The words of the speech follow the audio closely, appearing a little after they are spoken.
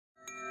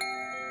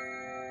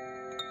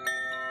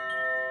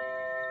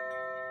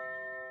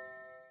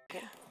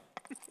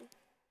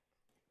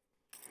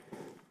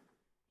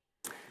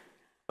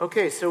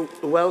Okay, so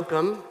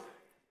welcome.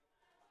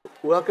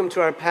 Welcome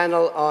to our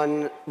panel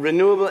on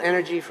renewable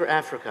energy for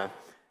Africa.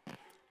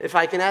 If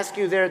I can ask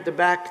you there at the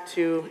back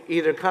to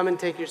either come and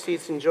take your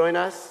seats and join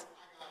us.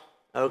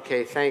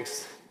 Okay,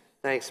 thanks.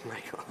 Thanks,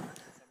 Michael.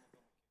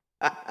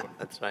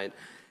 That's right.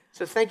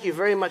 So thank you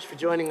very much for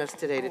joining us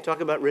today to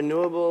talk about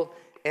renewable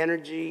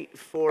energy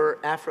for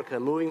Africa,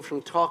 moving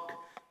from talk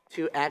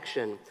to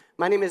action.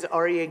 My name is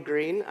Aryeh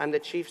Green. I'm the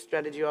Chief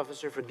Strategy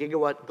Officer for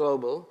Gigawatt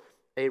Global,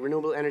 a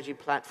renewable energy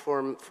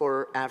platform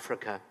for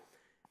Africa.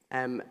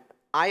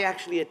 I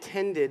actually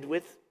attended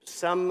with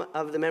some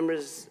of the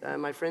members,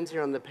 my friends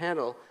here on the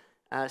panel,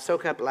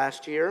 SOCAP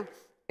last year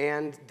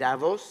and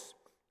Davos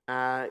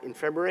in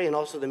February, and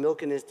also the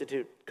Milken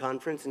Institute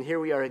conference. And here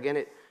we are again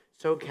at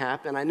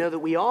SOCAP. And I know that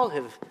we all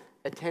have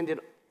attended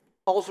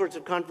all sorts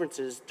of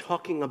conferences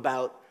talking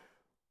about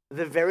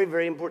the very,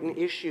 very important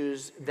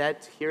issues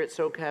that here at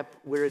SOCAP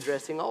we're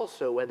addressing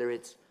also, whether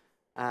it's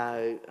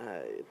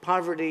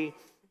poverty,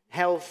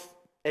 health,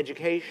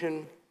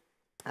 education,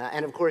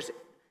 and of course,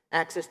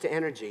 access to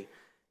energy.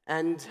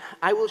 And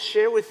I will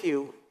share with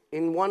you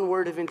in one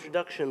word of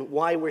introduction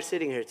why we're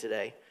sitting here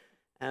today.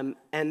 And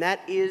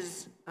that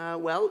is,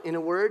 well, in a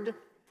word,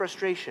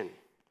 frustration.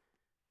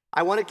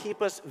 I want to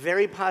keep us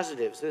very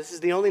positive. So this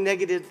is the only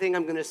negative thing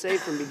I'm going to say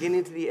from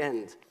beginning to the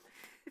end.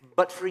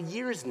 But for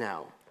years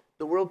now,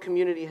 the world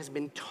community has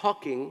been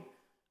talking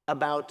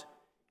about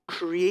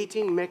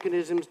creating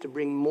mechanisms to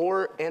bring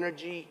more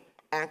energy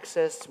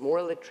access, more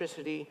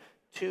electricity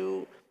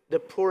to the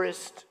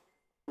poorest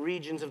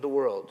regions of the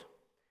world.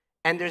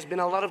 And there's been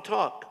a lot of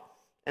talk,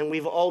 and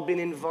we've all been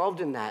involved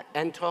in that.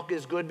 And talk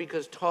is good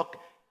because talk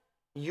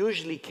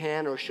usually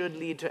can or should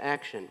lead to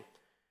action.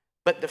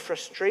 But the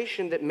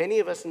frustration that many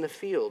of us in the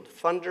field,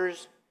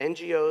 funders,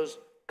 NGOs,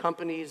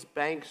 companies,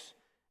 banks,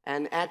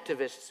 and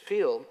activists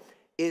feel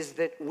is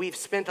that we've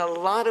spent a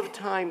lot of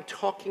time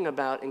talking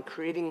about and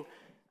creating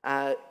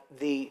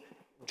the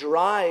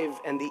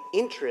drive and the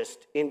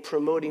interest in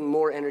promoting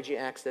more energy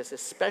access,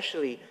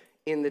 especially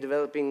in the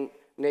developing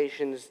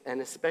nations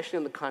and especially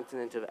on the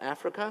continent of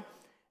Africa,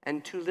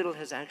 and too little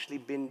has actually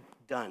been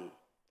done.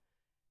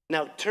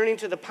 Now, turning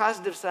to the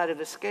positive side of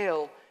the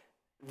scale,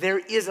 there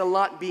is a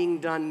lot being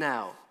done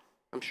now.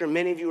 I'm sure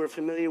many of you are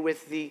familiar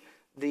with the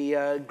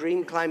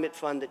Green Climate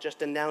Fund that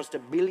just announced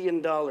 $1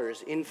 billion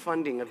in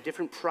funding of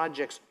different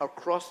projects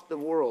across the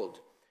world,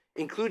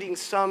 including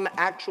some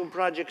actual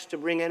projects to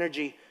bring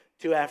energy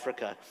to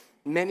Africa.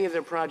 Many of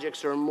their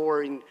projects are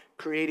more in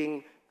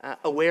creating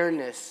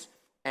awareness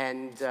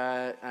and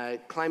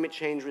climate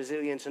change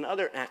resilience and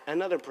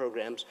other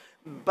programs.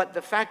 But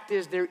the fact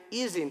is there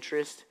is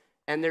interest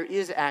and there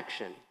is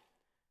action.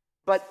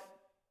 But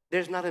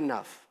there's not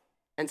enough.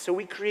 And so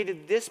we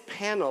created this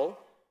panel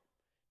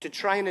to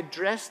try and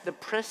address the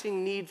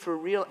pressing need for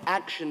real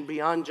action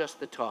beyond just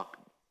the talk.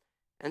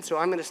 And so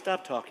I'm going to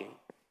stop talking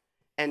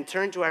and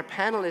turn to our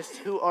panelists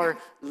who are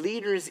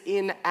leaders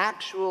in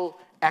actual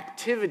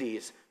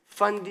activities,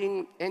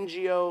 funding,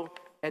 NGO,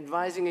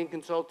 advising and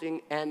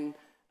consulting, and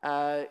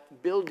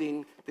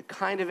building the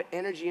kind of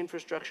energy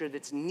infrastructure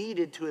that's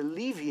needed to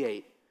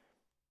alleviate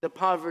the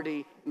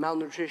poverty,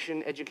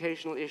 malnutrition,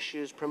 educational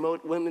issues,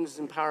 promote women's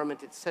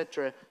empowerment,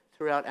 etc.,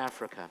 throughout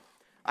Africa.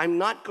 I'm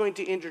not going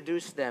to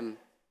introduce them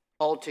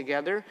all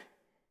together.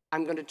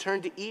 I'm going to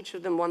turn to each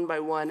of them one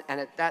by one, and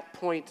at that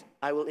point,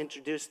 I will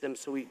introduce them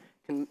so we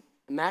can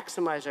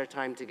maximize our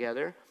time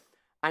together.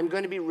 I'm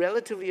going to be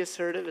relatively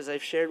assertive, as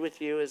I've shared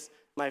with you as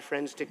my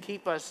friends, to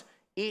keep us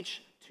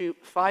each to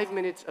 5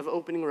 minutes of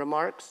opening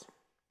remarks,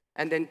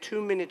 and then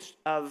 2 minutes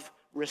of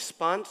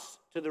response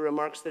to the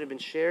remarks that have been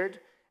shared,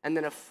 and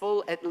then a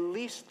full at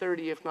least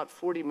 30, if not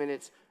 40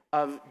 minutes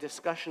of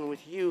discussion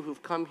with you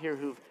who've come here,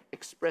 who've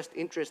expressed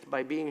interest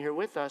by being here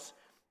with us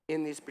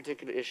in these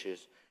particular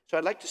issues. So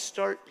I'd like to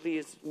start,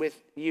 please,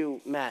 with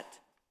you, Matt.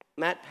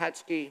 Matt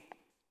Patsky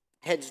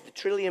heads the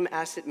Trillium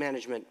Asset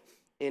Management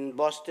in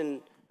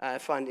Boston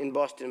Fund in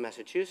Boston,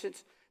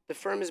 Massachusetts. The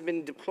firm has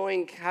been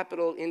deploying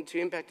capital into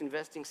impact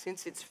investing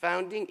since its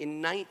founding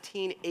in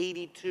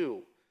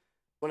 1982.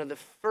 One of the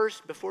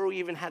first, before we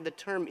even had the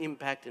term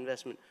impact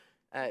investment,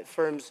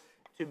 firms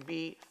to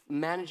be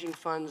managing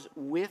funds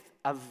with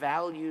a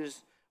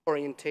values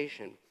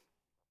orientation.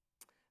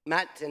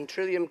 Matt and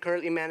Trillium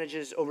currently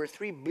manages over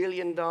 $3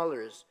 billion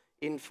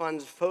in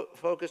funds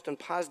focused on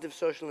positive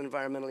social and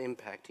environmental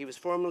impact. He was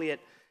formerly at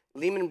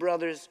Lehman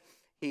Brothers.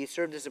 He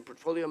served as a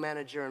portfolio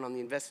manager and on the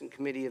investment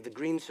committee of the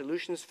Green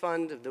Solutions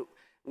Fund of the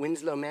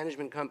Winslow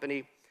Management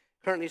Company.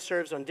 Currently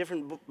serves on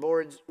different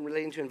boards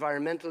relating to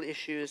environmental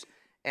issues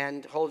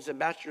and holds a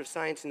Bachelor of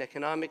Science in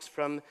Economics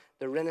from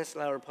the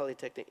Rensselaer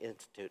Polytechnic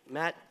Institute.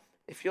 Matt,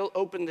 if you'll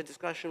open the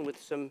discussion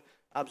with some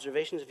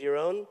observations of your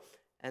own,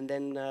 and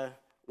then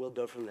we'll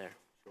go from there.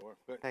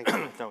 Sure. Thank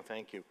you. No,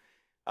 thank you.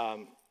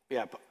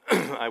 Yeah,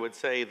 I would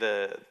say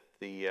the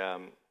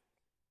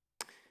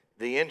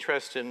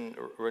interest in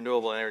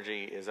renewable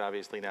energy is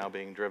obviously now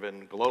being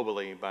driven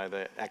globally by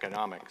the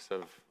economics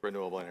of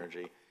renewable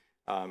energy,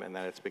 and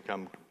that it's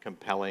become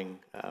compelling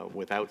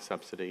without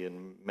subsidy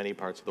in many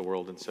parts of the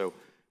world. And so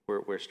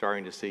we're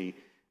starting to see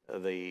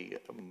the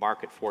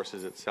market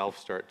forces itself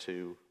start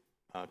to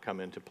come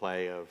into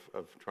play of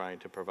trying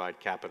to provide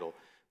capital.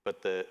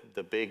 But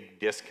the big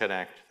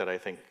disconnect that I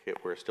think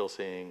we're still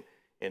seeing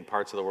in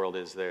parts of the world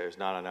is there's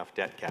not enough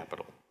debt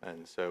capital.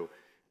 And so,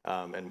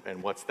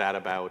 and what's that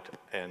about,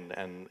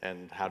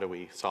 and how do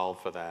we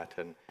solve for that?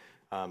 And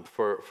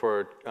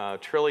for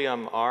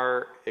Trillium,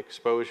 our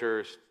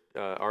exposure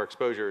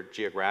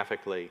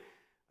geographically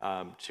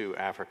to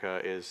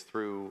Africa is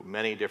through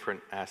many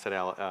different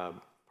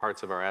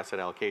parts of our asset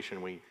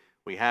allocation.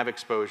 We have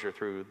exposure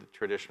through the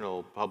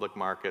traditional public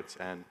markets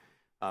and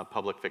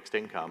public fixed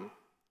income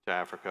to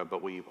Africa,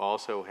 but we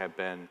also have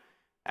been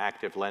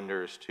active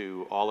lenders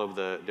to all of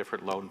the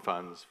different loan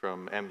funds,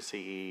 from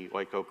MCE,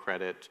 Oiko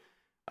Credit,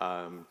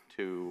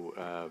 to,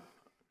 I'm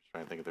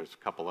trying to think if there's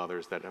a couple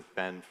others that have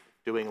been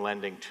doing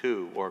lending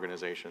to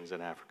organizations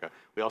in Africa.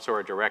 We also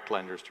are direct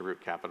lenders to Root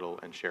Capital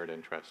and Shared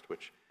Interest,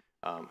 which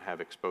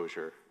have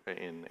exposure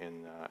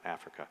in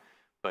Africa.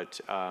 But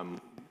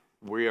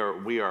we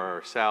are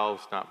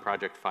ourselves not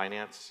project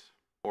finance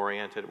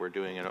oriented. We're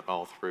doing it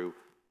all through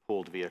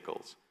pooled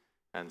vehicles.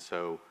 And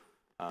so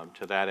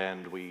to that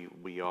end,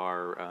 we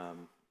are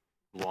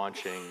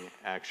launching,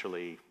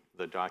 actually,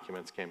 the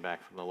documents came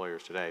back from the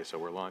lawyers today, so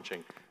we're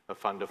launching a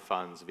fund of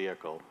funds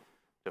vehicle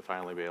to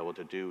finally be able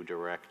to do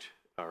direct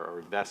or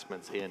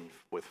investments in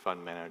with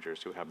fund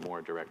managers who have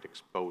more direct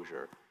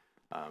exposure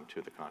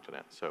to the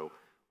continent. So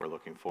we're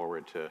looking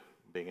forward to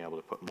being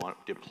able to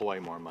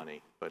deploy more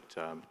money. But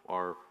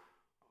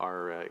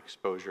our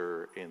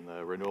exposure in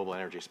the renewable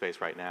energy space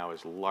right now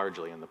is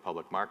largely in the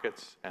public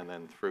markets and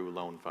then through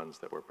loan funds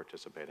that we're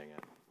participating in.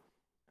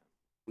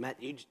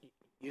 Matt,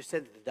 you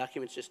said the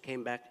documents just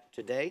came back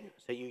today,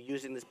 so you're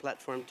using this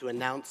platform to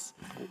announce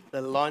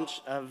the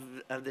launch of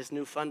this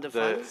new fund of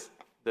funds?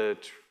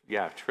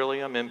 Yeah,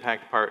 Trillium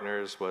Impact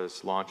Partners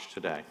was launched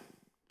today.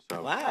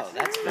 So, wow,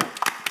 that's good.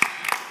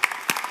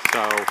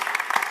 So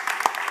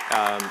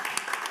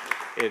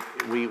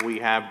we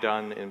have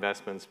done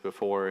investments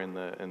before in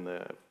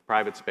the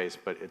private space,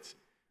 but it's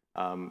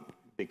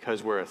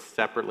because we're a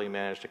separately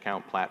managed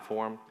account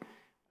platform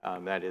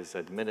that is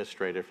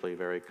administratively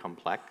very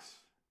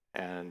complex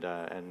and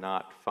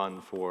not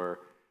fun for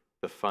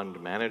the fund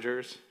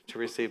managers to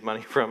receive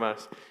money from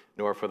us,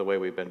 nor for the way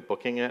we've been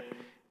booking it,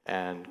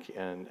 and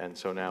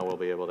so now we'll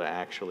be able to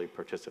actually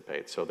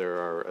participate. So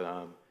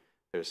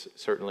there's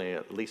certainly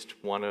at least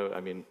one of,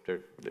 I mean,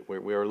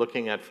 we are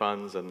looking at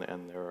funds, and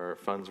there are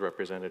funds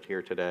represented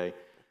here today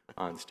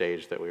on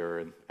stage that we are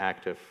in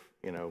active,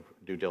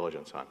 due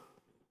diligence on.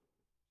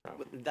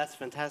 So. That's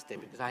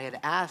fantastic, because I had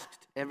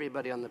asked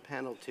everybody on the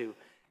panel to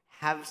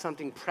have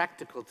something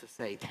practical to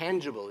say,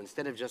 tangible,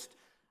 instead of just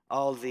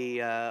all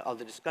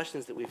the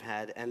discussions that we've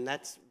had, and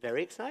that's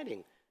very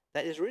exciting.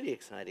 That is really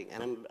exciting,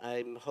 and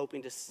I'm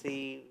hoping to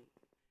see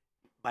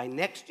by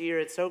next year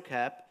at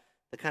SOCAP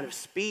the kind of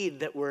speed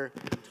that we're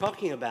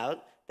talking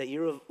about, that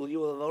you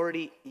will have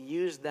already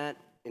used that,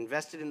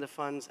 invested in the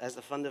funds as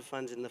the fund of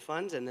funds in the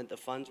funds, and that the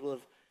funds will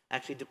have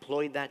actually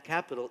deployed that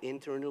capital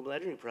into renewable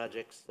energy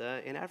projects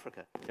in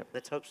Africa. Yep.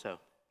 Let's hope so.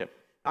 Yep.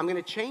 I'm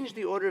going to change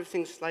the order of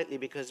things slightly,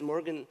 because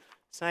Morgan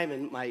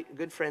Simon, my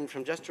good friend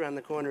from just around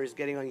the corner, is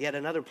getting on yet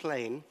another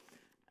plane.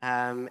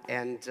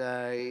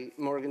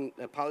 Morgan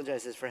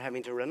apologizes for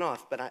having to run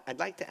off, but I'd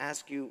like to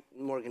ask you,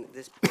 Morgan, at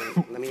this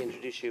point, let me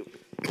introduce you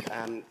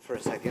for a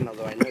second,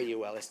 although I know you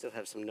well, I still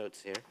have some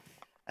notes here.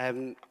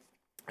 Of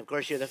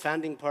course, you're the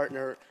founding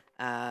partner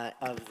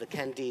of the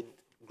Candide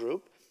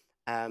Group,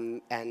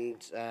 and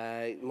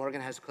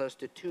Morgan has close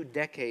to 2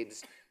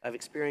 decades of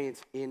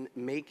experience in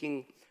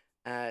making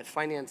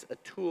finance a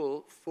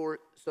tool for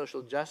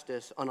social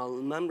justice on a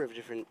number of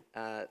different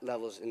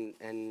levels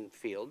and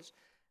fields.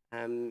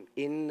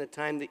 In the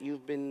time that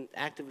you've been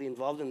actively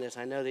involved in this,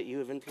 I know that you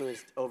have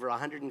influenced over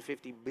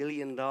 $150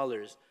 billion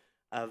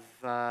of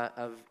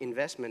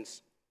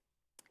investments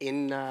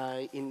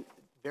in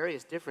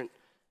various different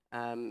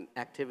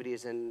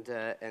activities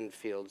and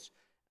fields.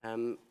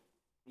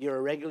 You're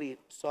a regularly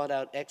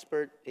sought-out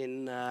expert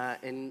in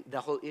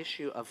the whole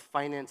issue of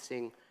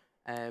financing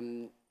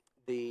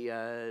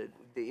the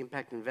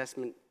impact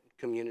investment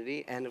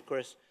community, and of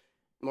course,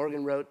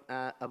 Morgan wrote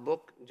a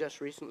book just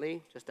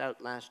recently, just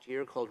out last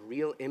year, called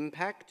Real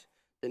Impact,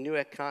 The New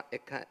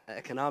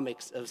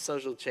Economics of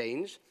Social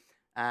Change.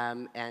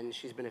 And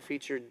she's been a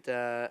featured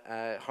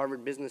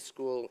Harvard Business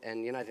School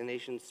and United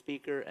Nations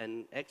speaker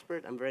and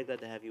expert. I'm very glad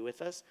to have you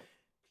with us.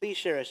 Please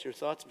share us your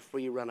thoughts before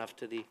you run off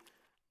to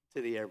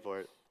the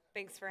airport.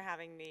 Thanks for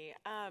having me.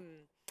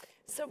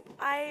 So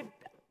I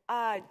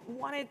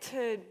wanted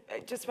to,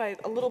 just by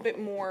a little bit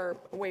more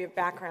way of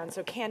background,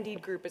 so Candide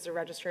Group is a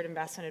registered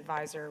investment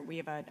advisor. We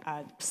have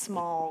a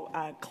small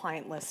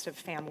client list of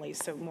families,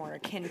 so more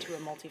akin to a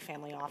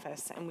multifamily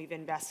office, and we've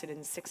invested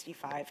in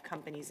 65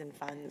 companies and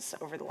funds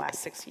over the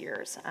last 6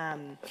 years.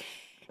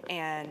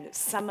 And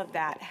some of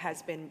that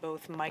has been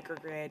both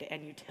microgrid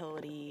and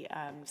utility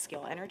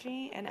scale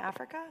energy in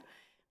Africa.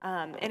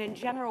 And in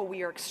general,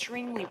 we are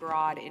extremely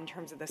broad in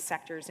terms of the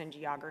sectors and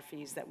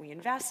geographies that we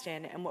invest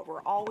in. And what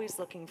we're always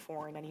looking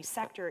for in any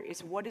sector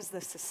is what is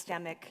the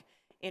systemic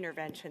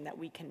intervention that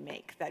we can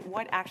make, that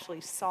what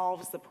actually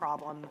solves the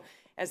problem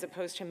as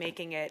opposed to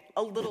making it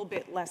a little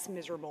bit less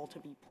miserable to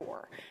be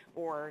poor,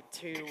 or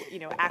to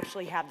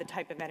actually have the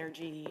type of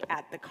energy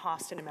at the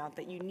cost and amount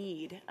that you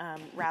need,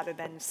 rather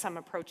than some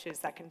approaches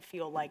that can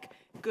feel like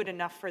good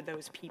enough for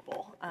those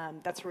people.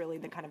 That's really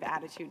the kind of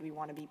attitude we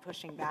want to be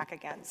pushing back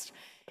against.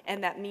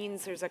 And that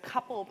means there's a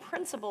couple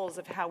principles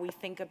of how we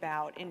think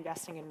about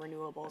investing in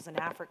renewables in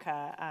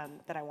Africa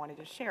that I wanted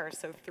to share.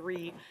 So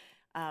three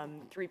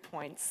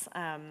points.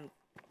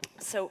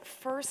 So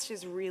first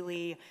is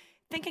really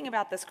thinking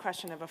about this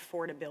question of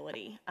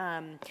affordability,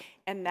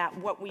 and that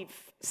what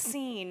we've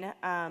seen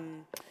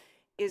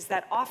is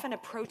that often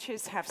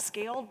approaches have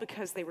scaled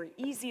because they were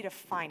easy to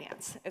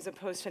finance as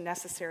opposed to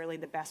necessarily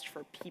the best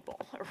for people,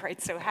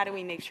 right? So how do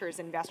we make sure as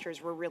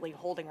investors we're really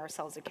holding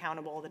ourselves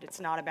accountable, that it's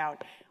not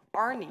about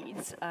our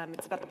needs,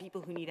 it's about the people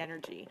who need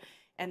energy,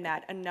 and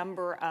that a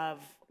number of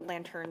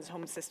lanterns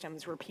home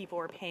systems where people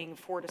are paying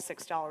 $4 to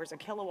 $6 a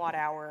kilowatt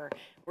hour,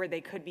 where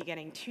they could be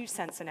getting 2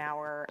 cents an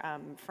hour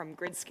from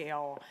grid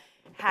scale.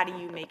 How do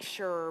you make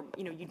sure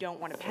you don't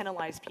want to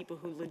penalize people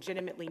who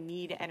legitimately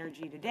need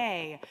energy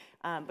today,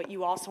 but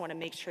you also want to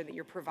make sure that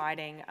you're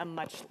providing a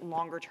much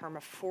longer-term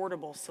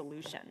affordable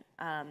solution.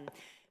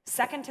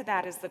 Second to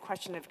that is the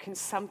question of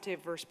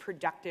consumptive versus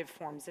productive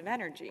forms of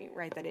energy,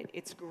 right? That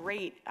it's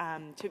great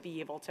to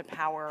be able to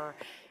power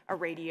a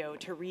radio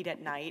to read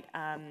at night,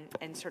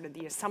 and sort of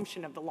the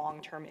assumption of the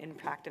long-term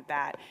impact of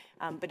that.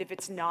 But if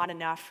it's not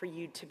enough for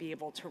you to be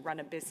able to run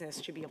a business,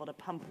 to be able to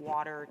pump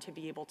water, to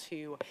be able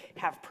to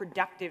have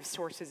productive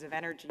sources of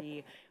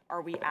energy,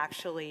 are we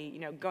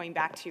actually, going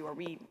back to, are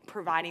we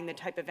providing the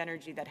type of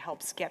energy that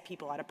helps get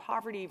people out of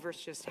poverty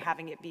versus just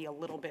having it be a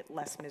little bit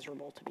less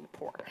miserable to be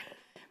poor?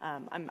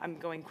 I'm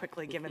going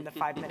quickly given the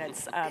 5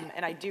 minutes,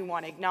 and I do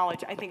want to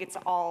acknowledge, I think it's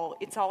all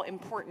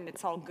important,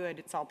 it's all good,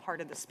 it's all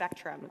part of the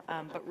spectrum,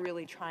 but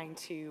really trying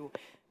to,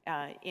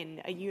 in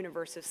a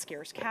universe of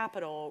scarce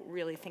capital,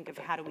 really think of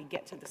how do we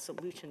get to the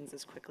solutions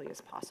as quickly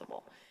as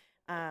possible.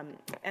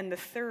 And the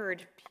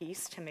third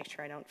piece, to make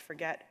sure I don't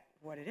forget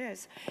what it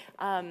is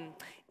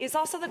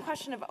also the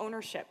question of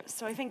ownership.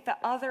 So I think the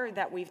other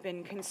that we've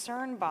been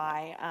concerned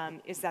by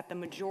is that the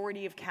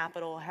majority of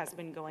capital has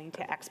been going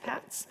to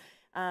expats,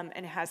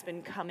 and has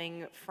been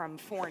coming from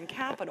foreign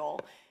capital,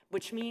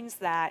 which means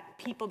that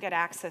people get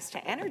access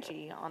to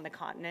energy on the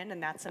continent,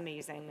 and that's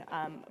amazing,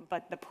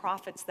 but the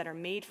profits that are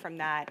made from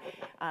that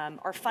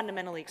are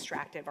fundamentally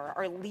extractive,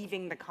 are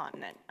leaving the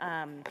continent.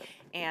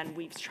 And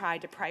we've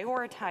tried to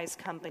prioritize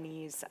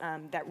companies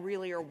that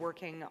really are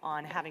working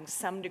on having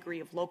some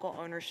degree of local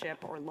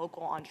ownership or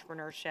local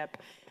entrepreneurship.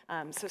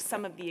 So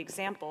some of the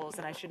examples,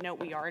 and I should note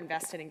we are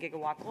invested in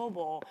Gigawatt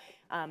Global,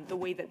 the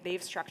way that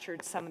they've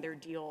structured some of their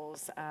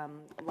deals,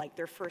 like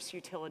their first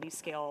utility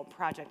scale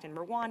project in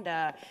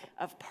Rwanda,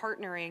 of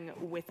partnering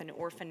with an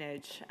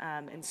orphanage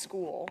and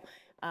school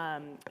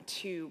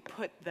to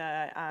put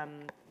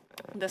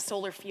the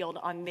solar field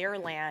on their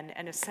land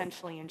and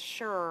essentially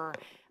ensure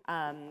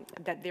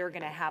that they're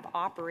going to have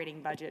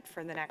operating budget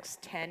for the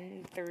next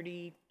 10,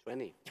 30,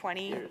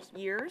 20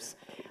 years.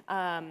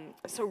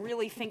 So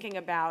really thinking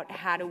about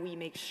how do we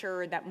make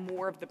sure that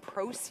more of the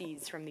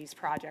proceeds from these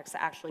projects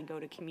actually go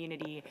to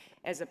community,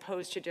 as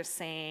opposed to just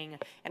saying,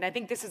 and I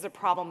think this is a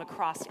problem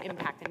across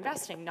impact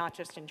investing, not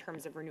just in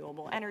terms of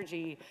renewable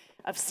energy,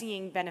 of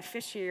seeing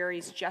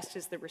beneficiaries just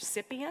as the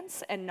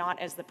recipients and not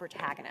as the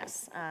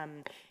protagonists.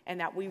 And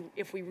that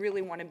if we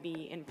really want to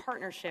be in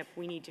partnership,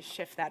 we need to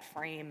shift that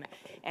frame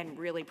and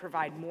really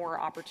provide more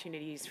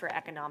opportunities for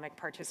economic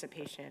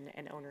participation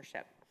and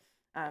ownership.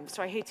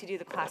 So I hate to do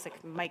the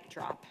classic mic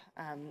drop,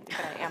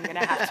 but I am going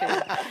to have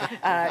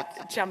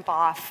to jump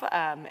off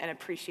and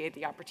appreciate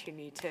the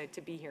opportunity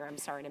to be here. I'm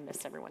sorry to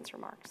miss everyone's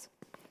remarks.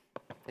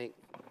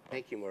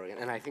 Thank you, Morgan.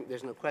 And I think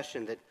there's no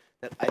question that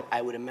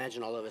I would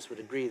imagine all of us would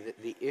agree that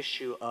the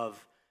issue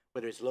of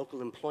whether it's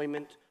local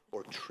employment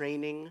or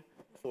training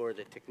for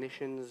the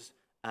technicians,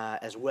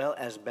 as well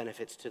as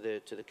benefits to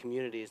the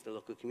communities, the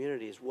local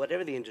communities,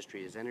 whatever the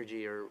industry is,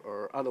 energy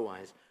or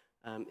otherwise,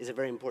 is a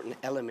very important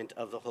element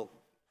of the whole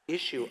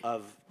issue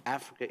of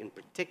Africa in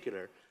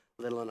particular,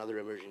 let alone other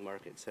emerging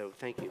markets. So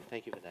thank you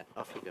for that.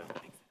 Off you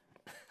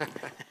go.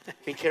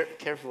 Be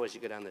careful as you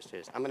go down the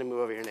stairs. I'm going to move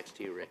over here next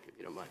to you, Rick, if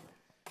you don't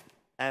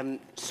mind.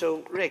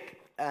 So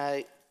Rick,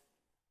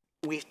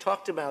 we've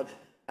talked about,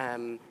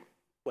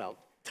 well,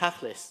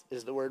 tachlis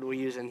is the word we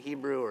use in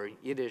Hebrew or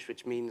Yiddish,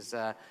 which means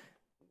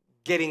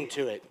getting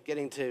to it,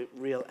 getting to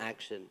real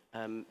action.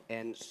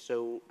 And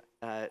so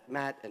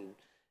Matt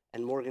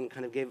and Morgan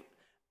kind of gave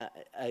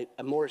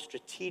a more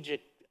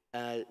strategic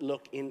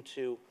look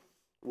into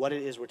what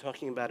it is we're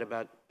talking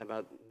about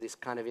this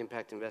kind of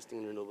impact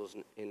investing in renewables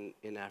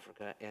in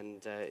Africa.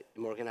 And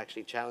Morgan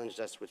actually challenged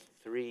us with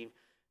 3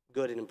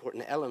 good and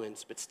important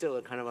elements, but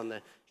still kind of on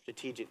the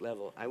strategic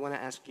level. I want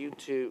to ask you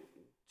to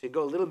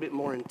go a little bit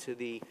more into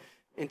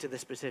into the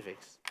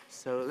specifics.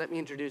 So let me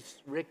introduce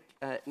Rick.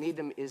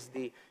 Needham is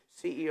the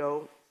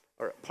CEO,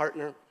 or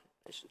partner,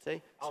 I should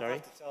say. Sorry. I'll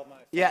have to tell my...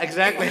 Yeah,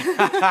 exactly.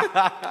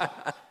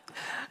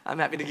 I'm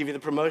happy to give you the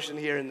promotion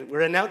here, and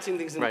we're announcing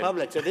things in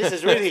public, so this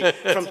is really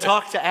from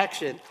talk to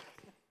action.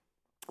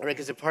 Rick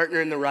is a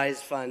partner in the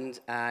RISE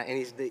Fund, and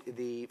he's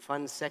the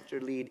fund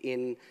sector lead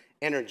in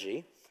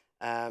energy.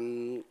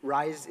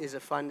 RISE is a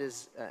fund,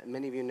 as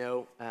many of you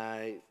know,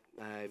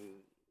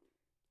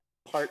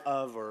 part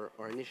of or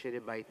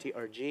initiated by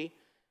TRG,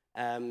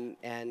 and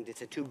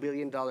it's a $2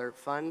 billion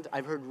fund.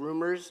 I've heard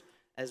rumors,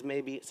 as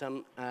maybe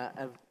some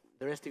of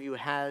the rest of you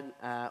had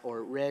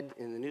or read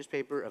in the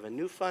newspaper, of a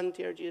new fund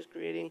TRG is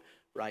creating,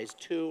 RISE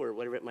 2, or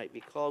whatever it might be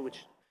called,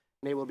 which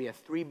may well be a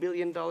 $3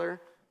 billion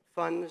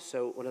fund.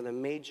 So one of the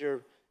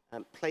major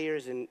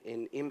players in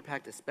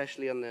impact,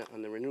 especially on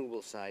the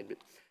renewable side. But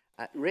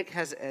Rick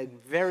has a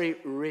very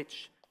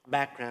rich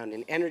background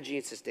in energy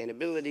and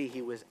sustainability.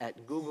 He was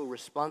at Google,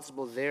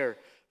 responsible there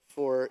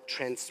for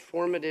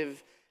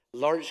transformative,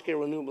 large-scale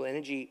renewable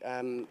energy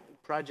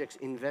projects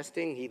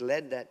investing. He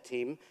led that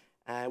team.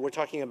 We're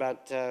talking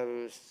about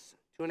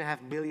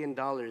 $2.5 billion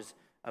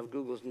of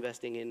Google's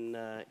investing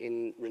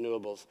in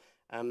renewables.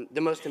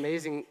 The most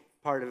amazing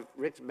part of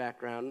Rick's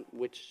background,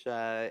 which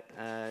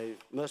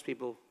most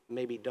people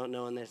maybe don't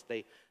know unless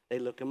they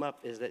look him up,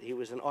 is that he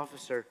was an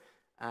officer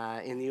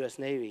in the U.S.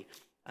 Navy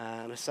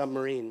on a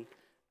submarine.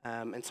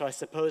 And so I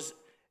suppose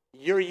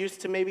you're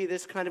used to maybe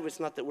this kind of, it's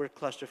not that we're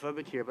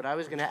claustrophobic here, but I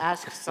was going to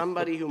ask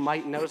somebody who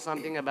might know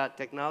something about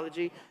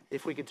technology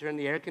if we could turn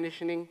the air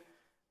conditioning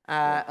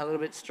a little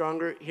bit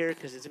stronger here,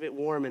 because it's a bit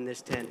warm in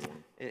this tent,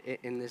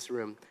 in this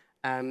room.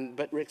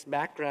 But Rick's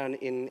background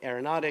in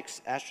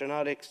aeronautics,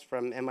 astronautics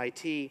from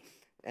MIT,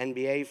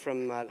 MBA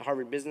from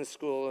Harvard Business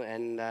School,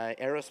 and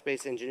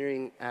aerospace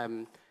engineering,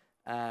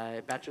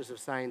 Bachelor's of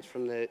Science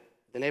from the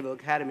Naval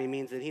Academy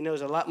means that he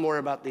knows a lot more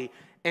about the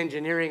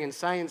engineering and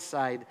science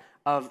side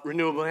of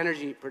renewable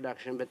energy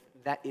production, but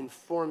that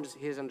informs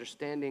his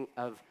understanding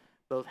of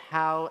both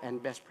how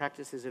and best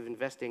practices of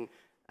investing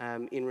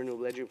in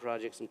renewable energy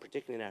projects, and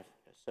particularly in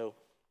Africa. So,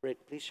 Rick,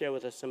 please share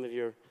with us some of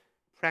your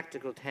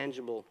practical,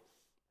 tangible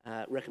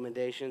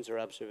recommendations or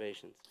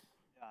observations.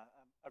 Yeah,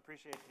 I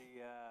appreciate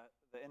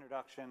the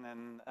introduction,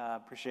 and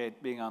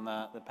appreciate being on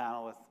the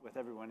panel with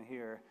everyone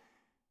here.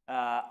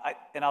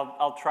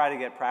 I'll try to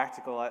get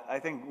practical. I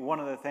think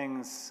one of the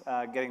things,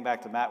 getting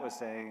back to Matt was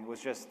saying,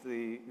 was just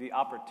the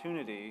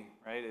opportunity,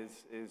 right,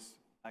 is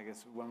I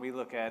guess when we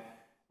look at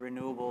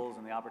renewables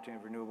and the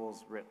opportunity of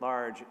renewables writ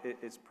large,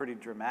 it's pretty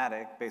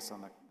dramatic based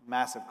on the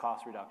massive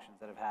cost reductions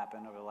that have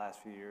happened over the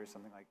last few years,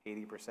 something like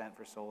 80%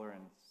 for solar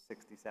and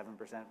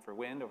 67% for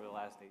wind over the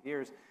last 8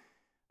 years,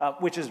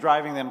 which is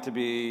driving them to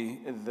be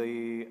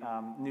the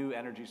new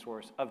energy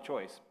source of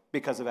choice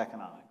because of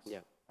economics,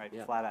 right,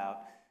 flat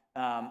out.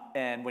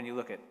 And when you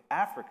look at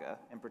Africa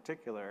in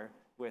particular,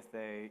 with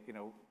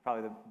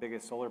probably the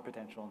biggest solar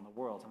potential in the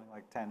world, something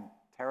like 10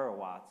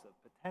 terawatts of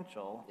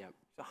potential,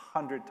 it's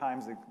 100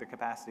 times the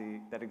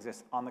capacity that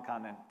exists on the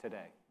continent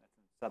today.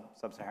 That's in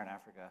sub-Saharan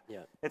Africa.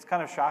 It's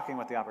kind of shocking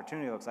what the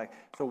opportunity looks like.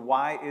 So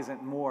why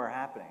isn't more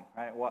happening,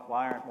 right?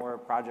 Why aren't more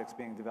projects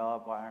being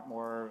developed? Why aren't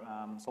more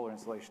solar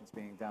installations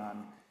being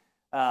done?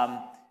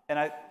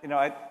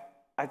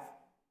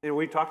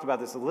 We talked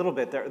about this a little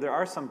bit. There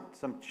are some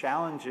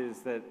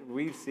challenges that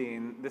we've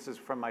seen. This is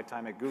from my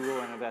time at Google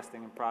and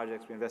investing in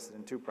projects. We invested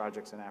in 2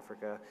 projects in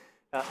Africa.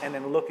 And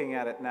then looking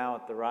at it now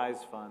at the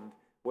RISE Fund,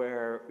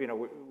 where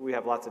we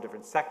have lots of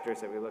different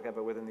sectors that we look at,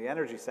 but within the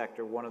energy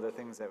sector, one of the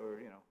things that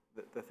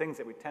the things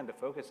that we tend to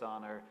focus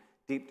on are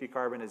deep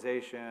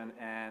decarbonization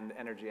and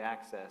energy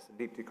access.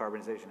 Deep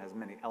decarbonization has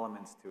many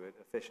elements to it: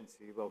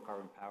 efficiency, low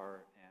carbon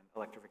power, and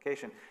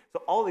electrification.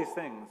 So all these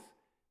things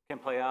can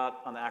play out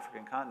on the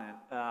African continent.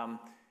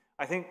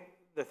 I think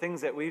the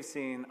things that we've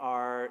seen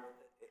are,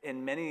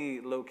 in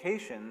many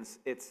locations,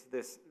 it's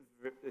this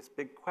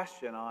big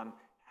question on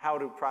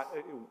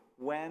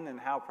when and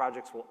how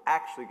projects will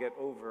actually get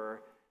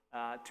over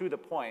to the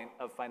point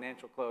of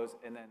financial close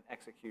and then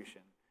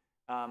execution.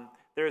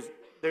 There's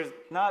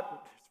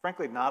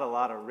frankly not a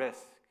lot of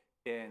risk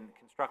in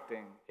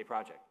constructing a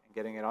project and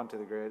getting it onto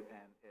the grid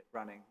and it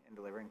running and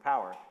delivering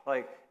power.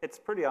 Like, it's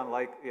pretty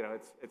unlikely,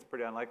 it's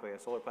pretty unlikely a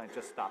solar plant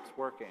just stops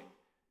working.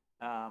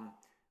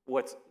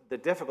 What's the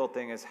difficult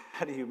thing is,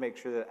 how do you make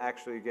sure that it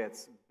actually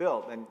gets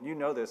built? And you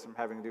know this from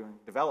having doing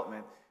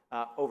development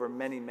over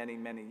many, many,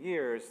 many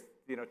years,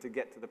 to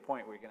get to the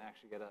point where you can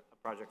actually get a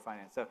project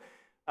financed. So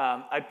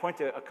I'd point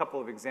to a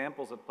couple of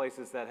examples of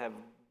places that have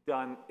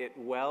done it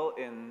well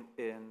in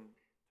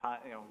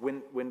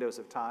windows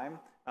of time.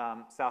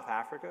 South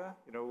Africa,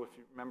 if you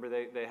remember,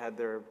 they had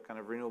their kind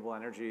of renewable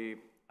energy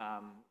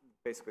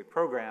basically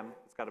program.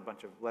 It's got a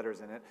bunch of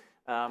letters in it.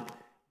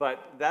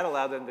 But that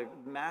allowed them to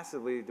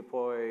massively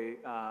deploy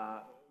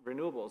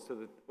renewables to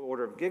the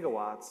order of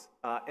gigawatts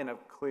in a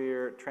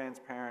clear,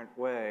 transparent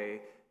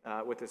way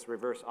with this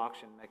reverse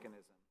auction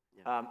mechanism.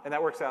 And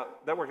that worked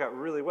out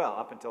really well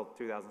up until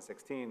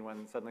 2016,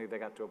 when suddenly they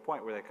got to a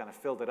point where they kind of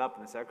filled it up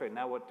and they said, okay,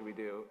 now what do we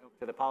do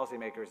to the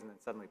policymakers? And then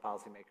suddenly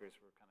policymakers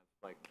were kind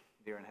of like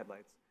deer in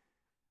headlights.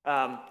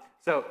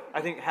 So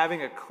I think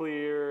having a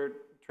clear,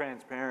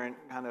 transparent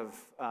kind of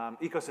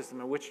ecosystem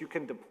in which you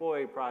can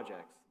deploy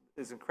projects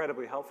is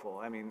incredibly helpful.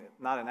 I mean,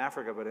 not in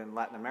Africa, but in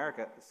Latin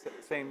America,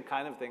 same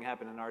kind of thing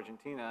happened in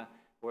Argentina,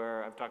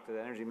 where I've talked to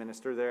the energy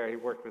minister there. He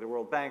worked with the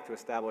World Bank to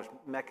establish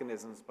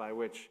mechanisms by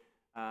which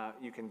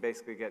you can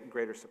basically get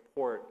greater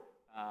support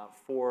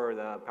for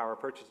the power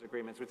purchase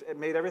agreements, which it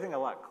made everything a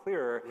lot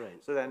clearer,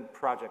 so then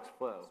projects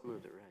flow.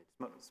 Smoother,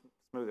 right.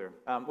 Smoother,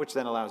 which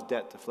then allows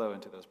debt to flow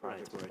into those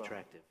projects. Right, it's more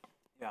attractive.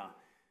 Yeah.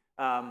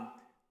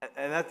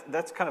 And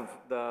that's kind of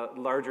the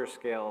larger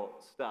scale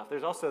stuff.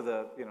 There's also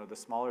the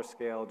smaller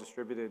scale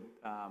distributed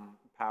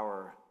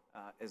power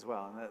as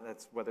well, and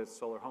that's whether it's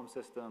solar home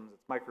systems,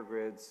 it's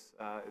microgrids,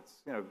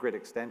 it's grid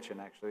extension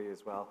actually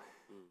as well.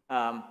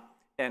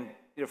 And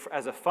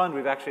as a fund,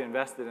 we've actually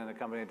invested in a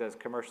company that does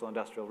commercial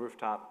industrial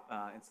rooftop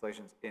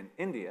installations in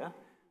India.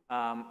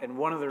 And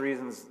one of the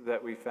reasons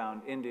that we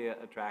found India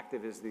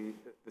attractive is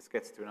this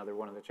gets to another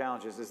one of the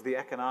challenges, is the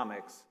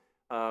economics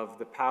of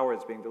the power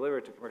that's being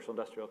delivered to commercial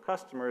industrial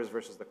customers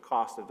versus the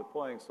cost of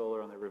deploying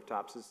solar on their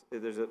rooftops.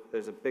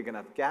 There's a big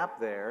enough gap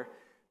there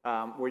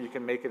where you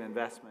can make an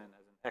investment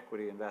as an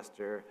equity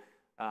investor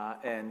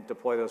and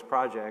deploy those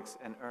projects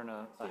and earn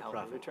a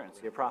healthy return,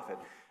 see a profit.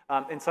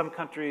 In some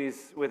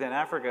countries within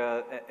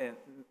Africa, in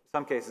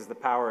some cases, the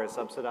power is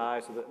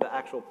subsidized, so the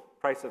actual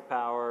price of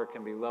power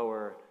can be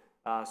lower,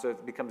 so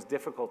it becomes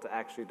difficult to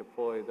actually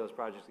deploy those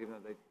projects, even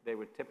though they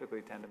would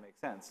typically tend to make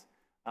sense.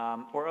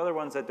 Or other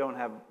ones that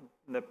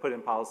that put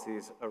in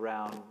policies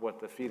around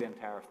what the feed-in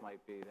tariff might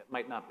be, that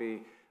might not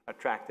be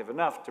attractive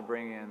enough to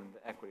bring in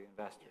the equity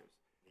investors.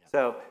 Yeah.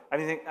 So I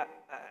mean,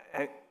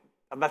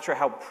 I'm not sure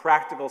how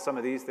practical some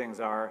of these things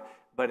are,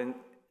 but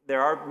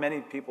there are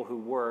many people who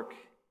work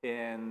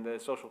in the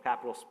social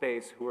capital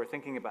space who are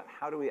thinking about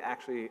how do we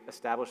actually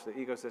establish the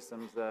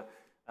ecosystems,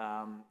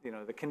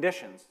 the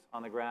conditions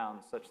on the ground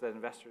such that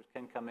investors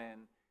can come in,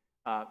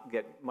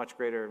 get much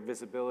greater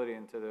visibility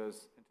into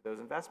those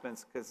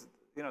investments, because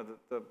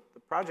the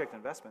project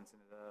investments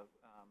into the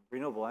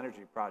renewable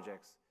energy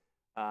projects,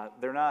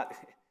 they're not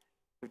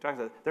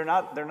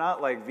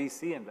like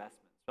VC investments.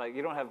 Like,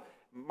 you don't have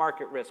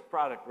market risk,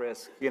 product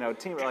risk,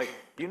 team. Like,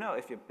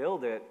 if you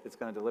build it, it's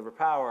going to deliver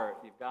power.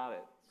 You've got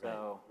it.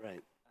 So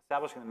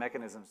establishing the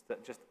mechanisms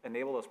that just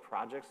enable those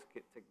projects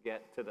to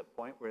get to the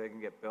point where they can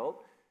get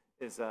built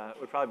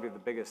would probably be the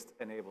biggest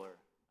enabler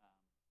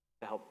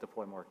to help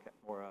deploy more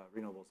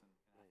renewables.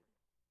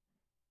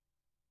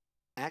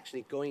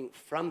 Actually, going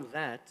from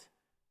that,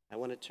 I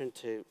want to turn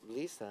to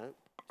Lisa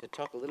to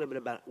talk a little bit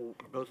about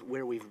both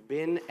where we've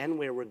been and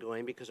where we're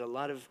going, because a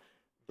lot of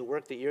the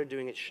work that you're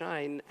doing at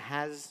Shine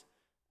has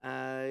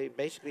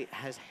basically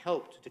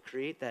helped to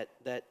create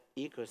that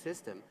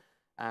ecosystem.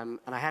 And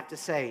I have to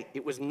say,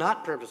 it was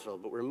not purposeful,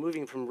 but we're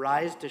moving from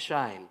Rise to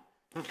Shine.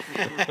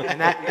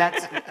 And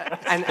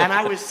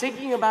I was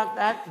thinking about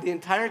that the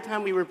entire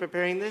time we were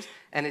preparing this,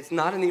 and it's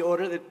not in the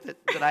order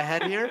that I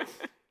had here,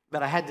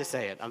 but I had to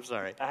say it. I'm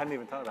sorry. I hadn't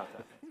even thought about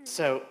that.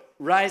 So,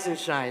 Rise and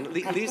Shine.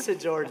 Lisa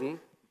Jordan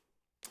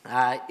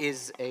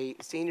is a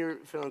senior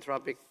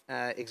philanthropic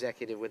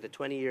executive with a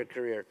 20-year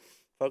career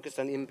focused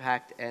on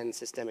impact and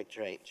systemic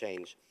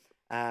change.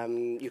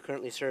 You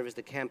currently serve as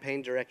the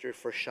campaign director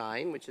for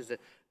Shine, which is a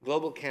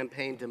global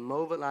campaign to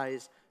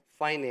mobilize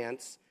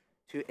finance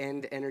to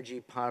end energy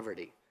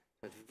poverty.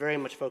 It's very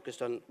much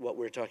focused on what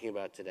we're talking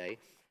about today.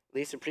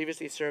 Lisa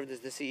previously served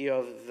as the CEO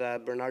of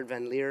the Bernard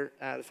Van Leer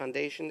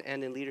Foundation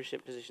and in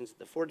leadership positions at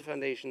the Ford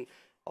Foundation,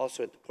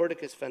 also at the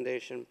Porticus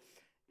Foundation.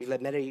 You've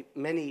led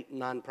many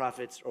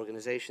nonprofits,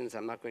 organizations.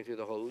 I'm not going through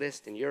the whole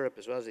list, in Europe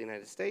as well as the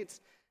United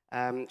States.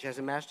 She has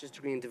a master's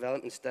degree in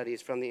development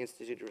studies from the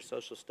Institute for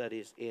Social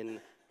Studies in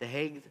The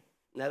Hague,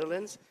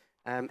 Netherlands.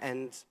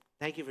 And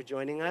thank you for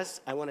joining us.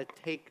 I want to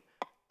take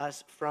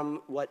us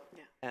from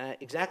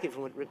exactly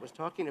from what Rick was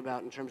talking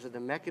about in terms of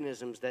the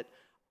mechanisms that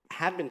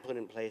have been put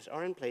in place,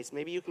 are in place.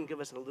 Maybe you can give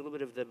us a little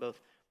bit of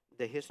both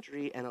the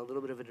history and a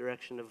little bit of a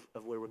direction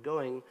of where we're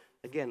going,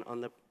 again,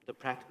 on the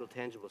practical,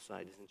 tangible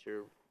side, since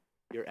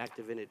you're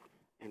active in it,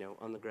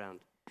 on the ground.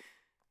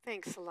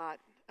 Thanks a lot,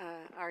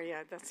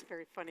 Aryeh. That's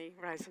very funny,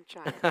 Rise and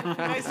Shine.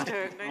 nice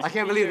I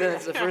can't believe that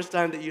it's the first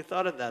time that you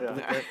thought of that.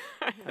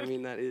 Yeah. I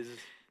mean, that is...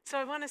 So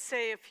I want to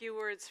say a few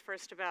words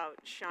first about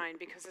Shine,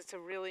 because it's a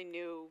really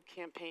new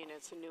campaign.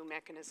 It's a new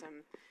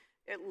mechanism.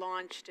 It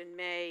launched in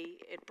May.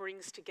 It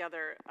brings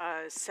together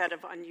a set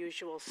of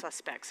unusual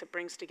suspects. It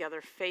brings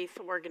together faith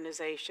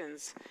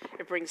organizations,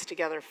 it brings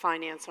together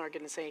finance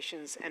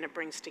organizations, and it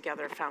brings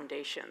together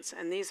foundations.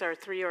 And these are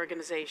three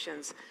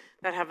organizations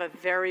that have a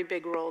very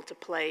big role to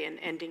play in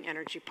ending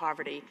energy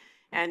poverty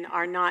and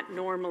are not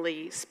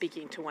normally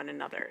speaking to one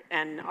another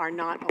and are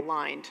not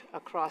aligned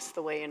across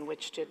the way in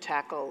which to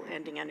tackle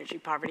ending energy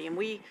poverty. And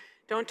we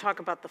don't talk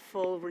about the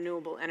full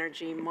renewable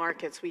energy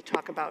markets. We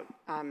talk about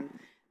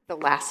the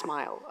last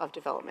mile of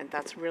development.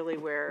 That's really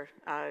where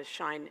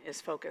SHINE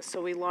is focused.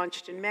 So we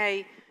launched in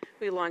May.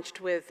 We launched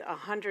with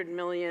 $100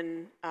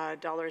 million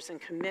in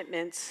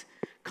commitments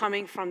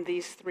coming from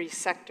these three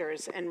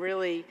sectors, and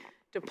really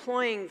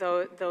deploying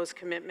those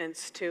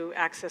commitments to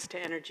access to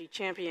energy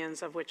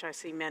champions, of which I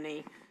see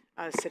many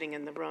sitting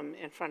in the room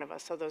in front of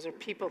us. So those are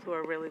people who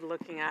are really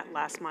looking at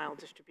last mile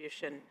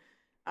distribution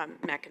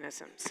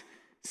mechanisms.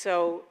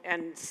 So,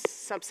 and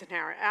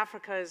Sub-Saharan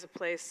Africa is a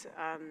place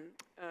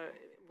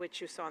which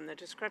you saw in the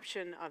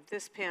description of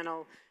this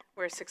panel,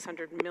 where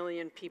 600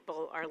 million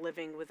people are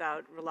living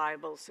without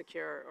reliable,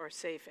 secure, or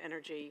safe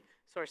energy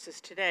sources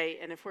today.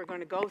 And if we're going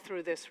to go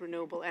through this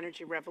renewable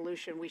energy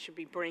revolution, we should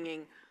be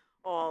bringing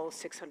all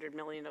 600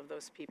 million of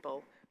those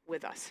people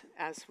with us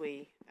as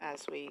we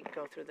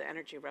go through the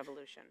energy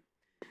revolution.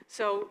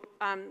 So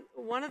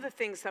one of the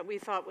things that we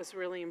thought was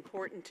really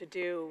important to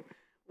do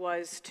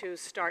was to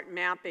start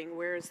mapping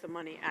where is the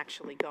money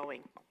actually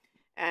going,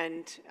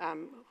 and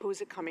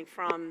who's it coming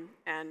from,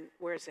 and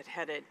where is it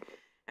headed.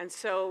 And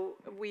so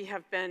we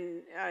have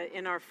been,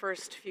 in our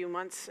first few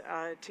months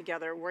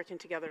together, working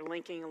together,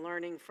 linking and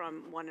learning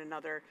from one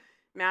another,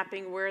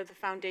 mapping where the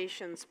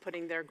foundation's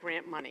putting their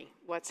grant money,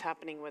 what's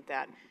happening with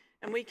that.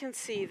 And we can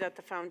see that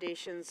the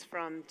foundations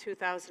from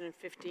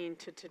 2015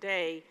 to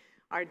today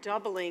are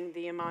doubling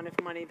the amount of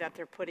money that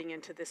they're putting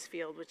into this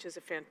field, which is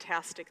a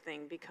fantastic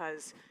thing,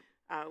 because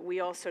we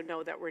also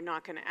know that we're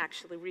not going to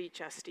actually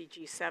reach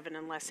SDG 7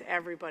 unless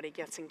everybody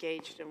gets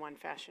engaged in one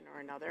fashion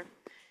or another.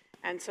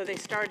 And so they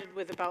started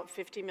with about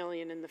 50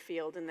 million in the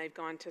field, and they've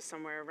gone to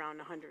somewhere around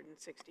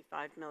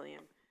 165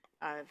 million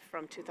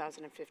from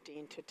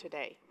 2015 to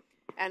today.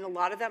 And a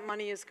lot of that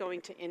money is going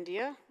to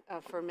India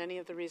for many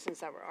of the reasons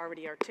that were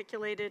already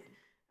articulated,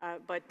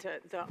 but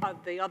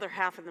the other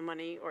half of the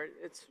money, or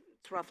it's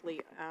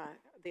roughly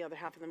the other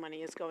half of the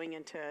money, is going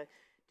into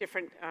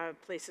different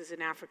places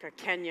in Africa.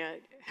 Kenya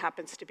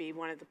happens to be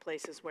one of the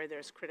places where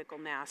there's critical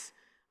mass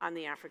on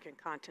the African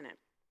continent.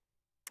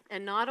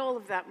 And not all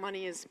of that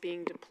money is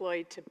being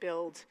deployed to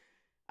build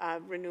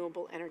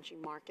renewable energy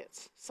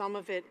markets. Some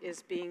of it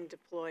is being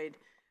deployed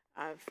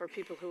for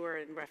people who are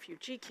in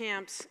refugee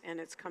camps, and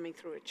it's coming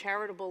through a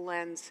charitable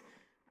lens.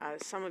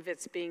 Some of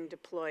it's being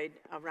deployed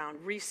around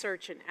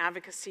research and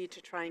advocacy to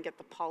try and get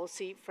the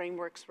policy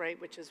frameworks right,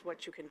 which is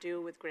what you can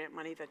do with grant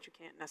money that you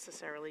can't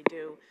necessarily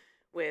do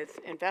with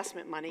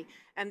investment money.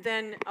 And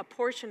then a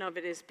portion of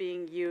it is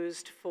being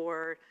used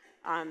for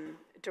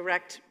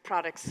direct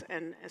products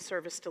and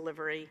service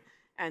delivery,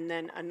 and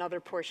then another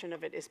portion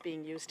of it is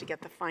being used to get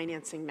the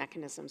financing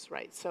mechanisms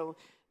right. So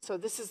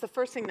this is the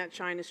first thing that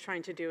SHINE is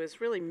trying to do, is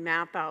really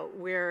map out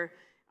where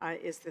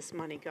is this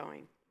money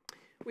going.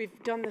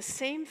 We've done the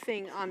same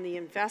thing on the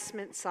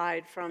investment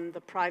side from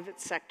the private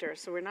sector.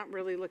 So we're not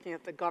really looking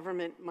at the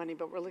government money,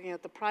 but we're looking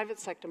at the private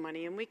sector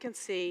money. And we can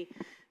see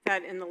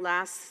that in the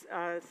last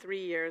 3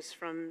 years,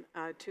 from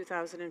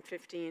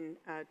 2015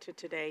 to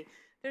today,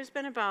 there's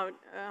been about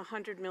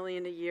 100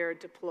 million a year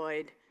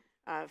deployed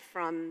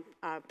from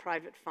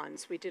private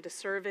funds. We did a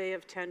survey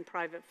of 10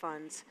 private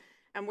funds,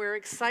 and we're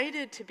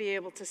excited to be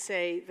able to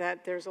say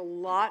that there's a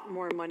lot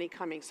more money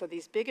coming. So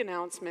these big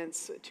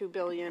announcements, 2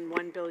 billion,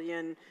 1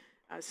 billion,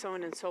 so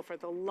on and so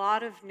forth, a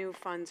lot of new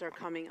funds are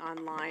coming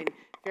online.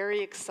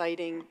 Very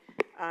exciting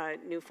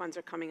new funds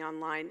are coming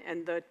online.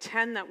 And the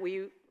 10 that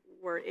we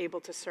were able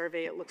to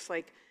survey, it looks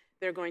like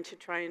they're going to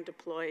try and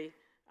deploy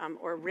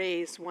or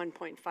raise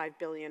 1.5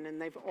 billion, and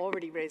they've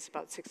already raised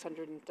about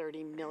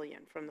 630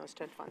 million from those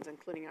 10 funds,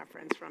 including our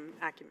friends from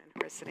Acumen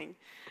who are sitting,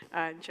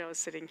 Joe is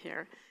sitting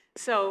here.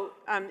 So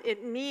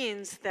it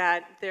means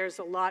that there's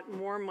a lot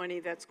more money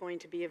that's going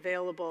to be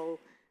available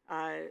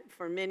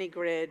for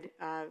mini-grid,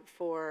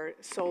 for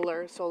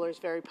solar. Solar is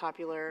very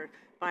popular,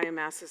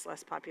 biomass is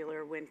less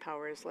popular, wind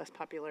power is less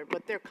popular,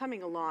 but they're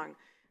coming along.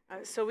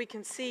 So we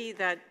can see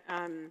that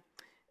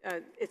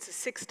it's a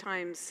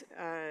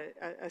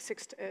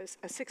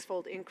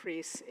six-fold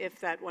increase if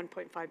that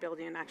 1.5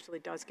 billion actually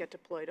does get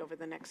deployed over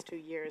the next 2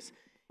 years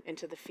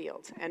into the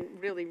field. And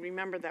really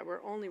remember that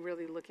we're only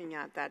really looking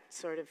at that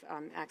sort of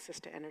access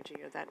to energy,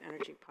 or that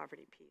energy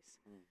poverty piece.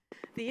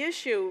 The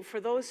issue for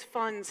those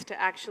funds to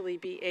actually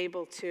be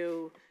able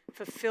to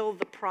fulfill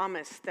the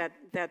promise that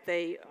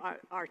they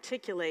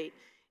articulate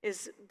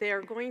is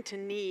they're going to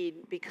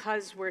need,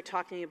 because we're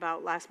talking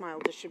about last mile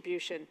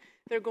distribution,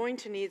 they're going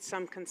to need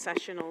some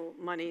concessional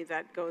money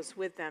that goes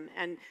with them.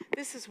 And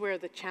this is where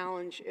the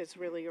challenge is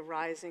really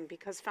arising,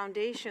 because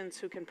foundations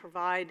who can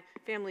provide,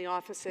 family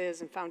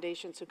offices and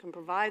foundations who can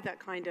provide that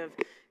kind of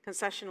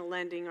concessional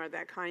lending or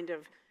that kind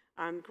of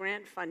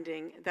grant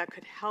funding that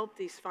could help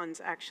these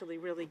funds actually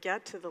really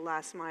get to the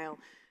last mile,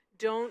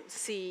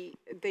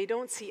 they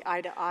don't see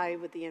eye to eye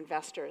with the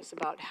investors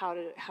about how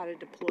to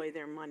deploy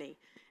their money.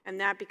 And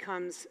that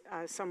becomes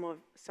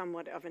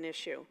somewhat of an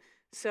issue.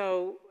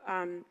 So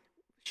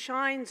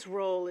SHINE's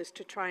role is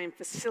to try and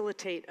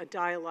facilitate a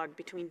dialogue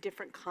between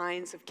different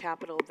kinds of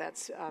capital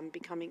that's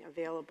becoming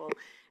available,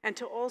 and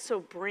to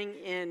also bring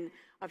in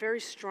a very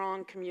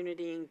strong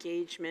community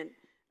engagement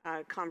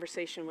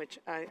conversation, which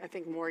I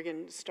think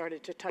Morgan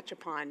started to touch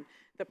upon,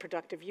 the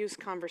productive use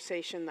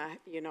conversation,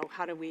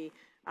 how do we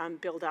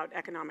build out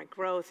economic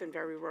growth in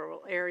very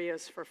rural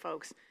areas for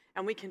folks.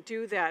 And we can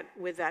do that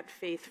with that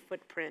faith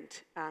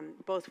footprint,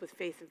 both with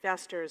faith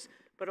investors,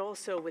 but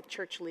also with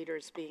church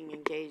leaders being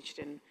engaged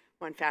in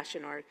one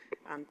fashion, or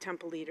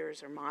temple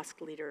leaders or mosque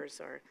leaders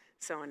or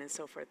so on and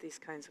so forth, these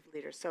kinds of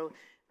leaders. So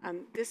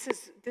this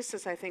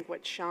is, I think,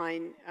 what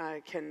Shine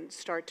can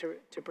start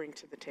to bring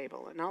to the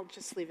table. And I'll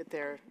just leave it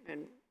there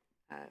and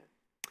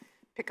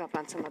pick up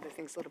on some other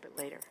things a little bit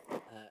later.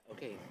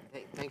 Okay,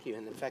 thank you.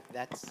 And in fact,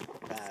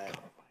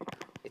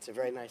 it's a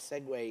very nice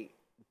segue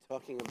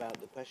talking about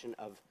the question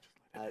of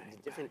the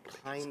different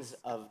kinds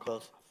of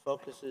both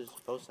focuses,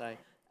 foci,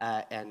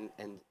 and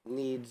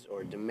needs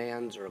or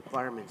demands or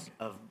requirements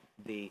of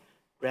the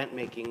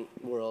grant-making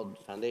world,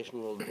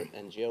 foundation world,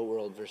 NGO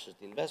world versus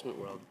the investment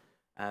world.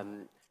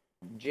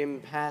 Jim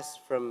Pass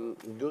from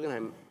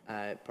Guggenheim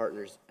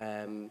Partners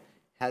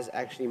has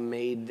actually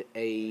made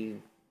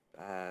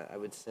I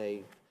would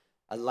say,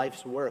 a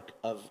life's work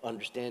of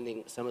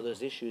understanding some of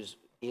those issues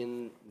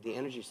in the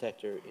energy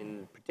sector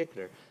in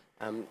particular.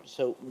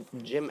 So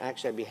Jim,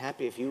 actually, I'd be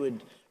happy if you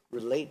would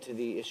relate to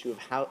the issue of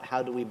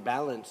how do we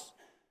balance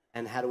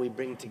and how do we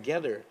bring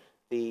together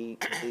the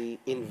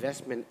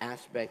investment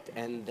aspect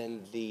and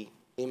then the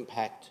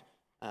impact,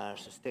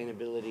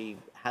 sustainability.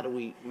 How do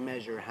we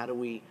measure? How do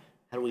we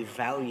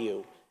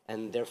value?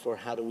 And therefore,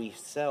 how do we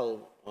sell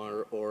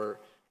or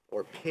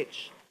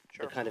pitch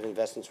the kind of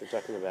investments we're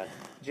talking about?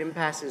 Jim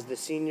Pass is the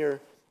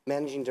Senior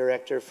Managing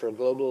Director for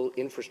Global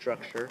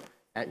Infrastructure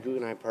at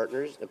Guggenheim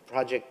Partners, a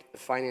project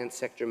finance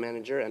sector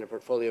manager and a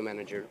portfolio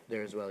manager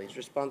there as well. He's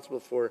responsible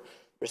for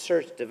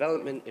research,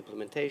 development,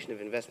 implementation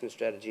of investment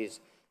strategies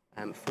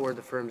for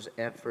the firm's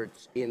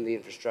efforts in the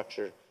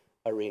infrastructure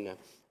arena.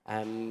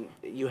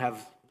 You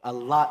have a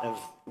lot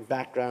of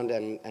background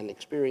and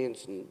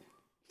experience in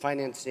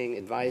financing,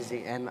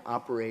 advising, and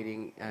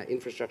operating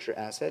infrastructure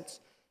assets.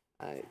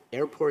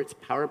 Airports,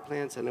 power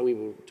plants. I know we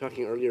were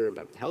talking earlier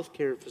about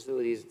healthcare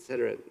facilities, et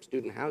cetera,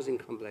 student housing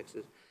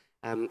complexes.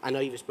 I know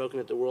you've spoken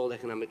at the World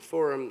Economic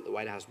Forum, the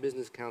White House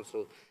Business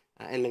Council,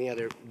 and many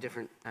other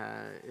different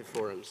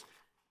forums.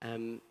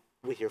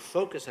 With your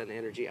focus on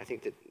energy, I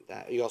think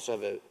that you also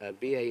have a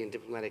BA in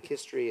diplomatic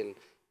history and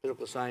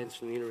political science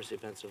from the University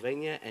of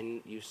Pennsylvania,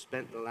 and you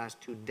spent the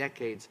last 2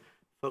 decades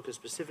focused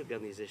specifically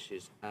on these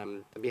issues.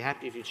 I'd be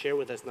happy if you'd share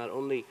with us not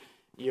only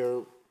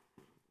your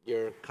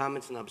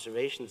comments and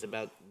observations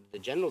about the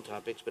general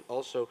topics, but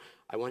also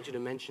I want you to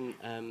mention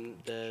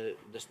the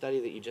study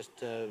that you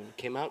just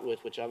came out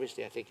with, which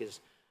obviously I think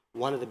is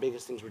one of the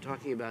biggest things we're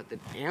talking about that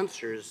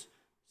answers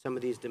some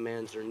of these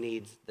demands or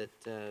needs that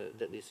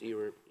Lisa,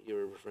 you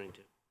were referring to.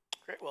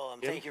 Great. Well,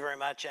 thank you very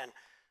much, and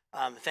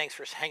thanks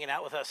for hanging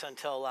out with us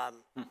until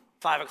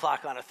 5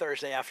 o'clock on a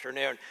Thursday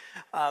afternoon.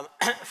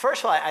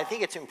 First of all, I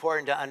think it's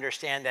important to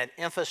understand that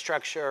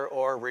infrastructure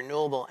or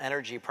renewable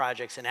energy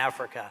projects in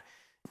Africa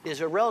is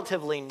a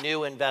relatively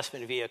new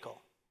investment vehicle.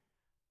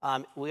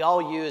 We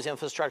all use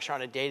infrastructure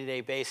on a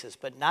day-to-day basis,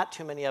 but not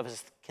too many of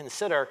us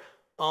consider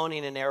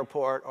owning an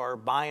airport or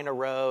buying a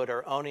road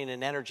or owning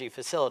an energy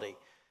facility.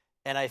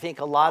 And I think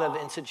a lot of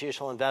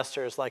institutional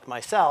investors like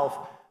myself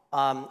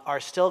are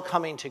still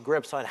coming to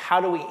grips on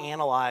how do we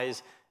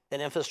analyze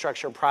an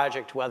infrastructure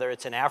project, whether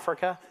it's in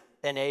Africa,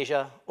 in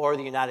Asia, or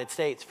the United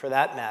States for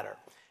that matter.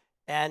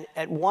 And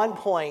at one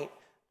point,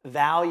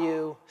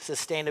 value,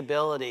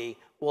 sustainability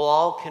will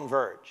all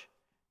converge.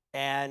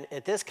 And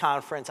at this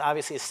conference,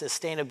 obviously,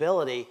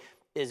 sustainability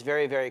is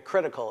very, very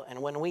critical.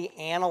 And when we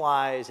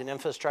analyze an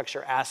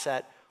infrastructure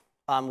asset,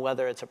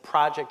 whether it's a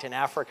project in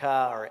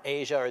Africa or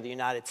Asia or the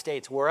United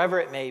States, wherever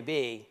it may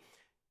be,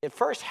 it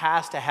first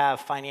has to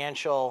have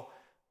financial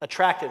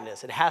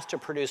attractiveness. It has to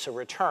produce a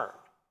return.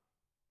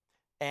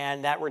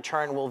 And that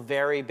return will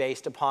vary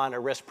based upon a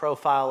risk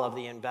profile of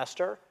the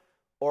investor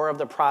or of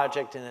the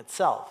project in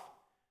itself.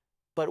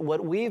 But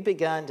what we've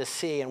begun to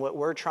see and what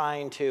we're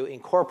trying to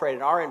incorporate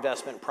in our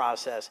investment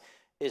process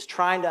is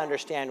trying to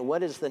understand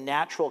what is the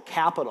natural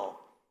capital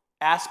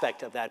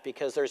aspect of that,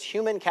 because there's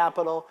human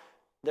capital,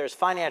 there's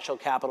financial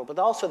capital, but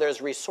also there's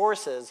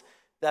resources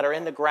that are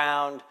in the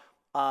ground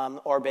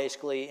or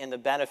basically in the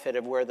benefit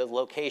of where the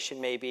location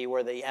may be,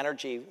 where the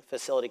energy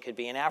facility could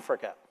be in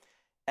Africa.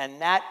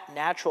 And that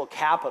natural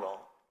capital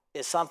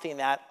is something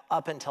that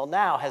up until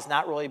now has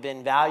not really been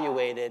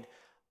evaluated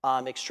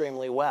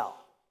extremely well.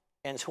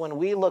 And so when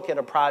we look at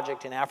a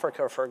project in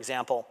Africa, for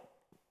example,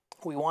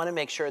 we want to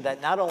make sure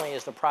that not only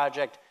is the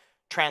project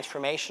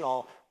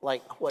transformational,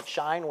 like what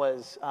Shine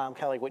was, kind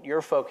of like what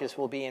your focus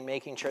will be in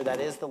making sure that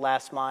is the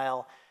last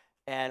mile,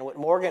 and what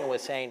Morgan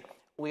was saying,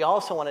 we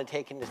also want to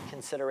take into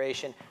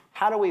consideration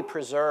how do we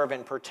preserve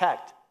and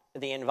protect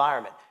the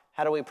environment?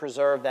 How do we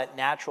preserve that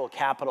natural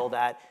capital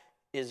that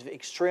is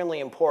extremely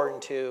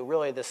important to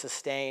really the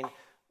sustained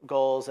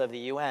goals of the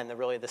UN,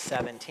 really the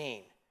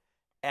 17.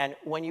 And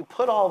when you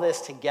put all this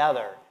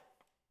together,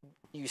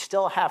 you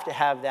still have to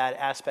have that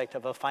aspect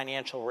of a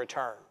financial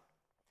return.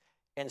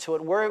 And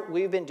so what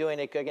we've been doing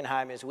at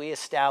Guggenheim is we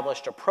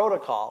established a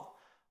protocol,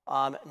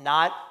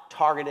 not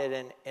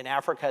targeted in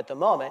Africa at the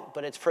moment,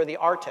 but it's for the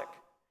Arctic.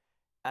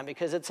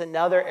 Because it's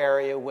another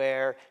area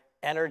where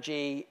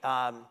energy,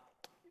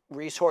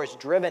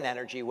 resource-driven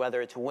energy,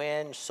 whether it's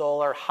wind,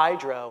 solar,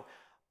 hydro,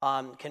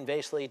 can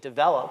basically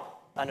develop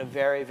on a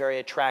very, very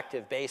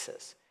attractive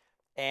basis.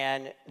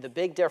 And the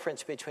big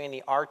difference between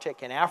the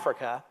Arctic and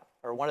Africa,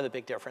 or one of the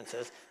big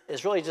differences,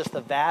 is really just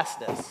the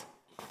vastness.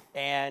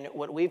 And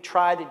what we've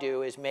tried to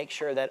do is make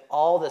sure that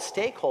all the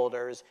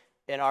stakeholders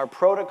in our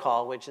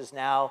protocol, which is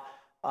now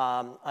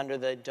under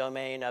the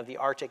domain of the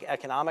Arctic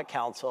Economic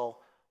Council,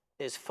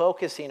 is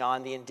focusing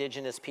on the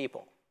indigenous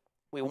people.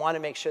 We want to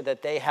make sure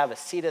that they have a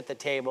seat at the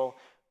table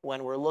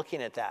when we're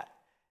looking at that.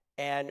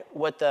 And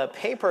what the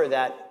paper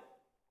that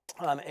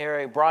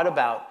Aryeh brought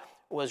about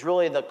was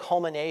really the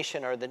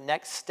culmination or the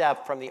next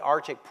step from the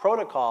Arctic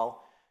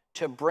Protocol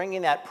to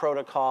bringing that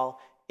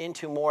protocol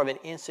into more of an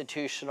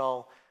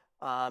institutional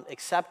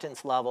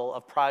acceptance level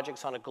of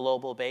projects on a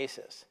global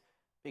basis.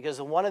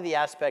 Because one of the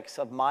aspects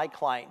of my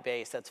client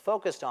base that's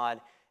focused on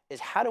is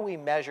how do we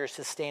measure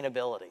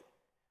sustainability?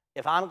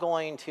 If I'm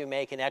going to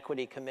make an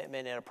equity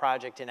commitment in a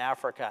project in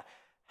Africa,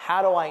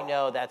 how do I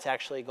know that's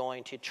actually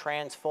going to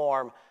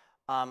transform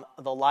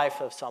the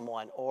life of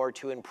someone or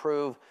to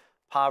improve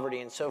poverty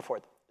and so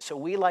forth? So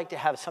we like to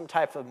have some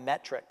type of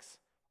metrics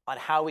on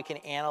how we can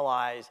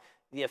analyze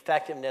the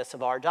effectiveness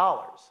of our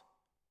dollars.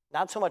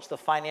 Not so much the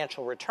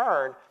financial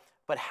return,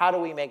 but how do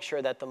we make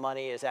sure that the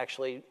money is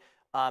actually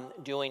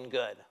doing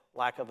good,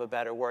 lack of a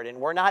better word. And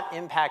we're not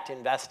impact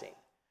investing.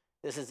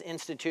 This is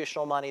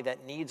institutional money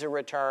that needs a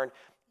return,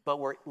 but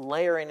we're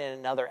layering in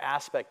another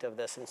aspect of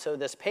this. And so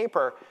this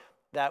paper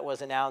that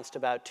was announced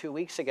about 2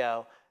 weeks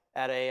ago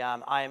at a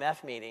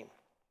IMF meeting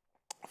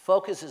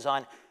focuses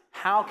on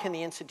how can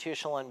the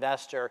institutional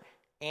investor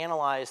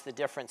analyze the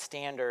different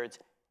standards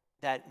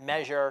that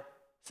measure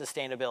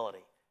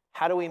sustainability?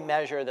 How do we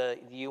measure the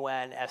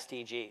UN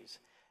SDGs?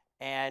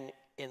 And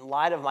in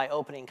light of my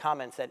opening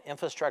comments that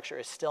infrastructure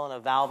is still an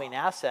evolving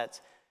asset,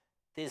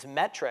 these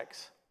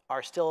metrics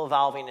are still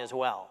evolving as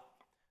well.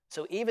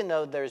 So even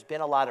though there's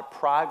been a lot of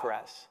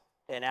progress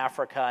in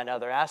Africa and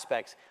other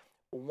aspects,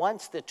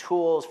 once the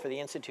tools for the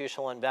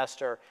institutional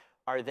investor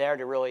are there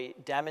to really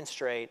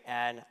demonstrate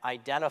and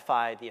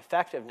identify the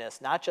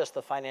effectiveness, not just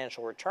the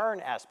financial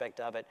return aspect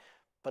of it,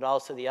 but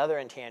also the other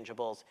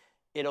intangibles,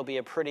 it'll be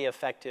a pretty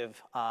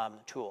effective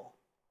tool.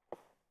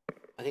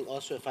 I think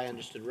also, if I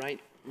understood right,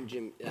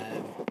 Jim,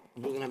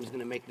 Guggenheim is going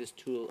to make this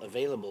tool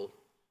available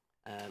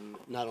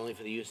not only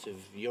for the use of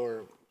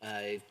your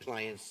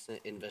clients,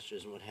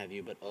 investors, and what have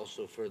you, but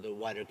also for the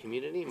wider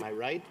community. Am I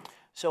right?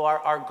 So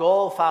our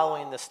goal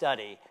following the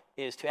study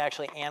is to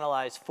actually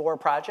analyze 4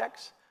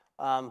 projects.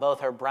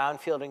 Both are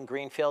brownfield and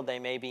greenfield. They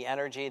may be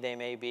energy, they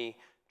may be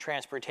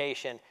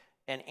transportation,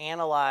 and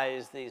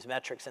analyze these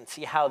metrics and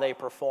see how they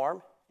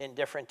perform in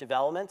different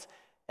developments.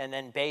 And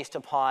then based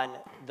upon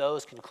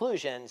those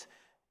conclusions,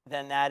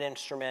 then that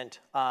instrument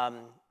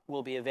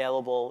will be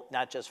available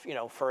not just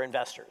for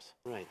investors.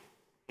 Right.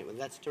 Okay, well,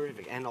 that's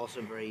terrific and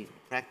also very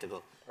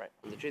practical. Right.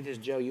 And the truth is,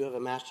 Joe, you have a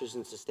master's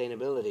in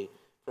sustainability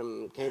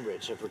from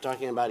Cambridge. So if we're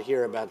talking about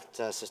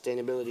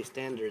sustainability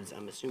standards,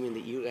 I'm assuming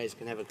that you guys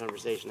can have a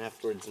conversation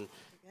afterwards, and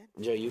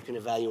Joe, you can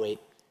evaluate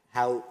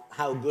how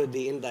good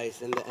the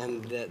indice and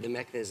the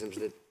mechanisms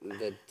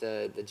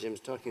that Jim's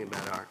talking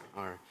about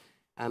are.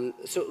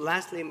 So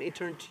lastly, let me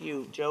turn to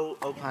you. Joe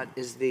Opot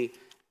is the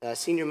head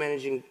of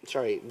business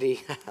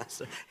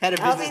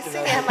development. I'll be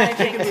CDM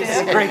managing too. It's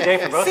a great day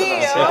for both of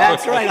us.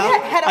 That's right.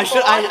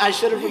 I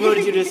should have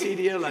promoted you to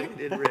CDO like I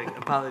did Rick.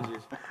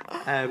 Apologies.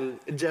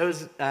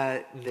 Joe's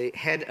the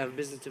head of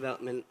business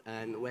development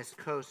on West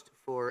Coast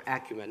for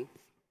Acumen,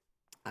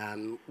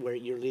 where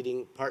you're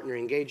leading partner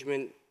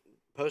engagement,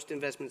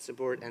 post-investment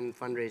support, and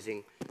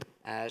fundraising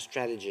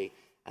strategy.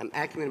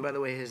 Acumen, by the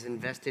way, has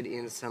invested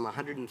in some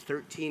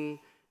 113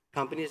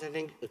 companies, I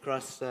think,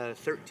 across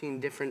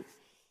 13 different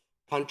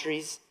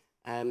countries.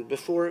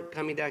 Before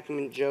coming to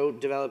Acumen, Joe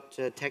developed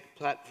tech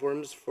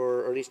platforms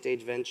for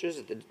early-stage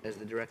ventures as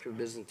the director of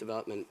business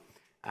development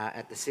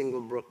at the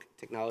Singlebrook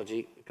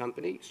Technology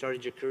Company.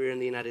 Started your career in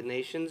the United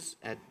Nations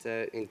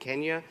in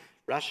Kenya,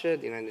 Russia,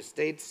 the United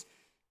States.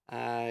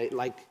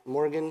 Like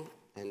Morgan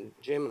and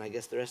Jim, and I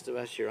guess the rest of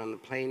us, you're on the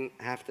plane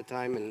half the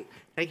time. And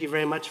thank you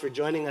very much for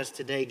joining us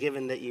today,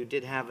 given that you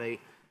did have an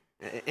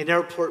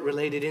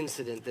airport-related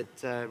incident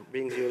that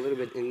brings you a little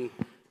bit in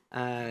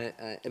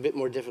a bit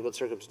more difficult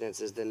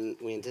circumstances than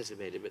we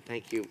anticipated. But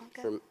thank you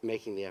for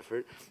making the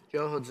effort.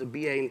 Joe holds a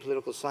BA in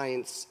political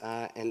science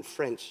and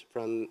French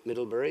from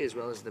Middlebury, as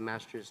well as the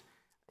master's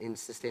in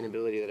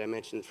sustainability that I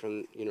mentioned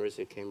from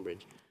University of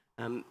Cambridge.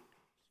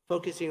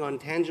 Focusing on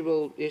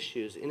tangible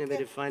issues,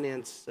 innovative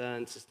finance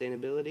and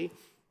sustainability.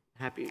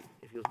 Happy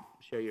if you'll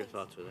share your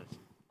thoughts with us.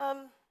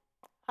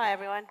 Hi,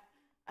 everyone.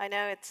 I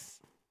know it's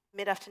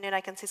mid-afternoon.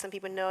 I can see some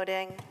people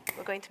nodding.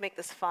 We're going to make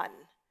this fun.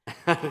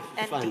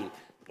 Fun.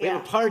 We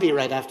have a party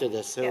right after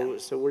this,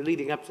 so we're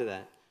leading up to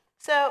that.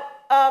 So,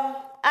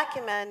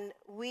 Acumen,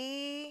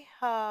 we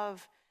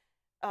have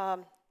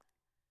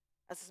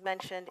as is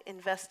mentioned,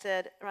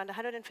 invested around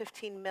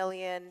 115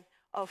 million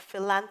of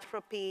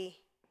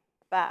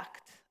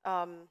philanthropy-backed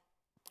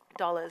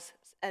dollars,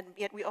 and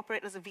yet we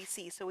operate as a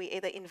VC, so we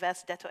either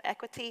invest debt or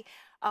equity.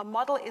 Our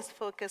model is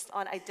focused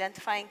on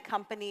identifying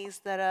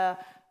companies that are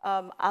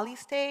early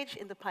stage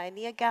in the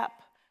pioneer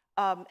gap,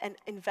 and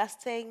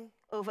investing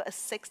over a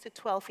 6 to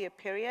 12-year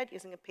period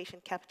using a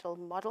patient capital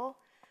model.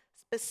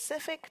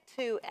 Specific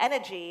to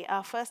energy,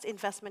 our first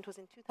investment was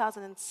in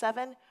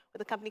 2007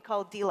 with a company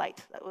called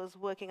D-Light that was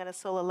working on a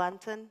solar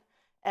lantern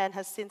and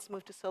has since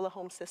moved to solar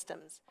home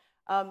systems.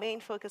 Our main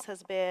focus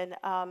has been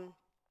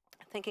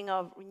thinking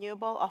of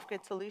renewable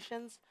off-grid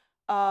solutions.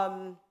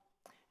 And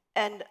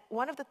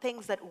one of the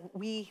things that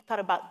we thought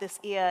about this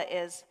year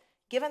is,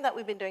 given that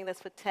we've been doing this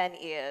for 10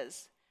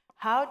 years,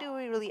 how do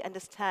we really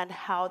understand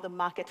how the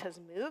market has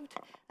moved?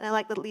 And I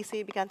like that, Lisa,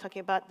 you began talking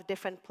about the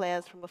different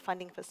players from a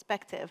funding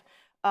perspective.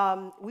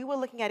 We were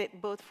looking at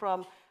it both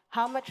from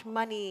how much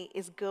money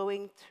is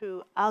going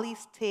to early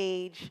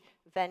stage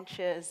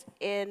ventures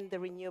in the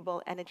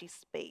renewable energy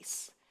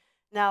space.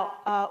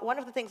 Now, one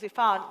of the things we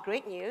found,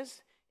 great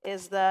news,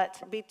 is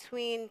that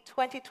between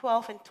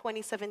 2012 and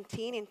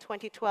 2017, in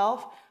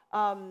 2012,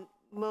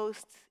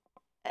 most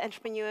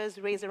entrepreneurs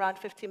raised around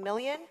 50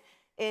 million.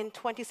 In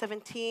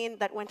 2017,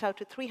 that went out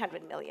to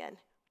 300 million,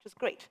 which is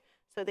great.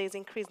 So there's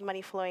increased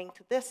money flowing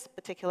to this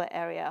particular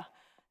area.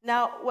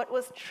 Now, what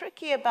was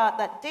tricky about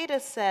that data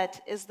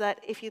set is that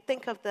if you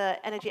think of the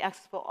Energy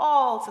Access for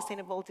All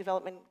Sustainable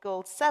Development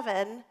Goal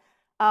 7,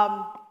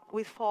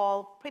 we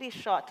fall pretty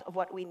short of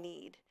what we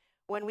need.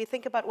 When we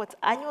think about what's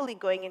annually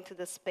going into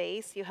the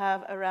space, you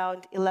have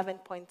around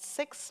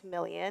 11.6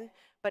 million.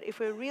 But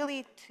if we're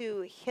really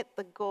to hit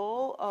the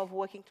goal of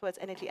working towards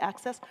energy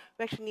access,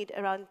 we actually need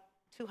around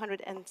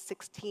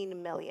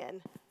 216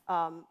 million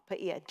per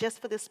year, just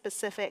for this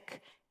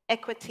specific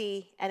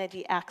equity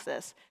energy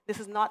access. This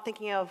is not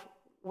thinking of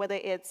whether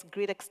it's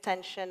grid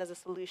extension as a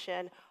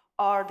solution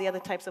or the other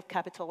types of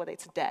capital, whether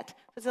it's debt.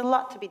 There's a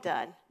lot to be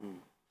done.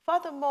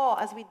 Furthermore,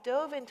 as we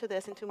dove into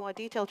this into more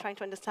detail, trying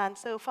to understand,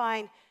 so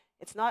fine,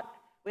 it's not,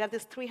 we have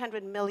this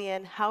 300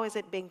 million, how is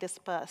it being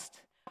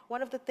dispersed?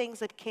 One of the things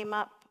that came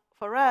up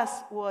for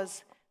us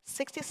was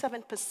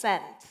 67%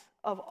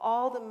 of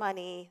all the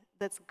money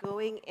that's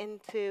going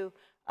into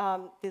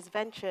these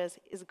ventures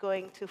is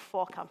going to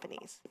 4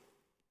 companies.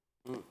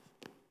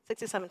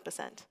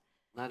 67%.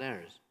 Not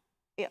ours.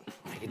 Yeah.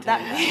 I can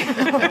tell you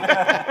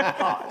that.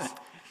 Pause.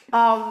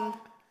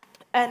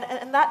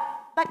 And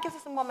that gives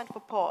us a moment for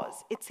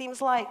pause. It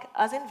seems like,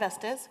 as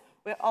investors,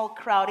 we're all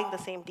crowding the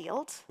same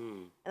deals,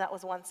 and that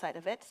was one side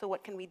of it. So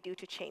what can we do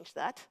to change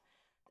that?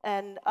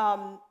 And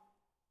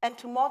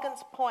to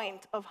Morgan's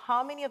point of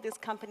how many of these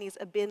companies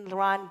are being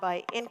run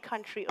by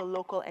in-country or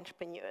local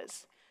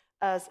entrepreneurs,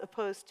 as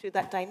opposed to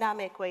that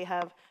dynamic where you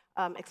have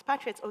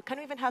expatriates, or can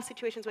we even have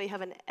situations where you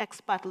have an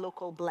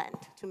expat-local blend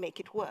to make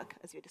it work,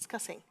 as you're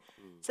discussing?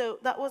 So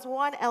that was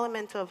one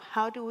element of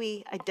how do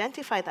we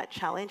identify that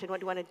challenge and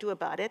what do we want to do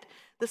about it.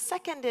 The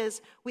second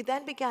is we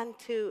then began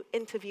to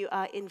interview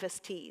our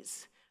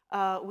investees.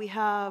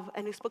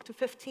 We spoke to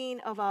 15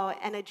 of our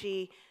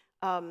energy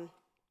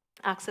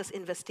access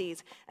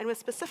investees, and we're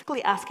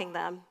specifically asking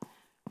them,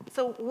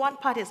 so one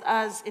part is,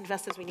 as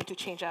investors, we need to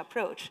change our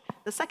approach.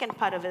 The second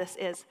part of this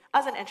is,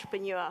 as an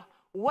entrepreneur,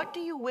 what do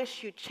you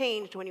wish you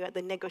changed when you're at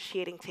the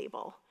negotiating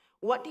table?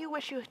 What do you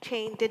wish you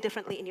did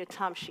differently in your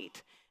term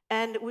sheet?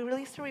 And we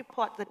released a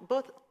report that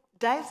both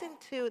dives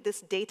into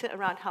this data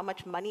around how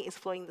much money is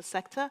flowing in the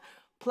sector,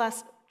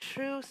 plus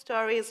true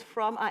stories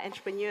from our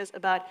entrepreneurs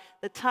about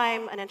the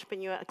time an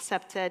entrepreneur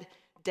accepted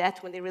debt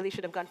when they really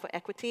should have gone for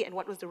equity, and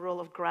what was the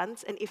role of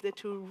grants, and if they're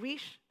to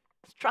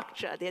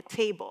restructure their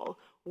table,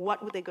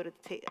 what would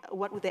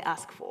they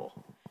ask for?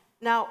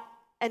 Now,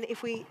 and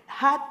if we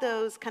had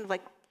those kind of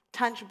like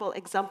tangible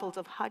examples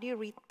of how do you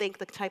rethink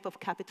the type of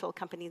capital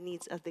company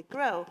needs as they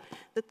grow,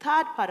 the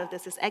third part of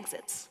this is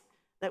exits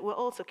that we're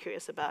also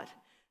curious about.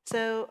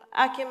 So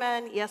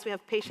Acumen, yes, we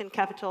have patient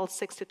capital,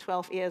 6 to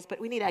 12 years, but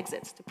we need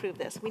exits to prove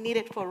this. We need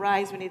it for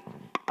Rise, we need,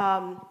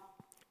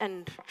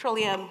 and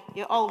Trillium,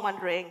 you're all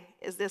wondering,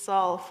 is this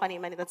all funny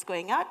money that's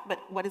going out, but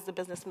what is the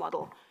business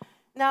model?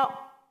 Now,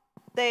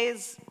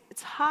 it's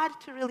hard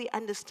to really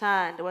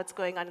understand what's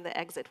going on in the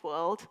exit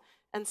world.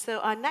 And so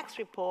our next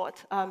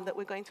report that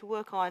we're going to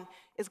work on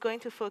is going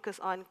to focus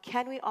on,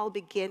 can we all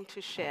begin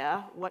to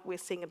share what we're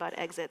seeing about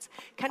exits?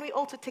 Can we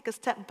also take a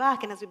step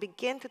back, and as we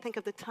begin to think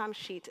of the term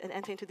sheet and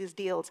enter into these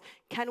deals,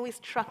 can we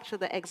structure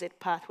the exit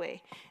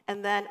pathway?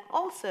 And then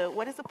also,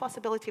 what is the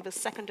possibility of a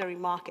secondary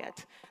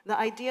market? The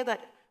idea that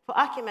for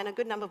Acumen, a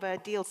good number of our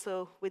deals,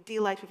 so with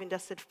D-Light, we've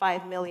invested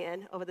 5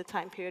 million over the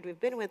time period we've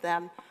been with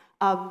them.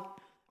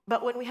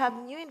 But when we have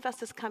new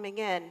investors coming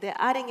in, they're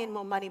adding in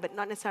more money, but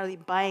not necessarily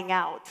buying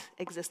out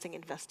existing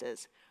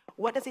investors.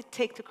 What does it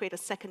take to create a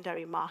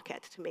secondary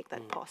market to make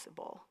that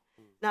possible?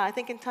 Now, I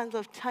think in terms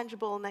of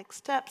tangible next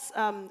steps,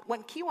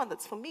 one key one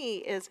that's for me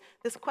is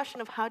this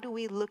question of how do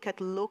we look at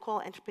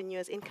local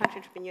entrepreneurs, in-country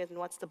entrepreneurs, and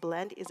what's the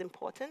blend is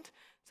important.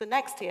 So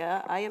next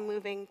year, I am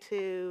moving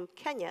to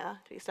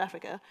Kenya, to East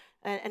Africa,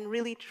 and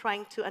really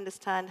trying to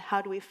understand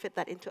how do we fit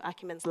that into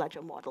Acumen's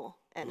larger model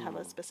and have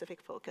a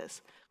specific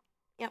focus.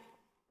 Yeah.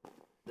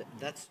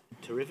 That's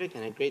terrific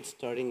and a great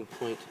starting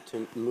point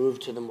to move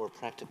to the more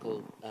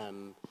practical.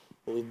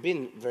 We've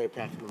been very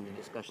practical in the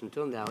discussion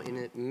till now.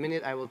 In a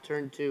minute, I will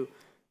turn to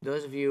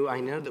those of you.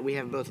 I know that we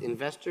have both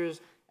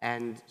investors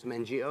and some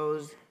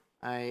NGOs.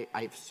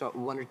 I saw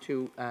one or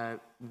two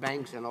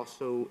banks and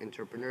also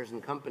entrepreneurs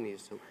and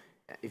companies. So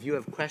if you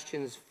have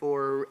questions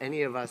for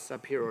any of us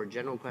up here or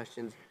general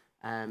questions,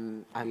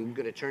 I'm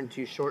going to turn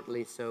to you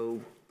shortly, so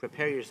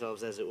prepare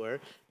yourselves, as it were.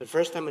 But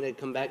first, I'm going to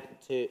come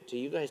back to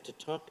you guys to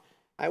talk.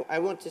 I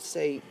want to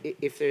say,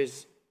 if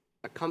there's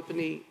a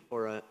company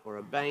or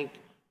a bank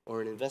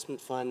or an investment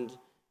fund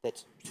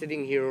that's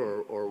sitting here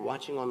or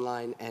watching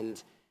online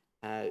and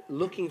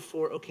looking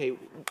for, okay,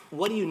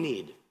 what do you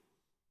need?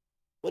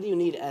 What do you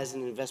need as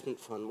an investment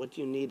fund? What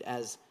do you need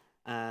as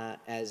a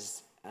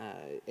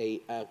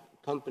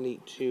company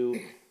to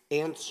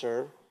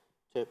answer,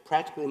 to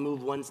practically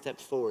move one step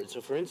forward?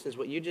 So for instance,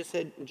 what you just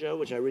said, Joe,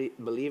 which I really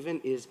believe in,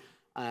 is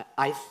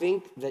I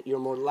think that you're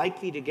more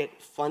likely to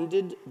get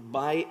funded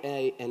by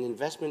an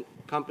investment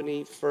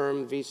company,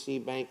 firm,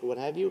 VC, bank, what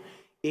have you,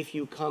 if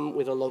you come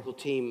with a local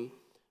team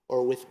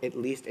or with at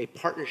least a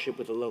partnership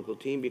with a local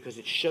team, because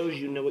it shows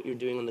you know what you're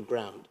doing on the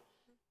ground.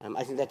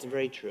 I think that's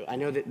very true. I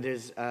know that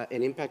there's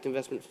an impact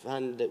investment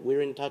fund that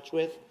we're in touch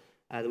with,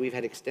 that we've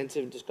had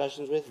extensive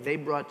discussions with.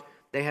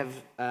 They have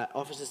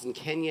offices in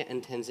Kenya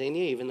and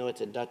Tanzania, even though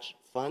it's a Dutch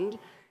fund,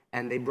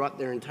 and they brought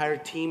their entire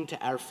team to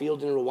our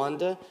field in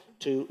Rwanda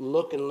to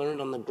look and learn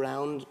on the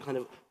ground kind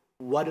of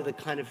what are the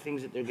kind of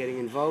things that they're getting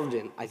involved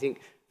in. I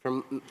think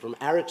from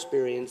our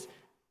experience,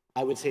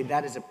 I would say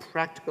that is a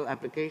practical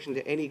application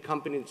to any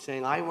company that's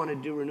saying, I want to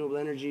do renewable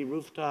energy,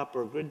 rooftop,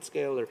 or grid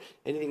scale, or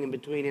anything in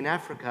between in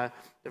Africa.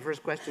 The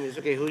first question is,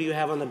 okay, who do you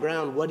have on the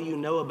ground? What do you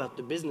know about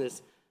the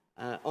business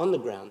on the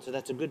ground? So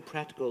that's a good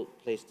practical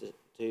place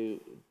to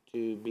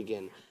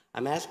begin.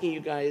 I'm asking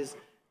you guys,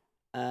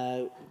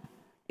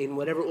 in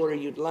whatever order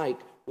you'd like,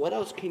 what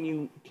else can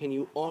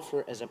you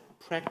offer as a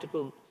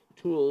practical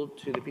tool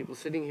to the people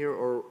sitting here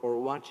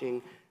or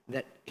watching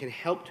that can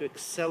help to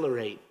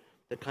accelerate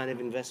the kind of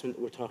investment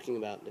that we're talking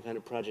about, the kind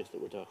of projects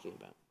that we're talking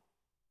about?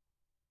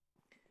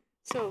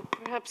 So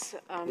perhaps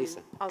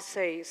Lisa. I'll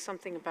say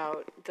something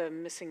about the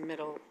missing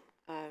middle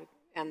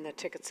and the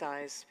ticket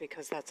size,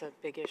 because that's a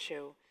big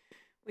issue.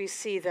 We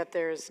see that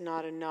there's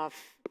not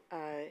enough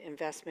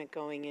investment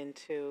going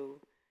into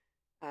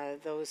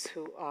those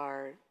who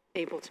are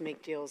able to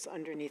make deals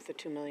underneath the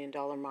 $2 million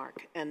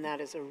mark, and that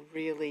is a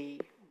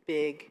really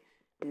big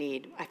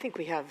need. I think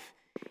we have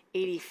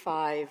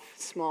 85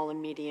 small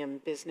and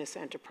medium business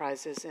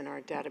enterprises in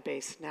our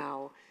database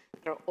now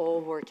that are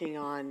all working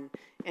on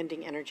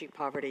ending energy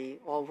poverty,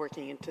 all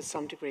working into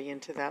some degree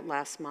into that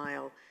last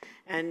mile.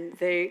 And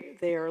they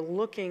are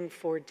looking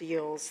for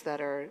deals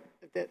they're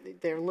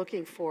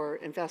looking for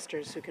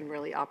investors who can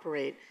really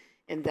operate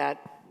in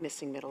that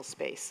missing middle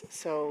space.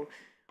 So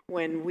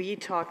when we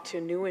talk to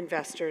new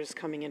investors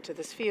coming into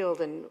this field,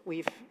 and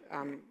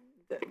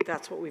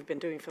that's what we've been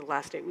doing for the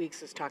last 8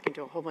 weeks, is talking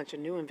to a whole bunch of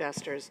new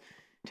investors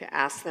to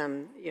ask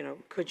them,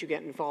 could you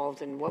get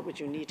involved and what would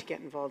you need to get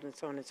involved and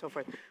so on and so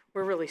forth.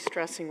 We're really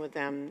stressing with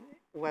them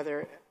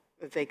whether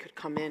they could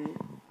come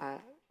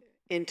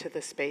into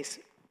the space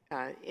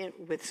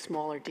with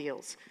smaller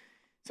deals.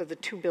 So the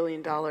 $2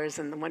 billion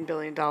and the $1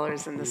 billion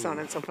and the so on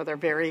and so forth are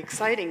very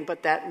exciting,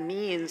 but that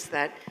means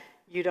that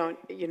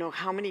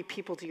how many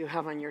people do you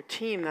have on your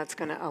team that's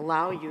going to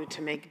allow you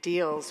to make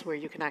deals where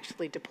you can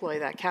actually deploy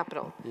that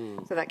capital?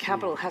 So that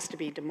capital has to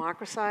be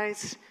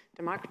democratized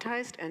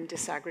and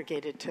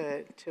disaggregated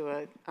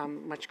to a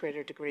much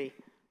greater degree.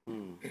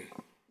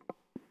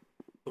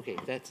 Okay,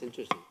 that's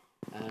interesting.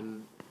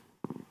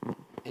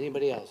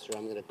 Anybody else, or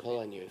I'm going to call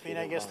on you.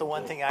 I guess the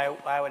one thing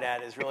I would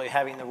add is really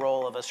having the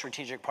role of a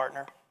strategic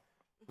partner,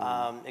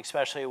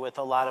 especially with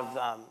a lot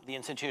of the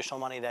institutional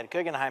money that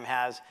Guggenheim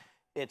has.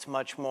 It's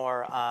much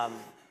more,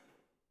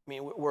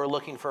 we're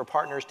looking for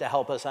partners to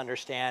help us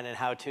understand and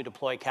how to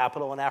deploy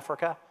capital in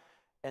Africa.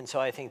 And so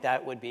I think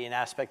that would be an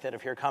aspect that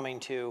if you're coming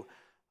to,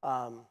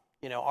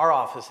 our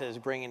offices,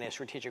 bringing a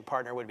strategic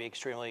partner would be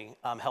extremely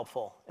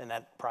helpful in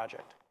that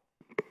project.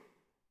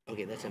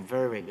 Okay, that's a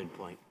very, very good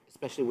point,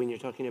 especially when you're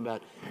talking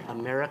about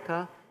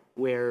America,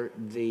 where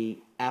the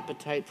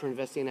appetite for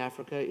investing in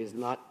Africa is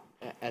not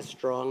as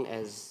strong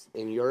as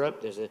in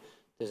Europe. There's a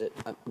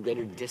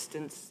greater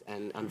distance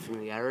and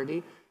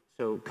unfamiliarity.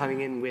 So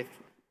coming in with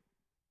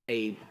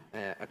a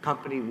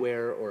company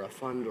or a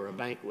fund or a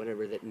bank,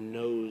 whatever, that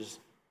knows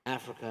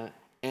Africa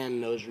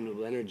and knows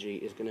renewable energy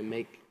is going to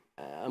make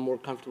a more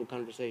comfortable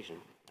conversation.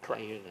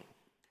 Correct. I hear that.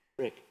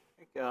 Rick?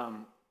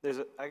 There's,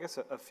 I guess,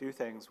 a few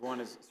things. One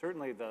is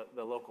certainly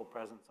the local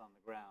presence on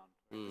the ground.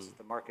 This is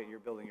the market you're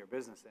building your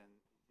business in.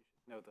 You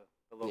should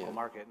know the local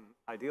market, and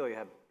ideally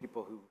have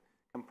people who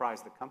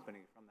comprise the company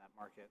from that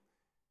market.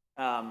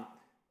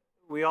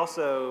 We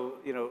also,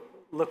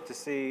 look to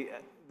see,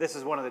 this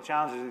is one of the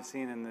challenges we've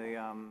seen in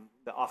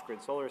the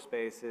off-grid solar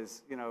space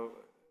is,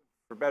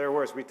 for better or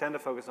worse, we tend to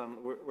focus on,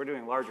 we're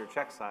doing larger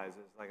check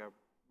sizes, like our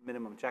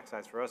minimum check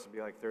size for us would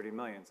be like 30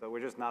 million. So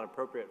we're just not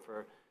appropriate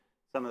for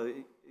some of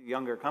the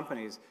younger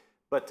companies.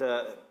 But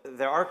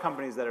there are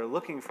companies that are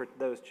looking for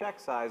those check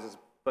sizes,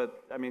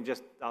 but I mean,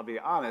 I'll be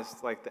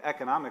honest, like the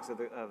economics of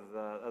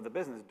the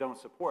business don't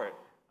support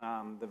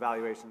the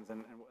valuations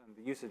and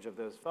the usage of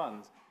those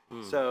funds.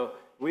 So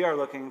we are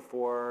looking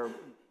for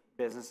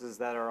businesses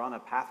that are on a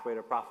pathway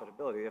to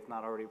profitability, if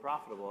not already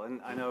profitable. And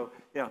I know,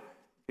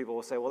 people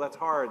will say, well, that's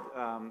hard.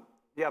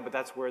 Yeah, but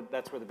that's where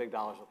the big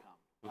dollars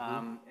will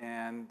come.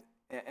 And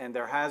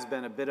there has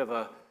been a bit of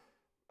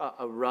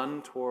a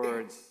run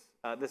towards,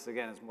 this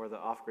again is more the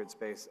off-grid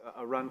space,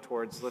 a run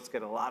towards let's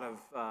get a lot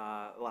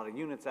of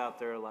units out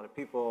there, a lot of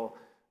people,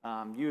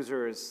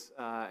 users,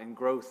 and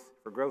growth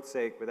for growth's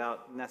sake,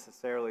 without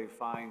necessarily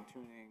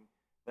fine-tuning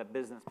that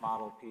business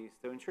model piece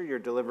to ensure you're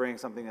delivering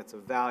something that's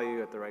of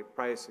value at the right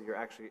price, so you're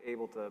actually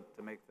able to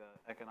make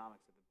the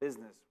economics of the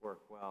business work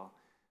well.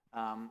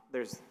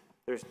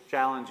 There's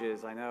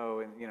challenges, I know,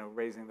 in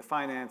raising the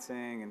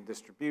financing and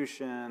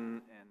distribution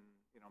and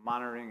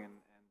monitoring and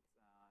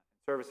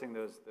servicing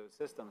those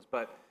systems.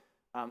 But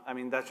I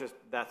mean,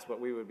 that's what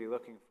we would be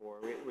looking for.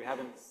 We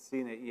haven't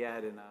seen it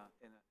yet in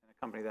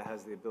a company that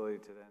has the ability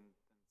to then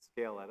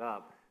scale it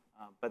up.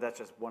 But that's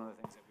just one of the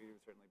things that we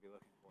would certainly be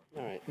looking for.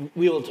 All right.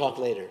 We will talk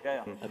later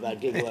about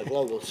Gigawatt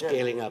Global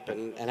scaling up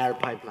and our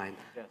pipeline.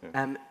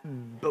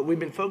 But we've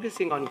been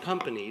focusing on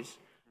companies.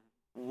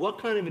 What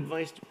kind of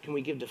advice can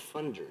we give to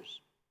funders?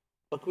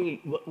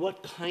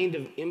 What kind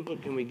of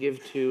input can we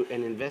give to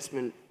an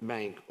investment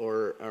bank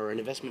or an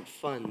investment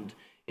fund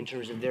in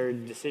terms of their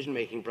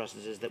decision-making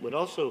processes that would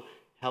also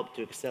help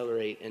to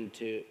accelerate and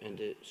to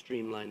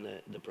streamline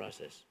the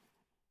process?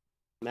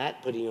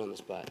 Matt, putting you on the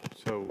spot.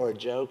 Or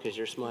Joe, because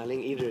you're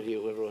smiling. Either of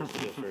you, whoever wants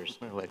to go first.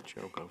 I'll let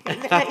Joe go. You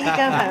go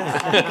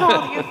first. He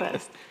called you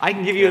first. I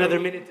can give you another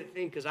minute to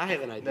think, because I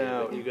have an idea.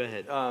 No, but you go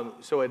ahead.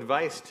 So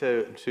advice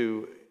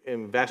to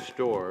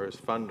investors,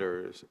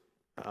 funders,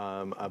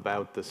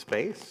 about the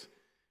space.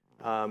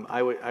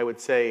 I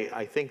would say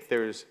I think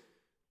there's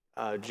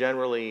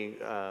generally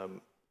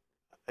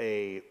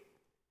a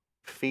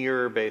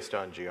fear based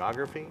on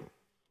geography.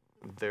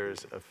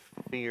 There's a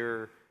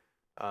fear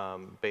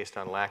based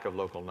on lack of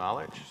local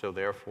knowledge. So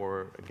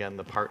therefore, again,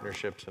 the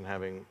partnerships and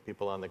having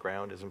people on the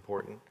ground is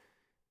important.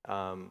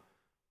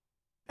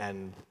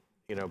 And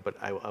but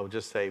I would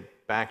just say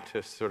back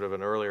to sort of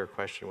an earlier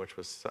question, which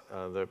was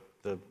the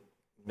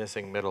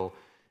missing middle.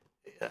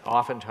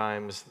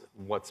 Oftentimes,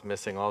 what's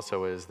missing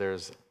also is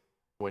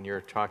when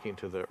you're talking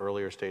to the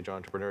earlier stage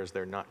entrepreneurs,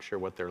 they're not sure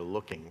what they're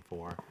looking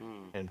for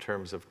in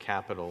terms of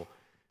capital,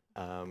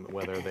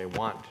 whether they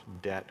want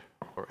debt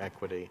or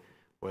equity,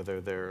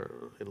 whether they're,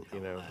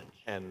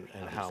 and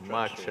how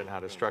much and how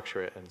to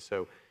structure it. And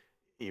so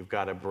you've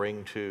got to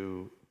bring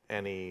to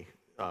any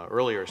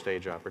earlier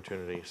stage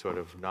opportunity sort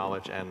of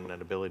knowledge and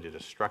an ability to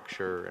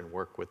structure and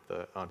work with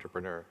the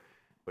entrepreneur,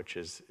 which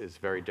is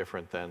very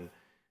different than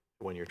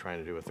when you're trying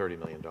to do a $30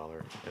 million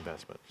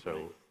investment.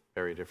 So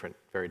very different,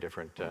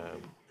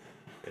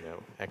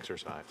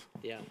 exercise.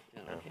 Yeah.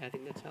 Okay, I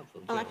think that's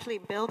helpful. I'll actually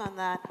build on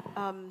that.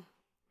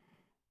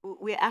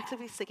 We're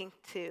actively seeking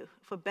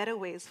for better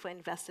ways for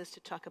investors to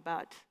talk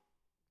about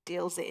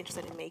deals they're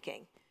interested in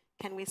making.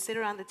 Can we sit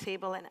around the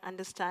table and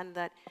understand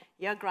that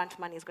your grant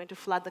money is going to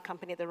flood the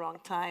company at the wrong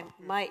time?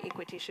 My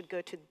equity should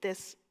go to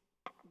this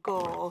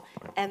goal,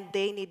 and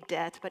they need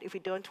debt, but if we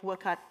don't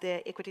work out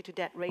their equity to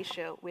debt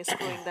ratio, we're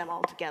screwing them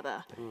all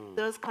together.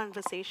 Those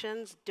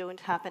conversations don't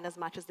happen as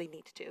much as they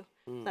need to.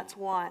 That's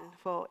one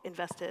for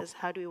investors.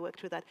 How do we work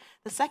through that?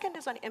 The second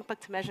is on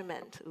impact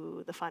measurement.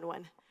 Ooh, the fun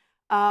one.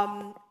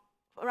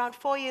 Around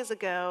 4 years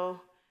ago,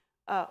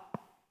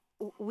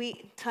 we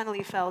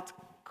internally felt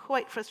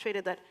quite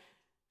frustrated that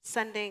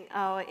sending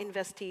our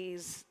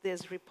investees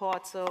these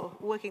reports or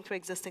working through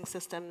existing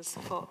systems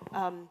for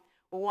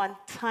one,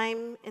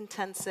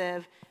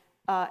 time-intensive,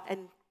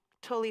 and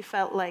totally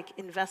felt like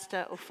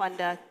investor or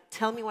funder,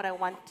 tell me what I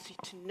want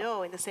to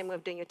know in the same way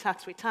of doing your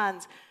tax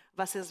returns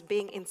versus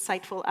being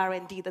insightful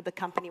R&D that the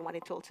company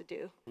wanted told to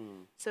do.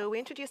 So we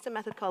introduced a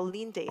method called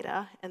lean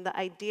data, and the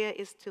idea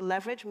is to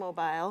leverage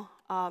mobile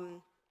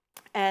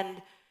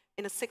and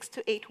in a 6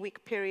 to 8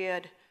 week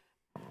period,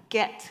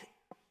 get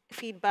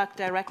feedback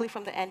directly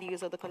from the end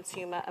user, the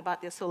consumer,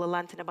 about their solar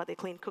lantern, about their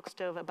clean cook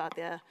stove, about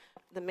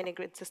the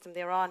mini-grid system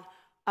they're on.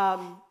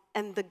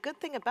 And the good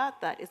thing about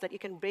that is that you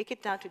can break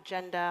it down to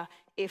gender.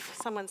 If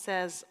someone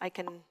says,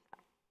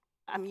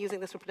 I'm using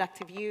this for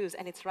productive use,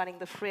 and it's running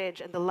the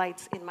fridge and the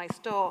lights in my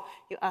store,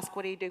 you ask,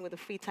 what are you doing with the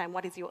free time?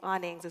 What is your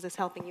earnings? Is this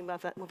helping you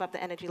move up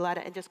the energy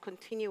ladder? And just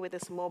continue with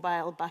this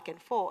mobile back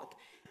and forth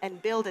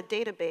and build a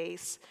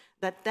database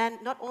that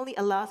then not only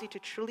allows you to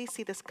truly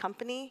see this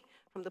company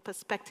from the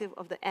perspective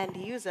of the end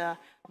user,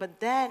 but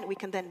then we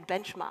can then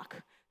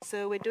benchmark.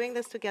 So we're doing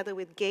this together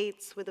with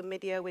Gates, with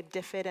Omidyar, with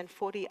DFID, and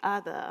 40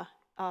 other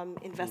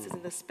investors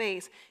in the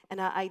space. And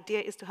our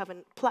idea is to have a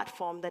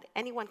platform that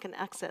anyone can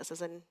access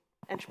as an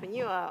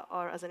entrepreneur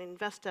or as an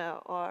investor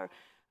or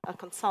a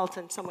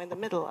consultant somewhere in the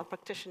middle, a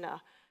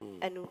practitioner.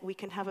 And we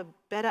can have a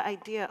better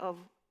idea of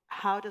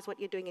how does what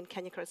you're doing in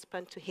Kenya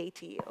correspond to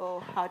Haiti, or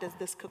how does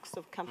this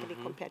cookstove company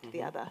compare to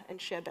the other,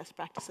 and share best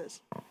practices.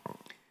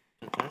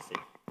 Fantastic.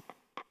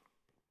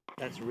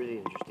 That's really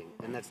interesting,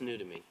 and that's new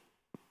to me.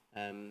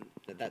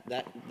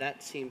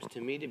 That seems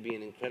to me to be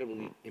an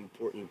incredibly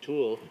important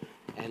tool,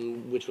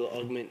 and which will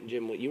augment,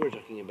 Jim, what you were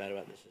talking about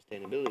the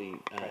sustainability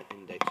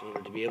index, in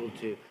order to be able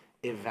to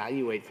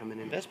evaluate from an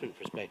investment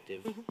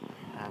perspective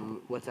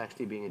what's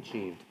actually being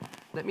achieved.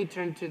 Let me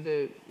turn to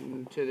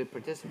the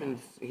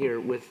participants here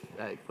with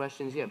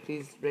questions. Yeah,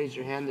 please raise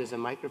your hand. There's a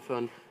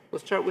microphone. We'll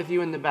start with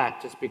you in the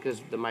back, just because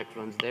the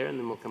microphone's there, and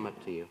then we'll come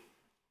up to you.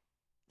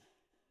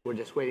 We're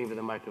just waiting for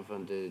the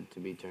microphone to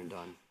be turned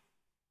on.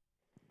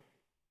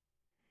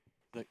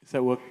 Does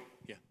that work?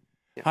 Yeah.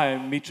 Hi,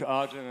 I'm Mitra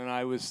Arjun, and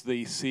I was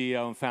the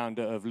CEO and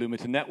founder of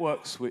Lumita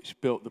Networks, which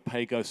built the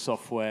PayGo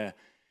software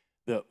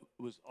that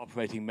was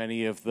operating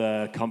many of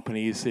the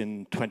companies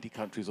in 20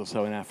 countries or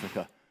so in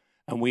Africa.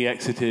 And we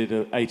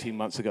exited 18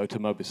 months ago to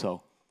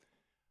Mobisol.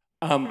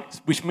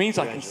 Which means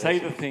I can say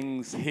the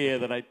things here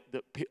that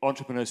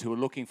entrepreneurs who are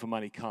looking for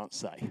money can't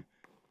say,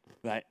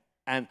 right?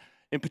 And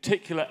in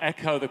particular,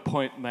 echo the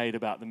point made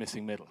about the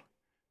missing middle.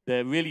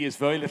 There really is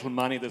very little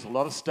money. There's a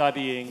lot of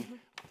studying,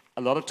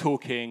 a lot of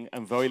talking,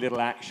 and very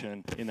little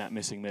action in that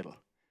missing middle.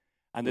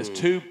 And there's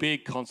two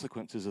big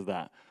consequences of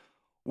that.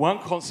 One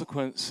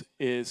consequence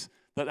is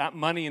that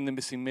money in the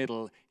missing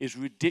middle is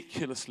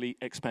ridiculously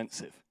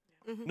expensive.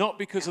 Not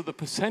because of the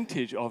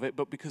percentage of it,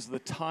 but because of the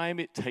time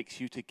it takes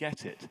you to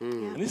get it.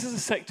 And this is a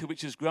sector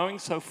which is growing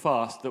so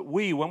fast that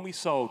when we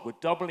sold, were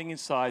doubling in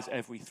size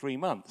every 3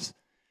 months.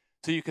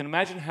 So you can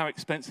imagine how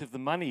expensive the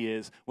money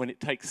is when it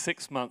takes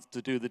 6 months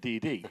to do the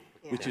DD,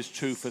 which is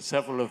true for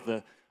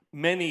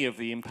many of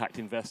the impact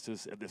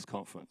investors at this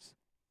conference.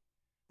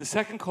 The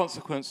second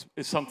consequence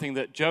is something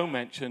that Joe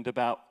mentioned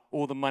about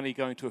all the money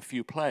going to a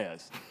few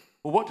players.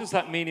 Well, what does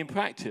that mean in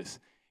practice?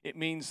 It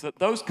means that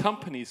those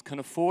companies can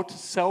afford to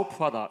sell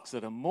products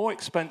that are more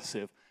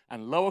expensive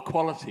and lower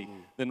quality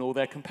than all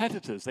their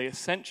competitors. They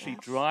essentially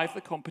drive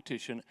the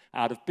competition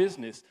out of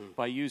business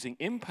by using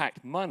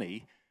impact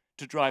money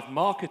to drive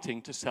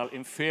marketing to sell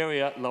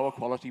inferior, lower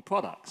quality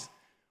products.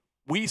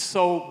 We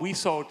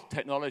sold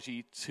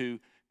technology to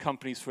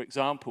companies, for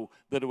example,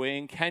 that were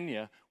in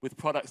Kenya with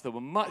products that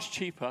were much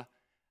cheaper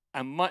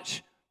and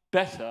much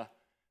better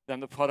than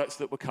the products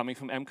that were coming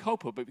from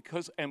M-KOPA. But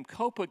because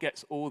M-KOPA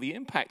gets all the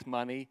impact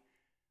money,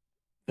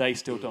 they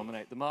still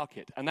dominate the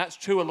market. And that's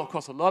true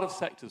across a lot of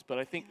sectors, but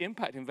I think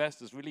impact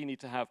investors really need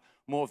to have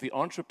more of the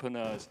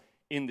entrepreneurs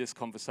in this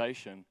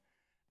conversation.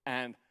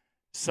 And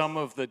some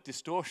of the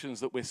distortions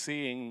that we're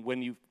seeing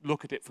when you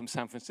look at it from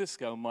San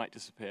Francisco might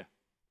disappear.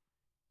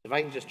 If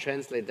I can just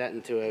translate that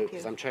into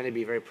because I'm trying to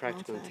be very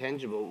practical and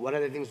tangible, one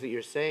of the things that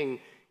you're saying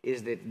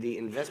is that the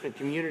investment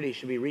community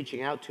should be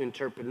reaching out to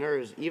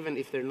entrepreneurs, even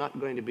if they're not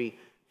going to be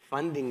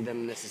funding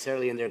them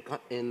necessarily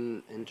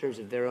in terms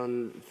of their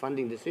own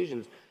funding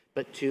decisions,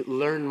 but to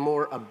learn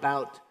more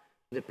about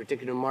the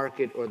particular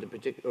market or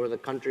the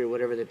country or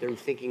whatever that they're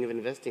thinking of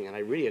investing in. I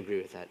really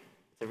agree with that.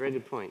 It's a very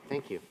good point.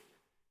 Thank you.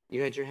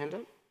 You had your hand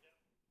up?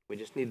 We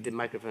just need the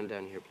microphone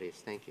down here, please.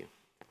 Thank you.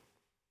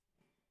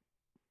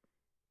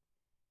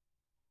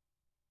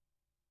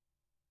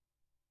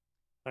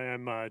 Hi,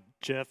 I'm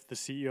Jeff, the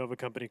CEO of a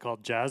company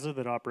called Jazza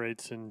that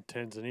operates in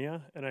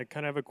Tanzania. And I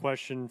kind of have a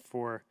question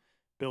for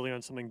building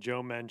on something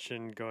Joe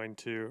mentioned, going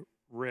to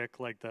Rick,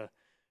 like the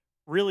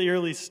really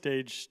early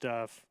stage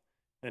stuff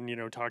and,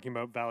 talking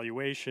about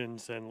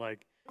valuations and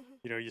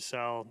you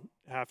sell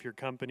half your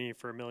company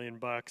for $1 million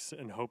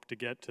and hope to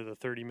get to the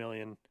 30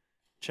 million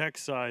check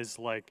size.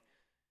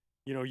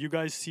 You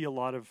guys see a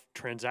lot of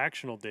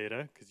transactional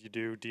data because you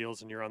do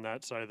deals and you're on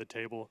that side of the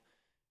table.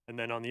 And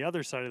then on the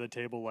other side of the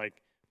table,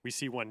 we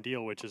see one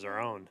deal, which is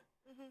our own.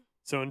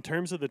 So in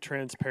terms of the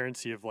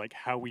transparency of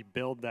how we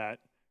build that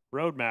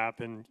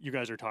roadmap, and you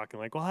guys are talking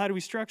well, how do we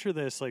structure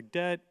this?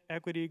 Debt,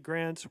 equity,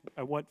 grants,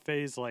 at what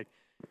phase?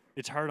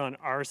 It's hard on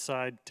our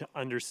side to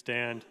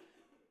understand,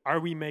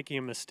 are we making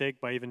a mistake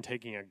by even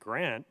taking a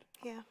grant?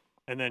 Yeah.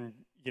 And then,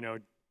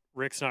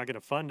 Rick's not going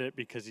to fund it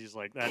because he's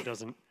that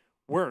doesn't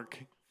work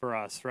for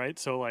us, right?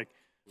 So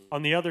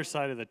on the other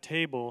side of the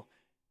table,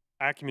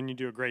 Acumen, you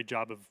do a great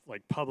job of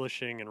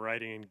publishing and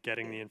writing and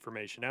getting the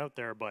information out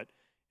there, but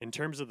in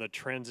terms of the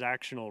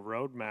transactional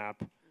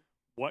roadmap,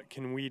 what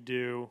can we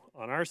do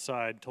on our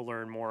side to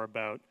learn more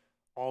about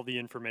all the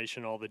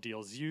information, all the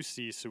deals you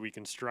see, so we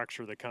can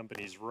structure the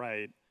companies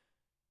right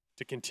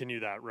to continue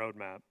that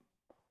roadmap?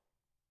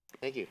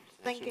 Thank you.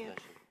 Thank you.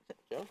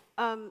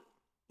 Joe?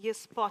 You're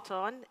spot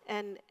on,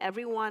 and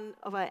every one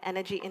of our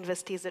energy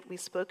investees that we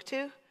spoke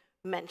to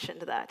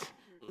mentioned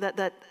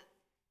that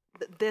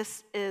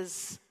this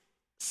is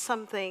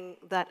something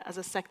that as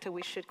a sector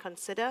we should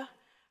consider.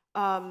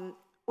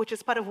 which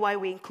is part of why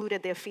we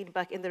included their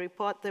feedback in the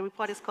report. The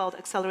report is called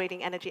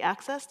Accelerating Energy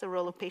Access, the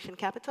Role of Patient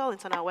Capital.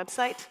 It's on our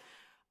website.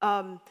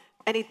 And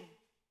it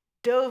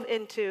dove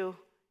into,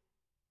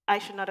 I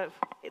should not have,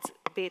 it's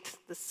Bate,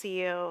 the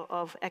CEO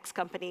of X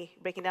company,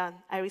 breaking down,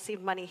 I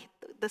received money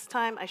this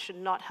time, I should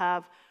not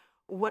have.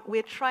 What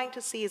we're trying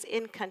to see is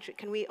in country,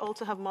 can we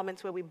also have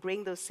moments where we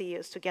bring those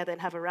CEOs together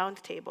and have a round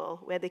table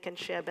where they can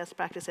share best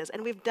practices?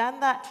 And we've done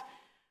that,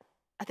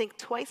 I think,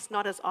 twice,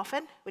 not as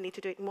often. We need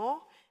to do it more.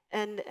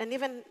 And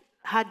even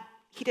had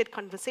heated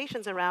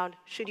conversations around,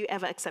 should you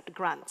ever accept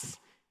grants?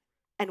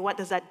 And what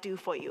does that do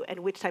for you? And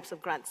which types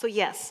of grants? So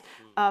yes,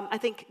 I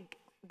think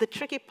the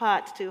tricky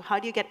part to how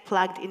do you get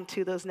plugged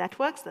into those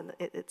networks, and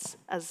it's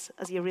as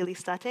you're really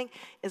starting,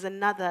 is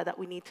another that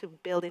we need to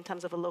build in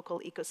terms of a local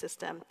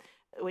ecosystem.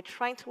 We're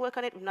trying to work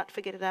on it, we've not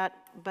figured it out,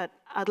 but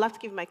I'd love to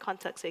give you my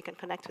contact so you can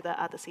connect with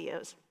the other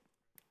CEOs.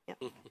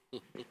 Yeah.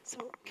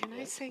 So can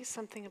I say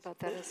something about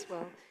that as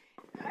well?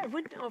 I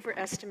wouldn't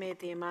overestimate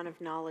the amount of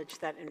knowledge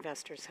that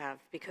investors have,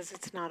 because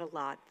it's not a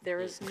lot. There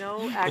is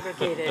no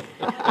aggregated,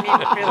 I mean,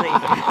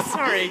 really,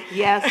 sorry.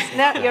 Yes,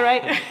 no, you're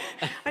right.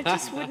 I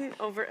just wouldn't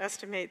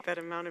overestimate that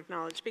amount of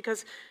knowledge,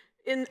 because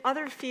in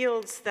other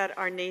fields that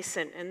are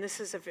nascent, and this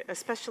is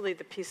especially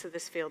the piece of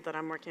this field that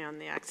I'm working on,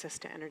 the access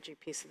to energy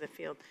piece of the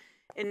field,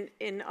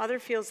 in other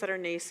fields that are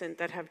nascent,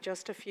 that have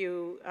just a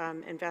few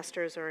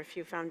investors or a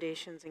few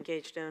foundations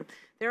engaged in them,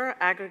 there are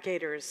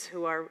aggregators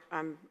who are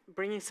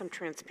bringing some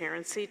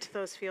transparency to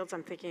those fields.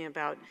 I'm thinking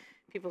about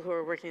people who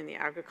are working in the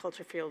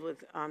agriculture field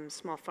with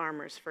small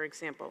farmers, for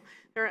example.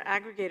 There are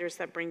aggregators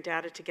that bring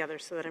data together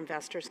so that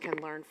investors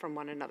can learn from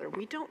one another.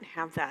 We don't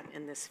have that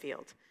in this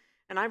field.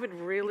 And I would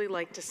really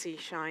like to see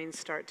Shine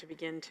start to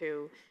begin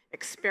to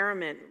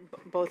experiment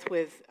both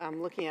with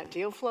looking at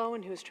deal flow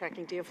and who's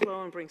tracking deal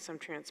flow and bring some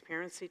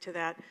transparency to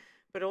that,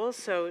 but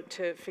also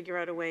to figure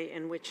out a way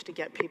in which to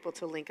get people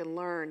to link and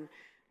learn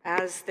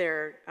as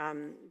they're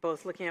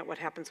both looking at what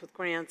happens with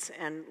grants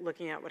and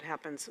looking at what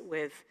happens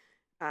with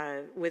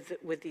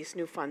these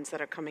new funds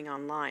that are coming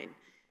online.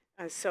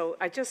 So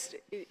I just,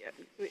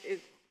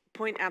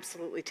 point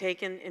absolutely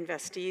taken,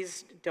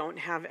 investees don't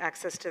have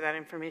access to that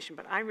information,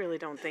 but I really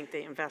don't think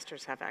the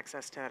investors have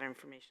access to that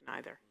information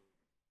either.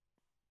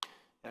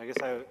 Yeah, I guess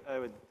I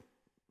would,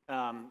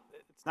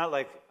 it's not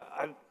like,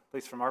 at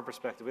least from our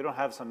perspective, we don't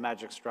have some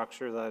magic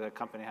structure that a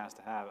company has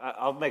to have.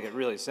 I'll make it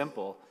really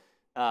simple.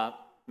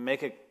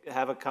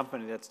 Have a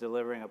company that's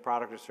delivering a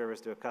product or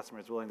service to a customer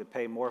that's willing to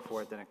pay more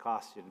for it than it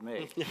costs you to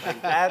make.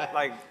 Like that,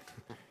 like,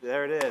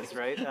 there it is,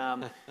 right?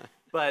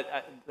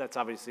 But that's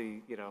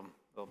obviously, you know,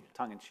 a little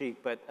tongue-in-cheek,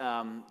 but,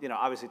 you know,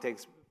 obviously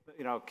takes,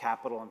 you know,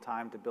 capital and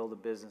time to build a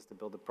business, to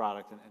build a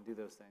product and do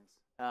those things.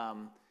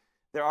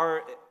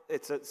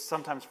 It's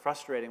sometimes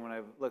frustrating when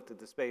I've looked at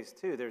the space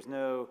too. There's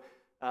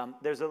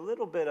a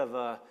little bit of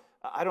a,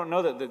 I don't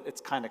know that it's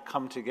kind of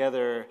come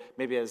together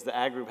maybe as the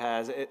ag group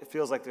has. It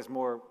feels like there's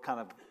more kind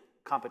of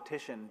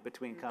competition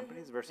between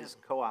companies versus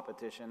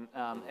co-opetition.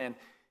 And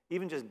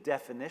even just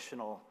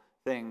definitional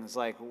things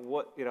like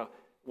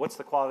what's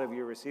the quality of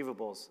your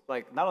receivables?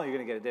 Like, not only are you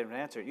going to get a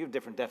different answer, you have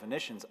different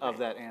definitions of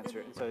that answer.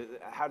 And so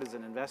how does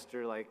an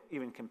investor, like,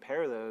 even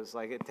compare those?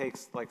 Like, it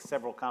takes, like,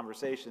 several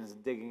conversations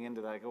digging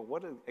into that. Like,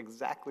 what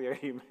exactly are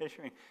you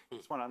measuring? You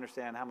just want to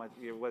understand how much,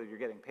 whether you're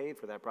getting paid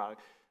for that product.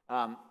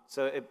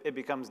 So it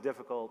becomes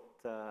difficult.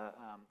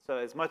 So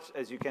as much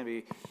as you can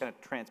be kind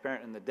of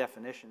transparent in the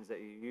definitions that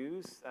you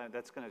use,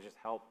 that's going to just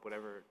help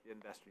whatever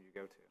investor you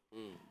go to.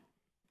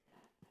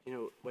 You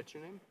know, what's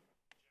your name?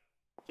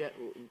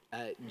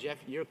 Jeff,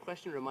 your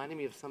question reminded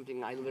me of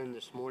something I learned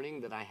this morning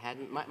that I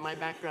hadn't. My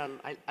background,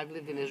 I've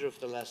lived in Israel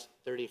for the last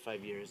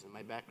 35 years, and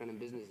my background in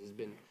business has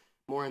been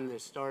more in the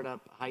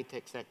startup,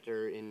 high-tech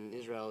sector in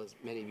Israel. As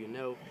many of you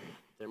know,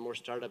 there are more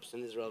startups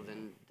in Israel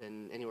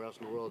than anywhere else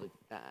in the world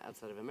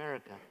outside of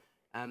America.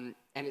 And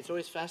it's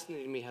always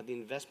fascinating to me how the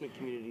investment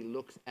community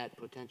looks at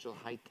potential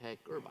high-tech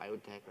or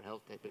biotech or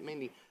health tech, but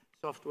mainly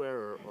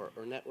software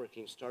or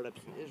networking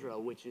startups in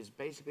Israel, which is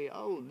basically,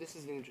 oh, this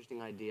is an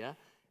interesting idea.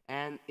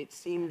 And it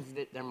seems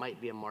that there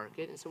might be a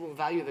market, and so we'll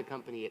value the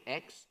company at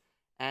X,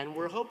 and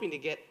we're hoping to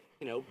get,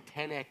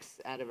 10X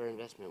out of our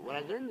investment. What I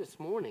learned this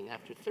morning,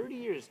 after 30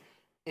 years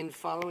in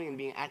following and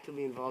being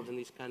actively involved in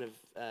these kind of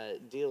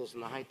deals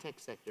in the high-tech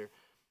sector,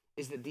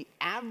 is that the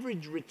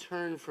average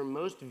return for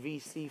most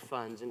VC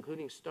funds,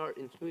 including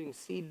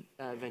seed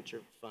venture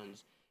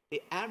funds,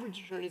 the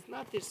average return is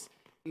not this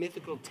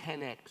mythical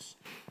 10X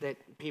that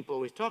people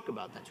always talk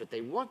about. That's what they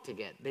want to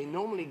get. They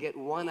normally get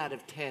 1 out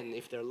of 10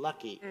 if they're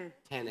lucky,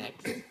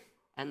 10X.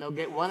 And they'll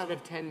get 1 out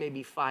of 10,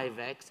 maybe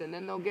 5X, and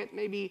then they'll get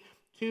maybe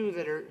 2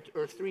 that are,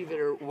 or 3 that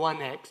are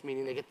 1X,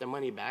 meaning they get their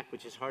money back,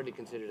 which is hard to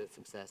consider a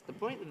success. The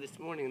point of this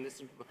morning, and this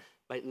is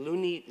by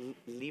Luni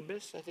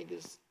Libes, I think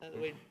is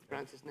the way to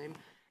pronounce his name,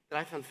 that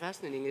I found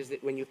fascinating is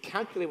that when you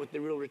calculate what the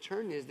real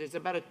return is, there's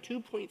about a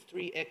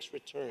 2.3x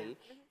return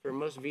for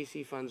most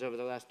VC funds over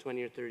the last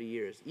 20 or 30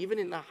 years, even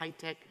in the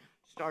high-tech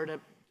startup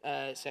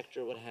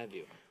sector, what have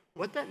you.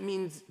 What that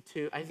means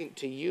to, I think,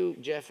 to you,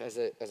 Jeff, as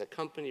a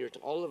company, or to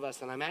all of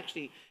us, and I'm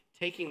actually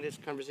taking this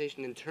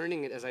conversation and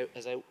turning it, as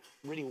I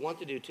really want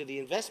to do, to the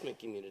investment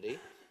community,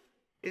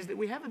 is that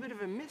we have a bit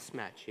of a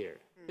mismatch here.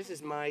 This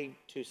is my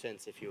 2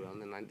 cents, if you will, and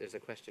then there's a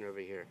question over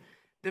here.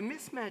 The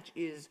mismatch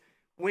is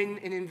when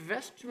an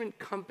investment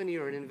company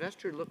or an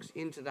investor looks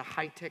into the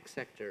high-tech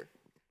sector,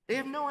 they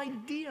have no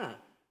idea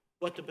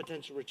what the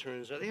potential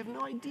returns are. They have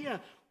no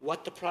idea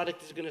what the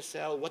product is going to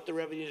sell, what the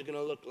revenue is going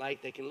to look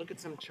like. They can look at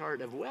some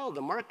chart of, well,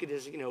 the market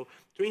is,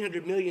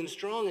 300 million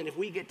strong, and if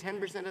we get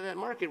 10% of that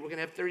market, we're going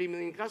to have 30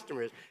 million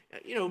customers.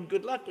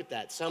 Good luck with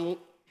that. Some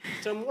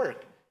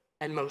work,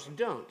 and most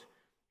don't.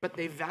 But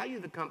they value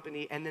the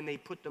company, and then they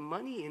put the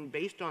money in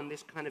based on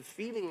this kind of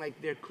feeling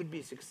like there could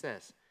be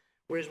success.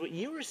 Whereas what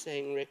you were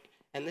saying, Rick,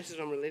 and this is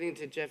what I'm relating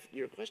to, Jeff,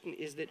 your question,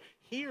 is that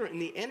here in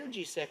the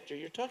energy sector,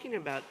 you're talking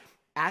about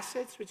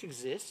assets which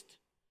exist,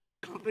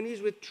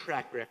 companies with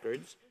track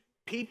records,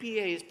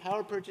 PPAs,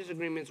 power purchase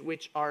agreements,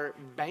 which are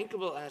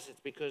bankable assets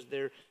because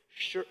they're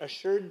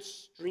assured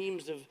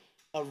streams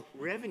of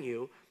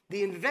revenue.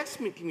 The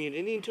investment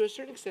community, and to a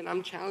certain extent,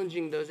 I'm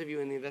challenging those of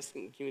you in the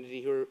investment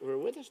community who are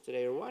with us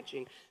today or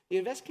watching, the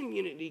investment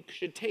community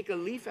should take a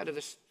leaf out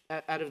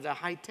of the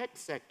high-tech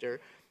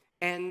sector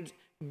and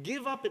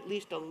give up at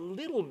least a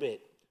little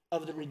bit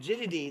of the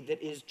rigidity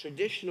that is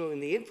traditional in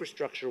the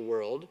infrastructure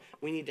world.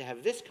 We need to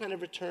have this kind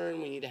of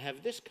return. We need to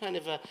have this kind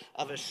of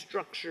a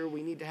structure.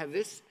 We need to have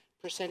this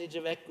percentage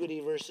of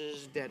equity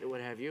versus debt or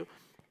what have you.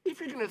 If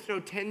you're going to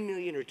throw $10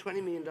 million or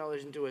 $20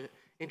 million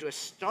into a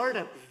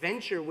startup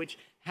venture which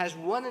has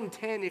 1 in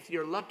 10 if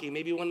you're lucky,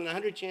 maybe 1 in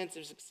 100 chance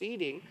of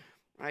succeeding,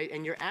 right?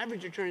 And your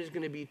average return is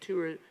going to be 2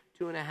 or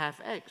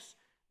 2.5x,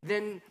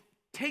 then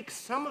take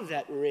some of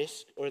that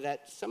risk or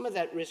some of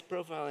that risk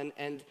profile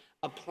and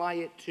apply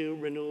it to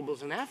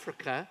renewables in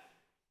Africa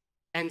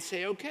and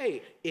say,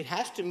 okay, it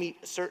has to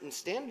meet certain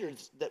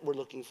standards that we're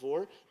looking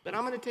for, but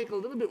I'm going to take a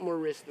little bit more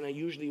risk than I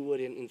usually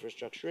would in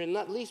infrastructure, and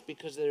not least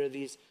because there are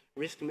these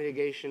risk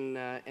mitigation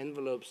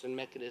envelopes and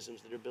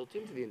mechanisms that are built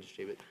into the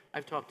industry. But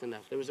I've talked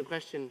enough. There was a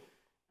question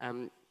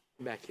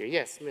back here.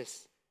 Yes,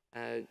 Miss,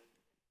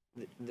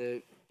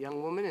 the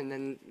young woman and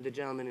then the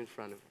gentleman in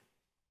front of her.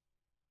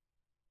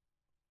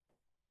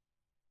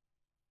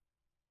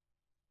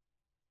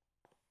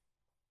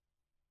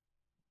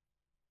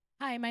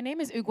 Hi, my name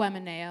is Ugwa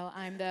Maneo.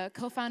 I'm the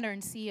co-founder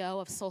and CEO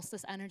of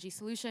Solstice Energy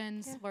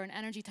Solutions. Yeah. We're an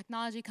energy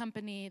technology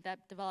company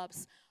that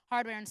develops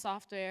hardware and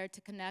software to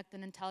connect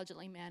and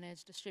intelligently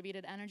manage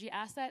distributed energy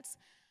assets.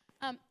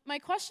 My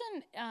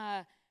question,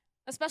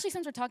 especially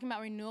since we're talking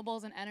about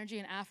renewables and energy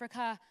in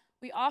Africa,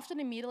 we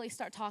often immediately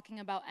start talking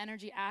about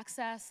energy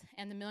access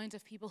and the millions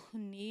of people who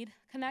need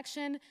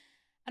connection.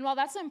 And while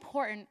that's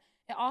important,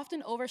 it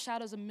often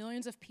overshadows the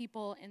millions of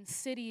people in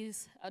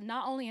cities,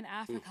 not only in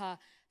Africa,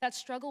 that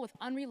struggle with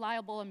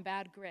unreliable and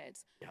bad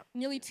grids. Yep.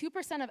 Nearly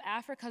 2% of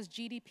Africa's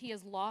GDP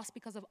is lost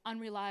because of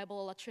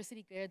unreliable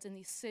electricity grids in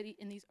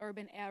these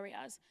urban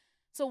areas.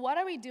 So what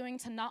are we doing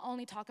to not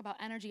only talk about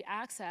energy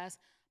access,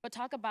 but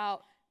talk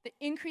about the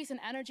increase in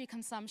energy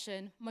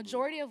consumption,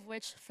 majority of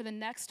which for the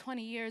next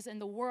 20 years in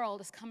the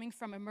world is coming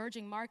from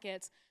emerging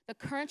markets? The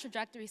current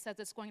trajectory says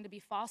it's going to be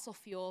fossil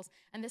fuels,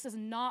 and this is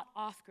not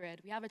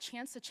off-grid. We have a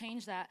chance to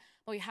change that,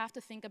 but we have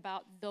to think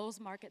about those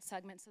market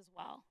segments as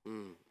well.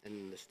 And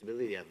the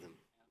stability of them.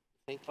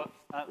 Thank you.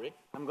 Rick?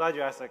 I'm glad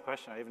you asked that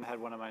question. I even had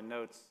one of my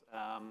notes.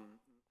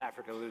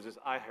 Africa loses,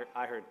 I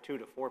heard 2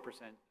 to 4%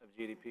 of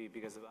GDP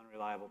because of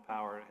unreliable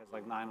power. It has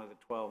like 9 of the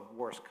 12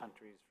 worst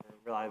countries for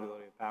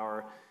reliability of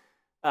power.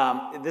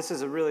 This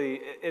is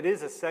it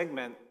is a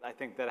segment, I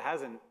think, that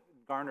hasn't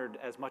garnered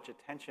as much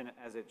attention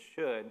as it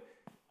should.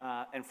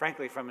 And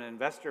frankly, from an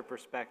investor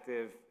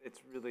perspective,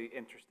 it's really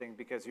interesting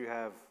because you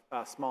have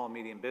small and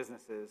medium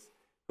businesses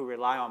who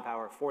rely on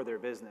power for their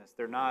business.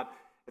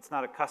 It's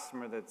not a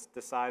customer that's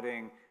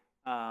deciding,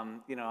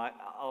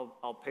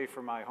 I'll pay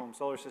for my home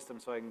solar system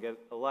so I can get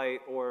a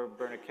light or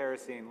burn a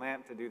kerosene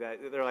lamp to do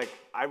that. They're like,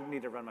 I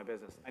need to run my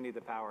business. I need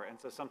the power. And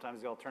so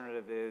sometimes the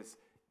alternative is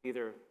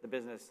either the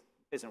business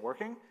isn't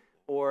working,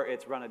 or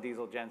it's run a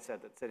diesel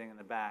genset that's sitting in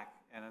the back.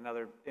 And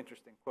another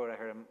interesting quote I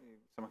heard,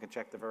 someone can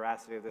check the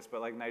veracity of this, but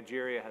like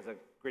Nigeria has a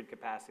grid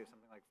capacity of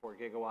something like 4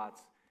 gigawatts.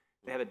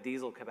 They have a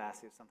diesel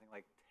capacity of something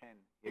like 10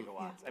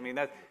 gigawatts. Yeah. I mean,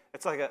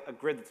 it's like a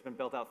grid that's been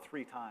built out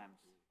 3 times.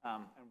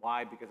 And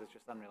why? Because it's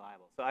just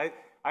unreliable. So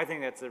I think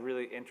that's a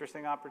really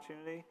interesting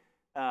opportunity.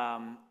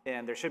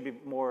 And there should be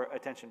more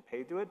attention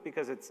paid to it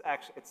because it's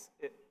actually,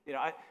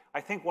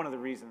 I think one of the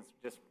reasons,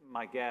 just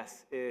my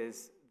guess,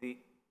 is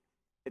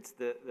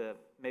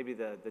maybe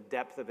the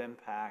depth of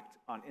impact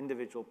on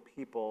individual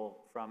people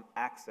from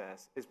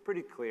access is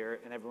pretty clear,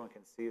 and everyone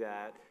can see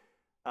that.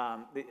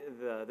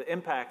 The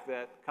impact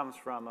that comes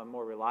from a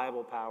more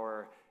reliable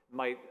power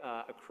might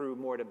accrue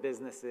more to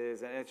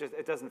businesses, and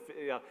it doesn't.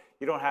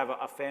 You don't have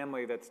a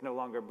family that's no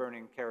longer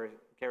burning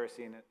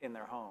kerosene in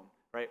their home,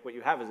 right? What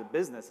you have is a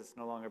business that's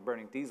no longer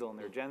burning diesel in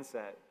their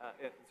genset.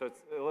 So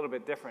it's a little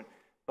bit different.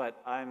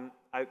 But I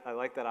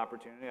like that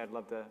opportunity. I'd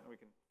love to. We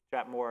can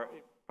chat more.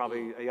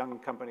 Probably a young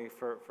company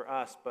for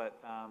us, but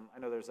I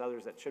know there's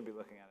others that should be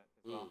looking at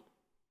it as well.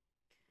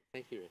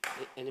 Thank you.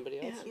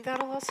 Anybody else? Yeah,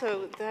 that'll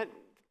also, that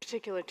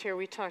particular tier,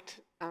 we talked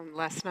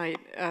last night,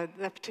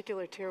 that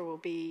particular tier will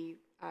be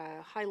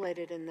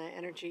highlighted in the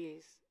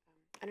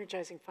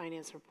Energizing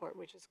Finance Report,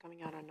 which is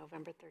coming out on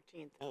November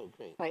 13th. Oh,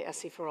 great. By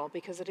SE for All,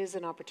 because it is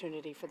an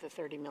opportunity for the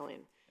 30 million.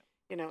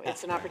 You know,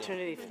 it's an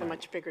opportunity for the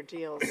much bigger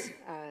deals,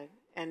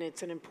 and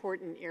it's an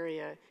important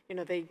area. You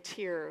know, they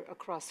tier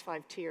across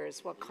 5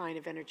 tiers what kind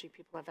of energy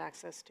people have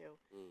access to,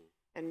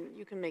 and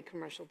you can make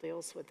commercial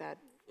deals with that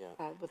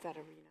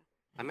arena.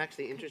 I'm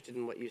actually interested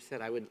in what you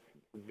said. I would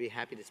be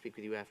happy to speak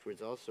with you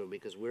afterwards also,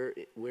 because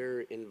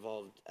we're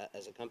involved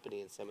as a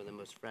company in some of the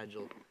most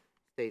fragile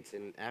states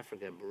in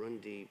Africa,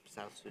 Burundi,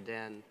 South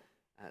Sudan,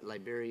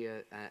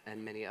 Liberia,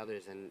 and many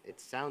others. And it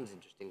sounds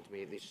interesting to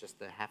me, at least just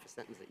the half a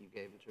sentence that you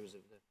gave in terms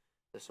of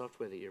the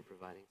software that you're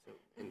providing. So,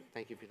 and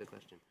thank you for the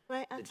question.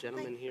 The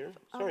gentleman here.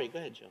 Sorry, go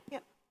ahead, Joe. Yeah,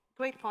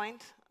 great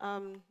point.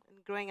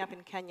 Growing up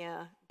in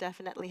Kenya,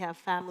 definitely have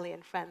family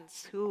and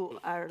friends who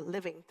are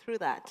living through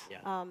that.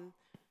 Yeah.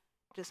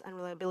 Just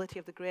unreliability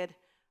of the grid.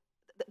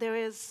 There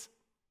is,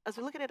 as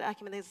we look at it at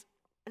Acumen, there's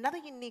another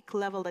unique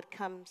level that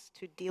comes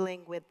to dealing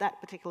with that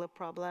particular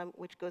problem,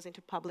 which goes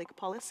into public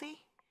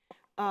policy,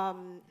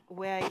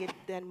 where you're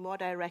then more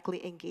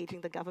directly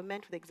engaging the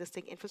government with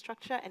existing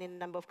infrastructure, and in a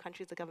number of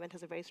countries, the government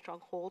has a very strong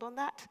hold on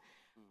that.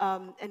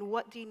 And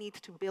what do you need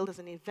to build as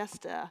an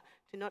investor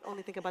to not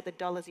only think about the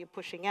dollars you're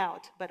pushing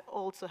out, but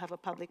also have a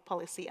public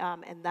policy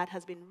arm, and that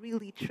has been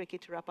really tricky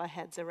to wrap our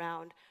heads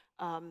around,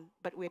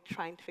 but we're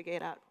trying to figure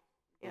it out.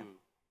 Yeah.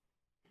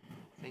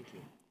 Thank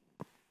you.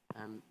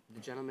 The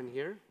gentleman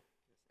here,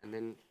 and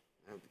then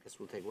I guess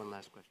we'll take one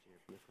last question here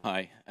from the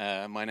front.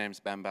 Hi, my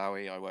name's Ben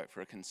Bowie. I work for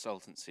a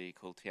consultancy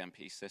called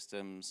TMP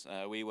Systems.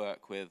 We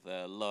work with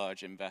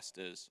large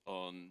investors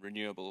on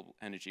renewable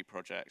energy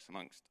projects,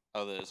 amongst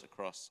others,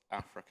 across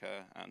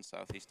Africa and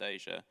Southeast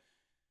Asia.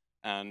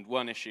 And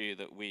one issue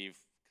that we've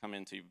come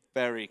into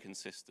very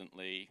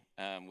consistently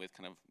with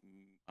kind of,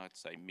 I'd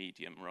say,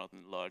 medium rather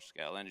than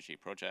large-scale energy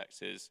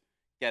projects is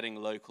getting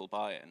local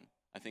buy-in.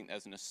 I think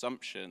there's an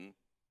assumption,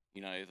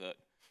 you know, that,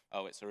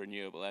 oh, it's a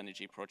renewable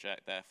energy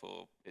project,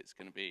 therefore it's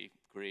going to be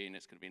green,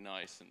 it's going to be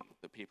nice, and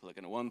the people are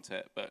going to want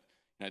it. But,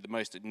 you know, the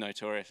most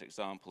notorious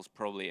example is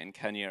probably in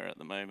Kenya at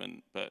the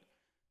moment, but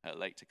at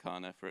Lake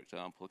Turkana, for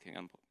example,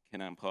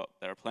 Kinampot,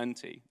 there are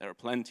plenty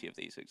of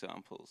these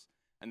examples.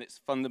 And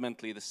it's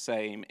fundamentally the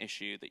same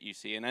issue that you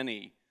see in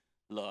any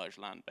large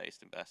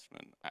land-based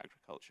investment,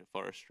 agriculture,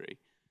 forestry.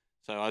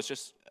 So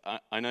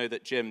I know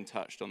that Jim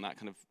touched on that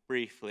kind of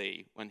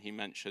briefly when he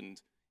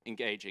mentioned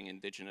engaging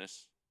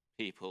indigenous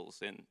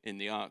peoples in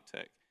the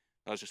Arctic.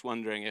 I was just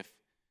wondering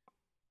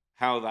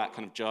how that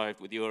kind of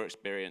jived with your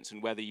experience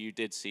and whether you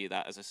did see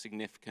that as a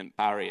significant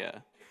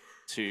barrier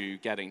to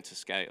getting to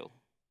scale.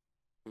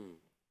 Anybody?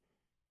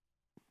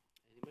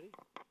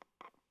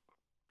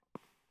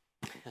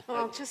 Well,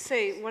 I'll just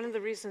say one of the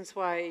reasons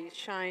why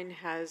Shine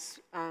has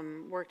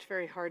worked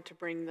very hard to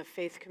bring the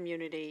faith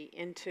community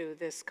into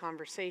this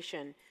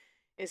conversation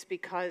is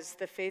because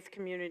the faith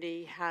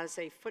community has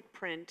a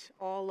footprint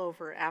all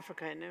over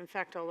Africa, and in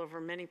fact all over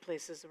many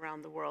places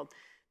around the world,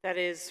 that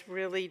is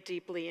really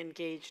deeply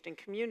engaged in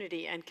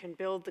community and can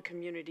build the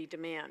community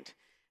demand.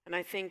 And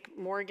I think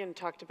Morgan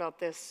talked about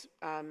this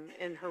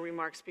in her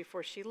remarks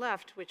before she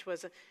left, which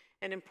was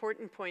an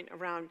important point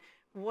around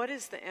what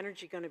is the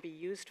energy going to be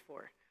used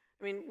for?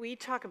 I mean, we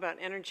talk about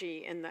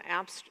energy in the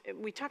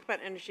we talk about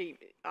energy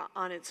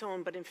on its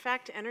own, but in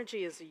fact,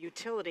 energy is a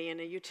utility, and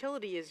a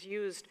utility is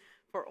used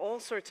for all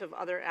sorts of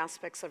other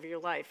aspects of your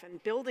life.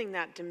 And building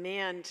that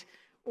demand,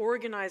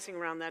 organizing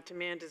around that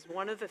demand is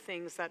one of the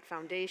things that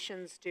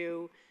foundations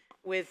do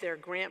with their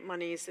grant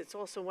monies. It's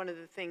also one of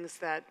the things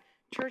that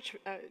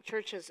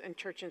churches and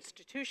church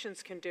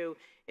institutions can do,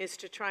 is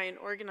to try and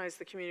organize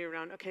the community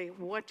around, okay,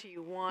 what do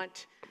you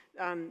want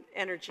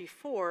energy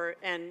for,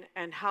 and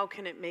how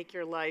can it make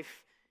your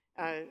life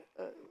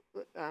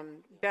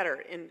better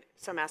in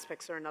some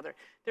aspects or another.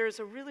 There is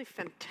a really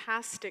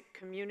fantastic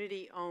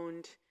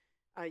community-owned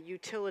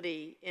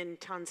utility in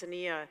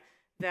Tanzania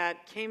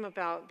that came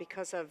about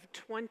because of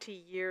 20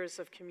 years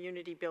of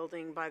community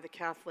building by the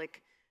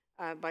Catholic,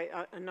 by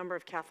a number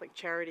of Catholic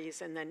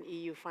charities, and then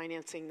EU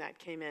financing that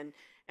came in.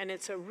 And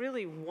it's a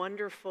really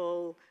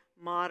wonderful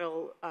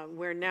model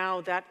where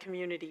now that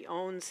community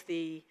owns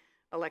the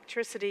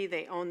electricity,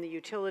 they own the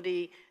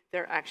utility,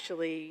 they're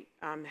actually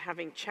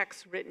having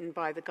checks written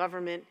by the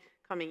government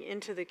coming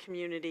into the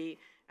community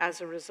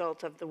as a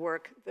result of the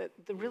work,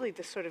 really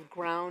the sort of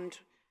ground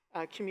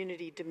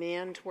community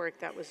demand work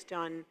that was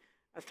done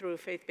through a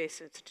faith-based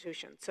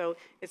institution. So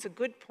it's a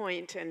good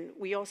point, and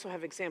we also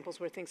have examples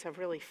where things have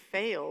really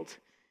failed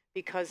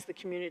because the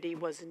community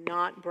was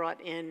not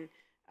brought in,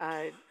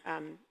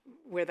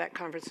 where that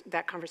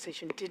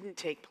conversation didn't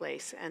take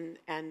place, and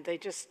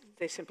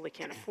they simply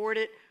can't afford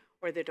it,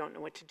 or they don't know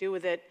what to do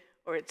with it,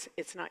 or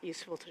it's not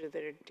useful to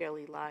their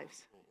daily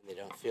lives. And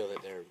they don't feel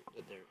that they're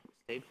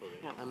stayed for it.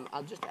 Yeah.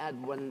 I'll just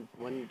add one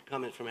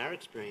comment from our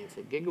experience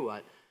at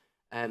Gigawatt.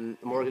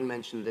 Morgan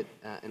mentioned that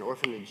an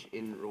orphanage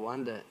in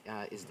Rwanda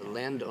is the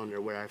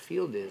landowner where our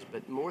field is,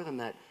 but more than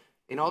that,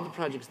 in all the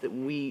projects that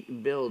we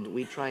build,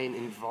 we try and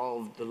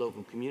involve the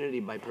local community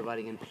by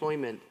providing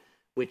employment,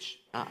 which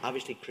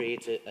obviously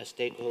creates a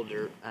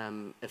stakeholder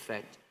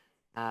effect,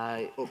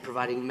 or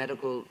providing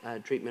medical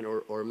treatment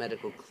or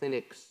medical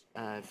clinics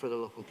for the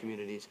local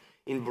communities.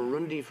 In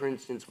Burundi, for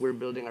instance, we're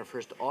building our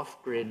first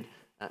off-grid,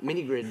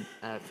 mini-grid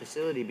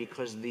facility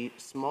because the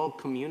small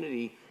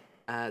community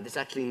that's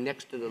actually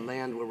next to the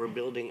land where we're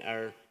building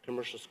our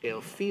commercial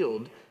scale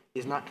field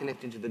is not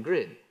connected to the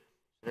grid.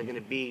 They're going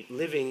to be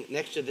living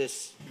next to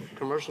this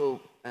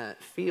commercial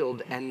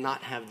field and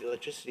not have the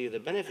electricity or the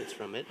benefits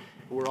from it.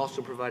 We're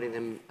also providing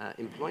them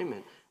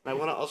employment. And I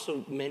want to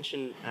also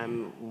mention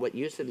what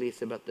you said,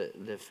 Lisa, about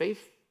the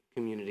faith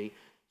community.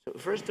 So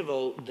first of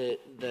all,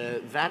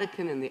 the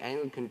Vatican and the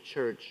Anglican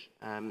Church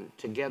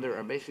together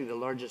are basically the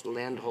largest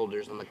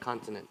landholders on the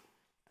continent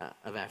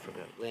of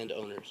Africa,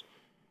 landowners.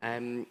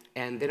 And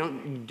they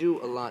don't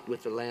do a lot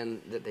with the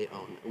land that they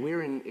own.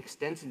 We're in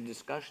extensive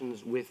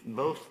discussions with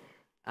both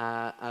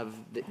of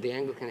the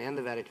Anglican and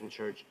the Vatican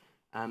Church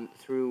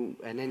through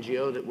an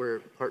NGO that we're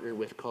partnered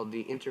with called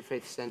the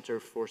Interfaith Center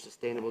for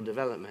Sustainable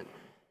Development.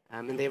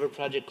 And they have a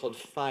project called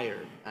FIRE,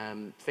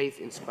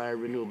 Faith-Inspired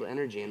Renewable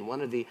Energy. And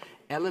one of the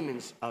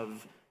elements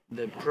of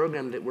the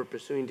program that we're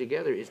pursuing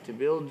together is to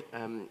build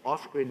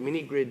off-grid,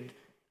 mini-grid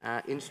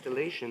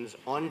installations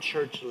on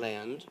church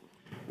land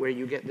where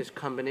you get this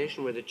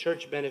combination where the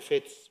church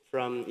benefits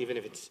from, even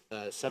if it's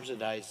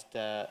subsidized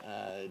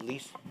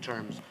lease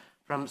terms,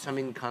 from some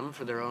income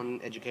for their own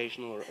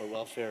educational or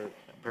welfare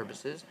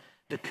purposes.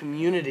 The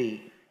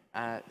community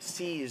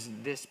sees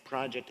this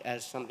project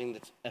as something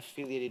that's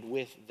affiliated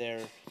with their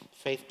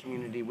faith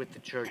community, with the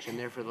church, and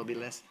therefore there'll be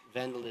less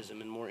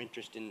vandalism and more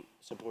interest in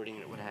supporting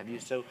it, what have you.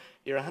 So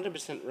you're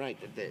 100% right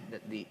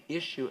that the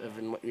issue of,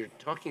 and what you're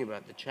talking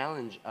about, the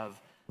challenge of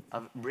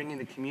bringing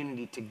the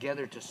community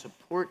together to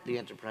support the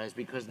enterprise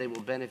because they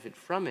will benefit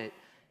from it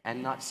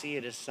and not see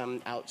it as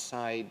some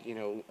outside,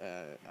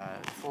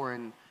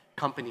 foreign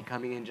company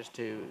coming in just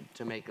to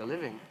make a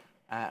living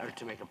or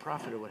to make a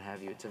profit or what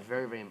have you. It's a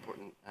very, very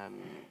important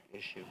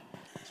issue.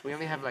 So we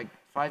only have like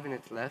 5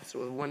 minutes left. So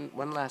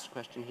one last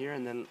question here,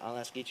 and then I'll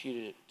ask each of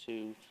you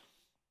to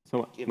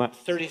give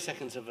 30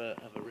 seconds of a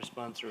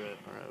response or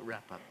a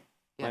wrap-up.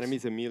 Yes. My name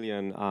is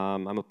Emilian.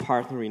 I'm a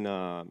partner in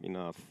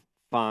a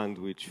fund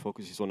which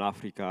focuses on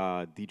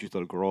Africa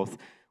digital growth.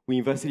 We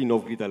invested in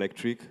Off-Grid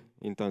Electric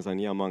in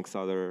Tanzania, amongst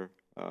other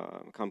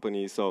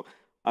companies. So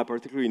I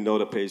particularly know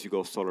the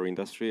pay-as-you-go solar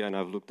industry, and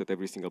I've looked at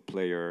every single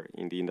player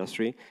in the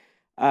industry.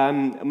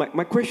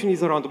 My question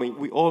is around,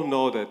 we all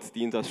know that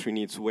the industry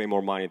needs way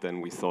more money than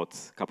we thought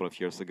a couple of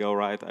years ago,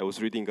 right? I was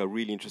reading a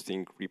really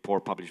interesting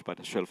report published by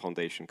the Shell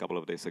Foundation a couple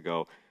of days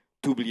ago,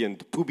 $2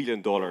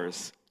 billion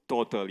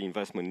total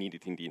investment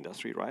needed in the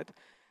industry, right?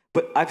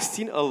 But I've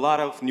seen a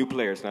lot of new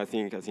players, and I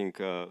think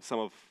some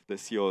of the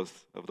CEOs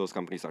of those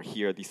companies are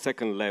here. The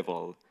second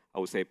level, I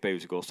would say,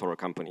 pay-as-you-go solar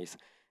companies.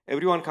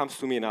 Everyone comes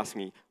to me and asks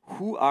me,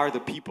 who are the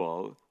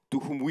people to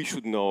whom we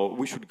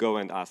should go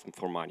and ask them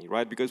for money,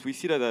 right? Because we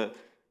see that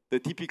the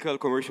typical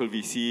commercial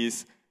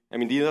VCs, I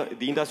mean,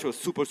 the industry was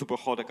super, super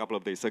hot a couple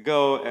of days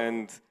ago,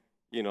 and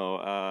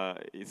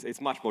it's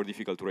much more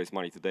difficult to raise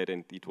money today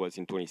than it was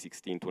in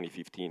 2016,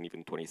 2015,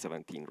 even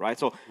 2017, right?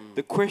 So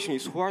the question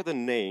is, who are the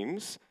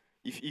names?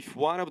 If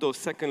one of those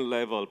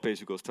second-level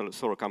pay-as-you-go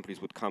solar companies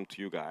would come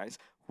to you guys,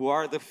 who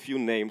are the few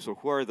names, or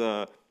who are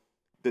the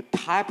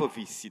type of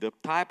VC, the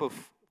type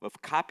of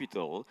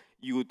capital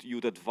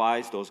you'd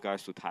advise those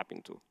guys to tap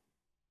into?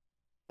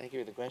 Thank you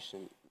for the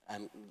question.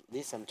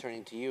 Lisa, I'm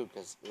turning to you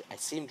because I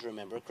seem to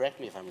remember,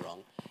 correct me if I'm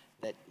wrong,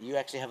 that you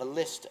actually have a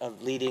list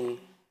of leading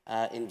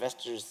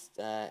investors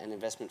and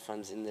investment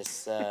funds in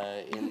this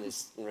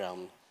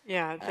realm.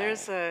 Yeah,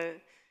 there's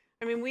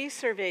we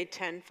surveyed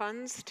 10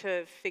 funds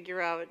to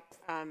figure out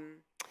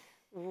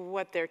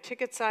what their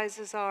ticket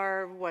sizes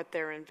are, what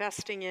they're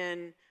investing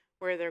in,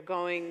 where they're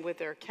going with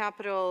their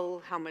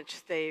capital, how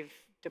much they've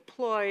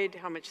deployed,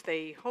 how much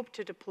they hope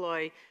to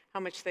deploy, how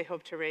much they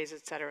hope to raise,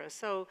 et cetera.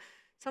 So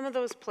some of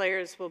those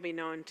players will be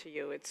known to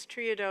you. It's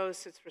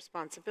Triodos, it's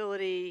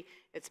Responsibility,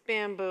 it's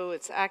Bamboo,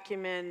 it's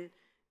Acumen,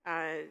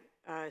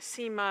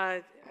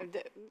 SEMA,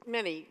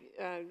 many.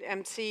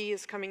 MC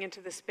is coming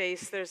into the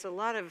space. There's a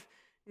lot of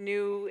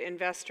new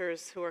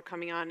investors who are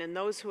coming on, and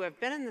those who have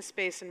been in the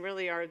space and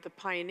really are the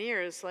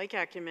pioneers, like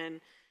Acumen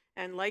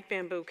and like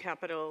Bamboo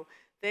Capital,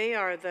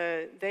 they're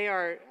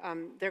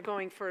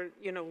going for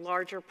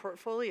larger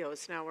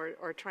portfolios now,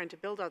 or trying to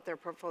build out their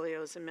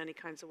portfolios in many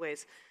kinds of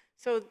ways.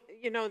 So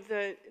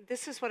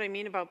this is what I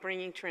mean about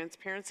bringing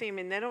transparency. I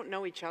mean, they don't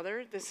know each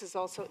other. This is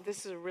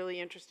a really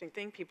interesting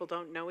thing. People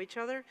don't know each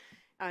other,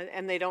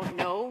 and they don't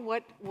know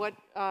what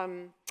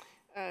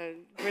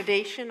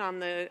gradation on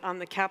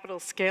the capital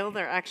scale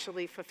they're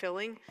actually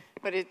fulfilling.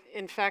 But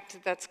in fact,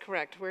 that's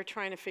correct. We're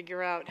trying to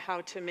figure out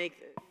how to make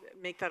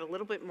that a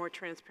little bit more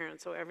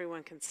transparent so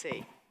everyone can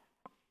see.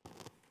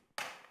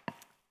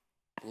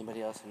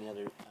 Anybody else? Any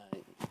other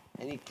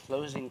Any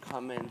closing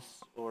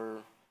comments or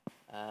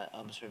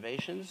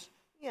observations?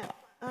 Yeah,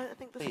 I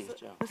think Please,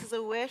 this is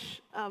a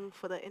wish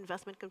for the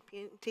investment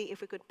community. If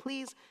we could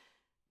please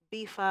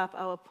beef up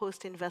our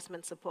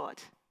post-investment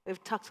support.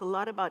 We've talked a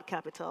lot about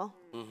capital.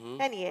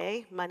 And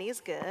yay, money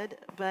is good,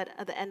 but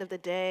at the end of the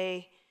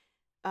day,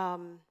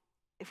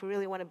 if we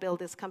really want to build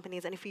these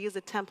companies, and if we use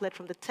a template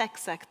from the tech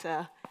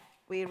sector,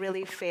 we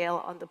really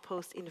fail on the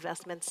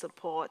post-investment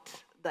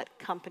support that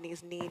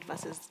companies need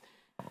versus,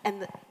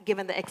 and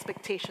given the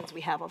expectations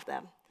we have of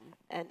them.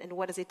 And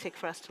what does it take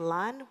for us to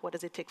learn? What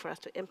does it take for us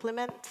to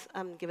implement,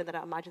 given that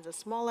our margins are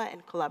smaller,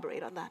 and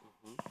collaborate on that?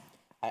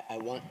 I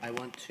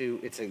want to,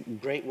 it's a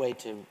great way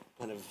to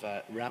kind of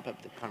wrap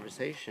up the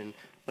conversation.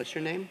 What's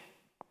your name?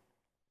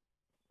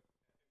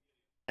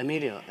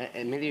 Emilio.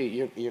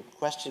 Emilio, your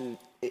question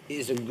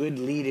is a good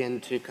lead-in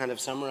to kind of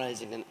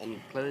summarizing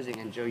and closing.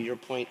 And Joe, your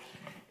point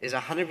is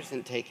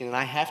 100% taken. And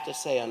I have to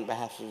say on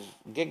behalf of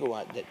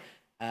Gigawatt that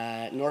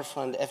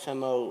Norfund,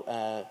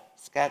 FMO,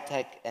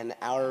 Scatec, and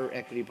our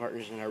equity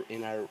partners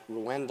in our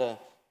Rwanda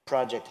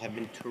project have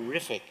been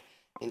terrific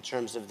in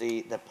terms of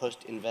the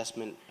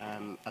post-investment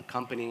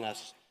accompanying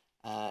us,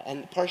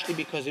 and partially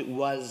because it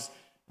was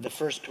the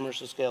first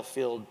commercial scale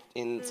field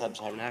in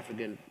sub-Saharan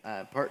Africa, and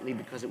partly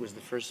because it was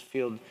the first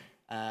field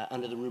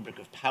under the rubric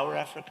of Power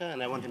Africa.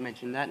 And I want to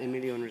mention that,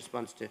 Emilio, in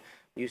response to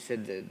you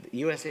said the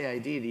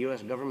USAID, the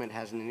US government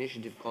has an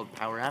initiative called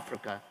Power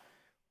Africa,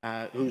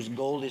 whose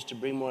goal is to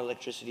bring more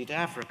electricity to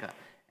Africa.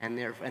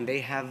 And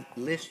they have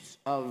lists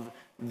of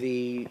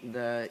the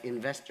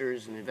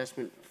investors and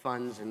investment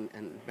funds and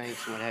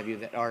banks and what have you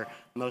that are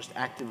most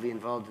actively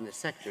involved in the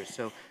sector.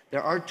 So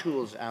there are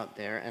tools out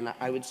there, and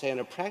I would say on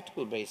a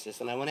practical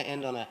basis, and I want to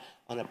end on a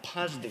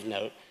positive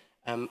note,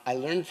 I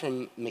learned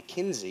from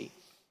McKinsey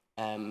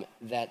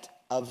that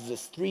of the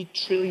 $3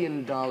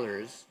 trillion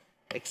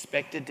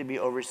expected to be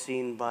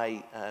overseen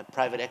by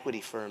private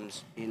equity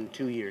firms in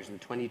 2 years, in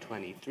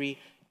 2020, $3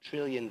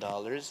 trillion,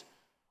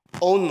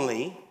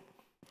 only,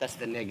 that's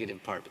the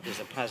negative part, but there's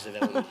a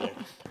positive element here.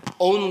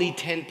 Only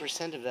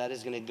 10% of that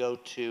is going to go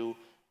to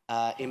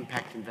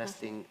impact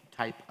investing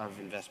type of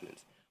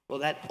investments. Well,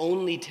 that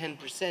only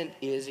 10%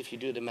 is, if you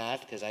do the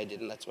math, because I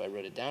didn't, that's why I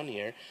wrote it down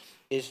here,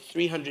 is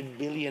 $300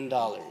 billion.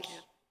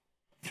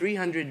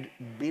 $300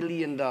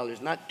 billion,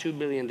 not $2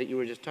 billion that you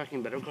were just talking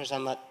about. Of course,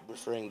 I'm not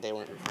referring, they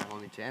weren't referring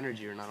only to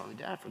energy or not only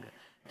to Africa.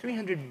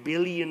 $300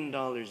 billion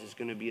is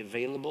going to be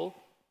available,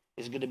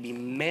 is going to be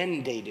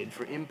mandated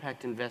for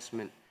impact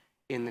investment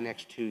in the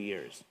next 2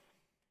 years.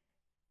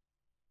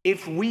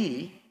 If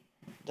we,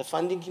 the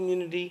funding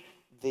community,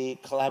 the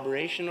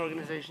collaboration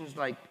organizations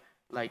like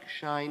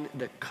Shine,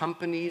 the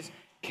companies,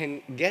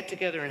 can get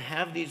together and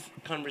have these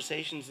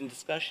conversations and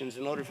discussions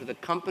in order for the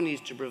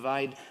companies to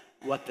provide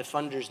what the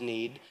funders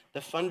need, the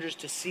funders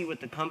to see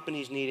what the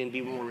companies need and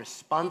be more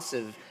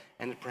responsive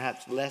and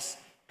perhaps less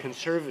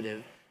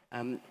conservative,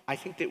 I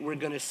think that we're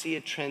going to see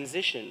a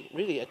transition,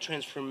 really a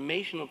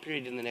transformational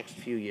period in the next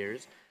few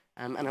years.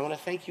 And I want to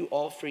thank you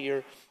all for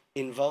your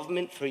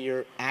involvement, for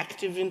your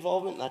active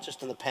involvement, not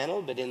just on the panel,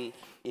 but in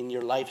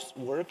your life's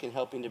work in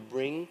helping to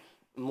bring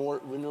more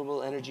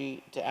renewable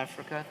energy to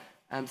Africa.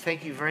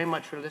 Thank you very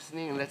much for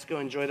listening, and let's go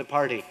enjoy the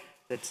party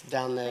that's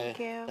down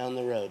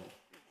the road.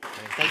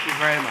 Thank you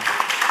very much.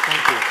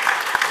 Thank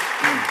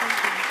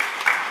you.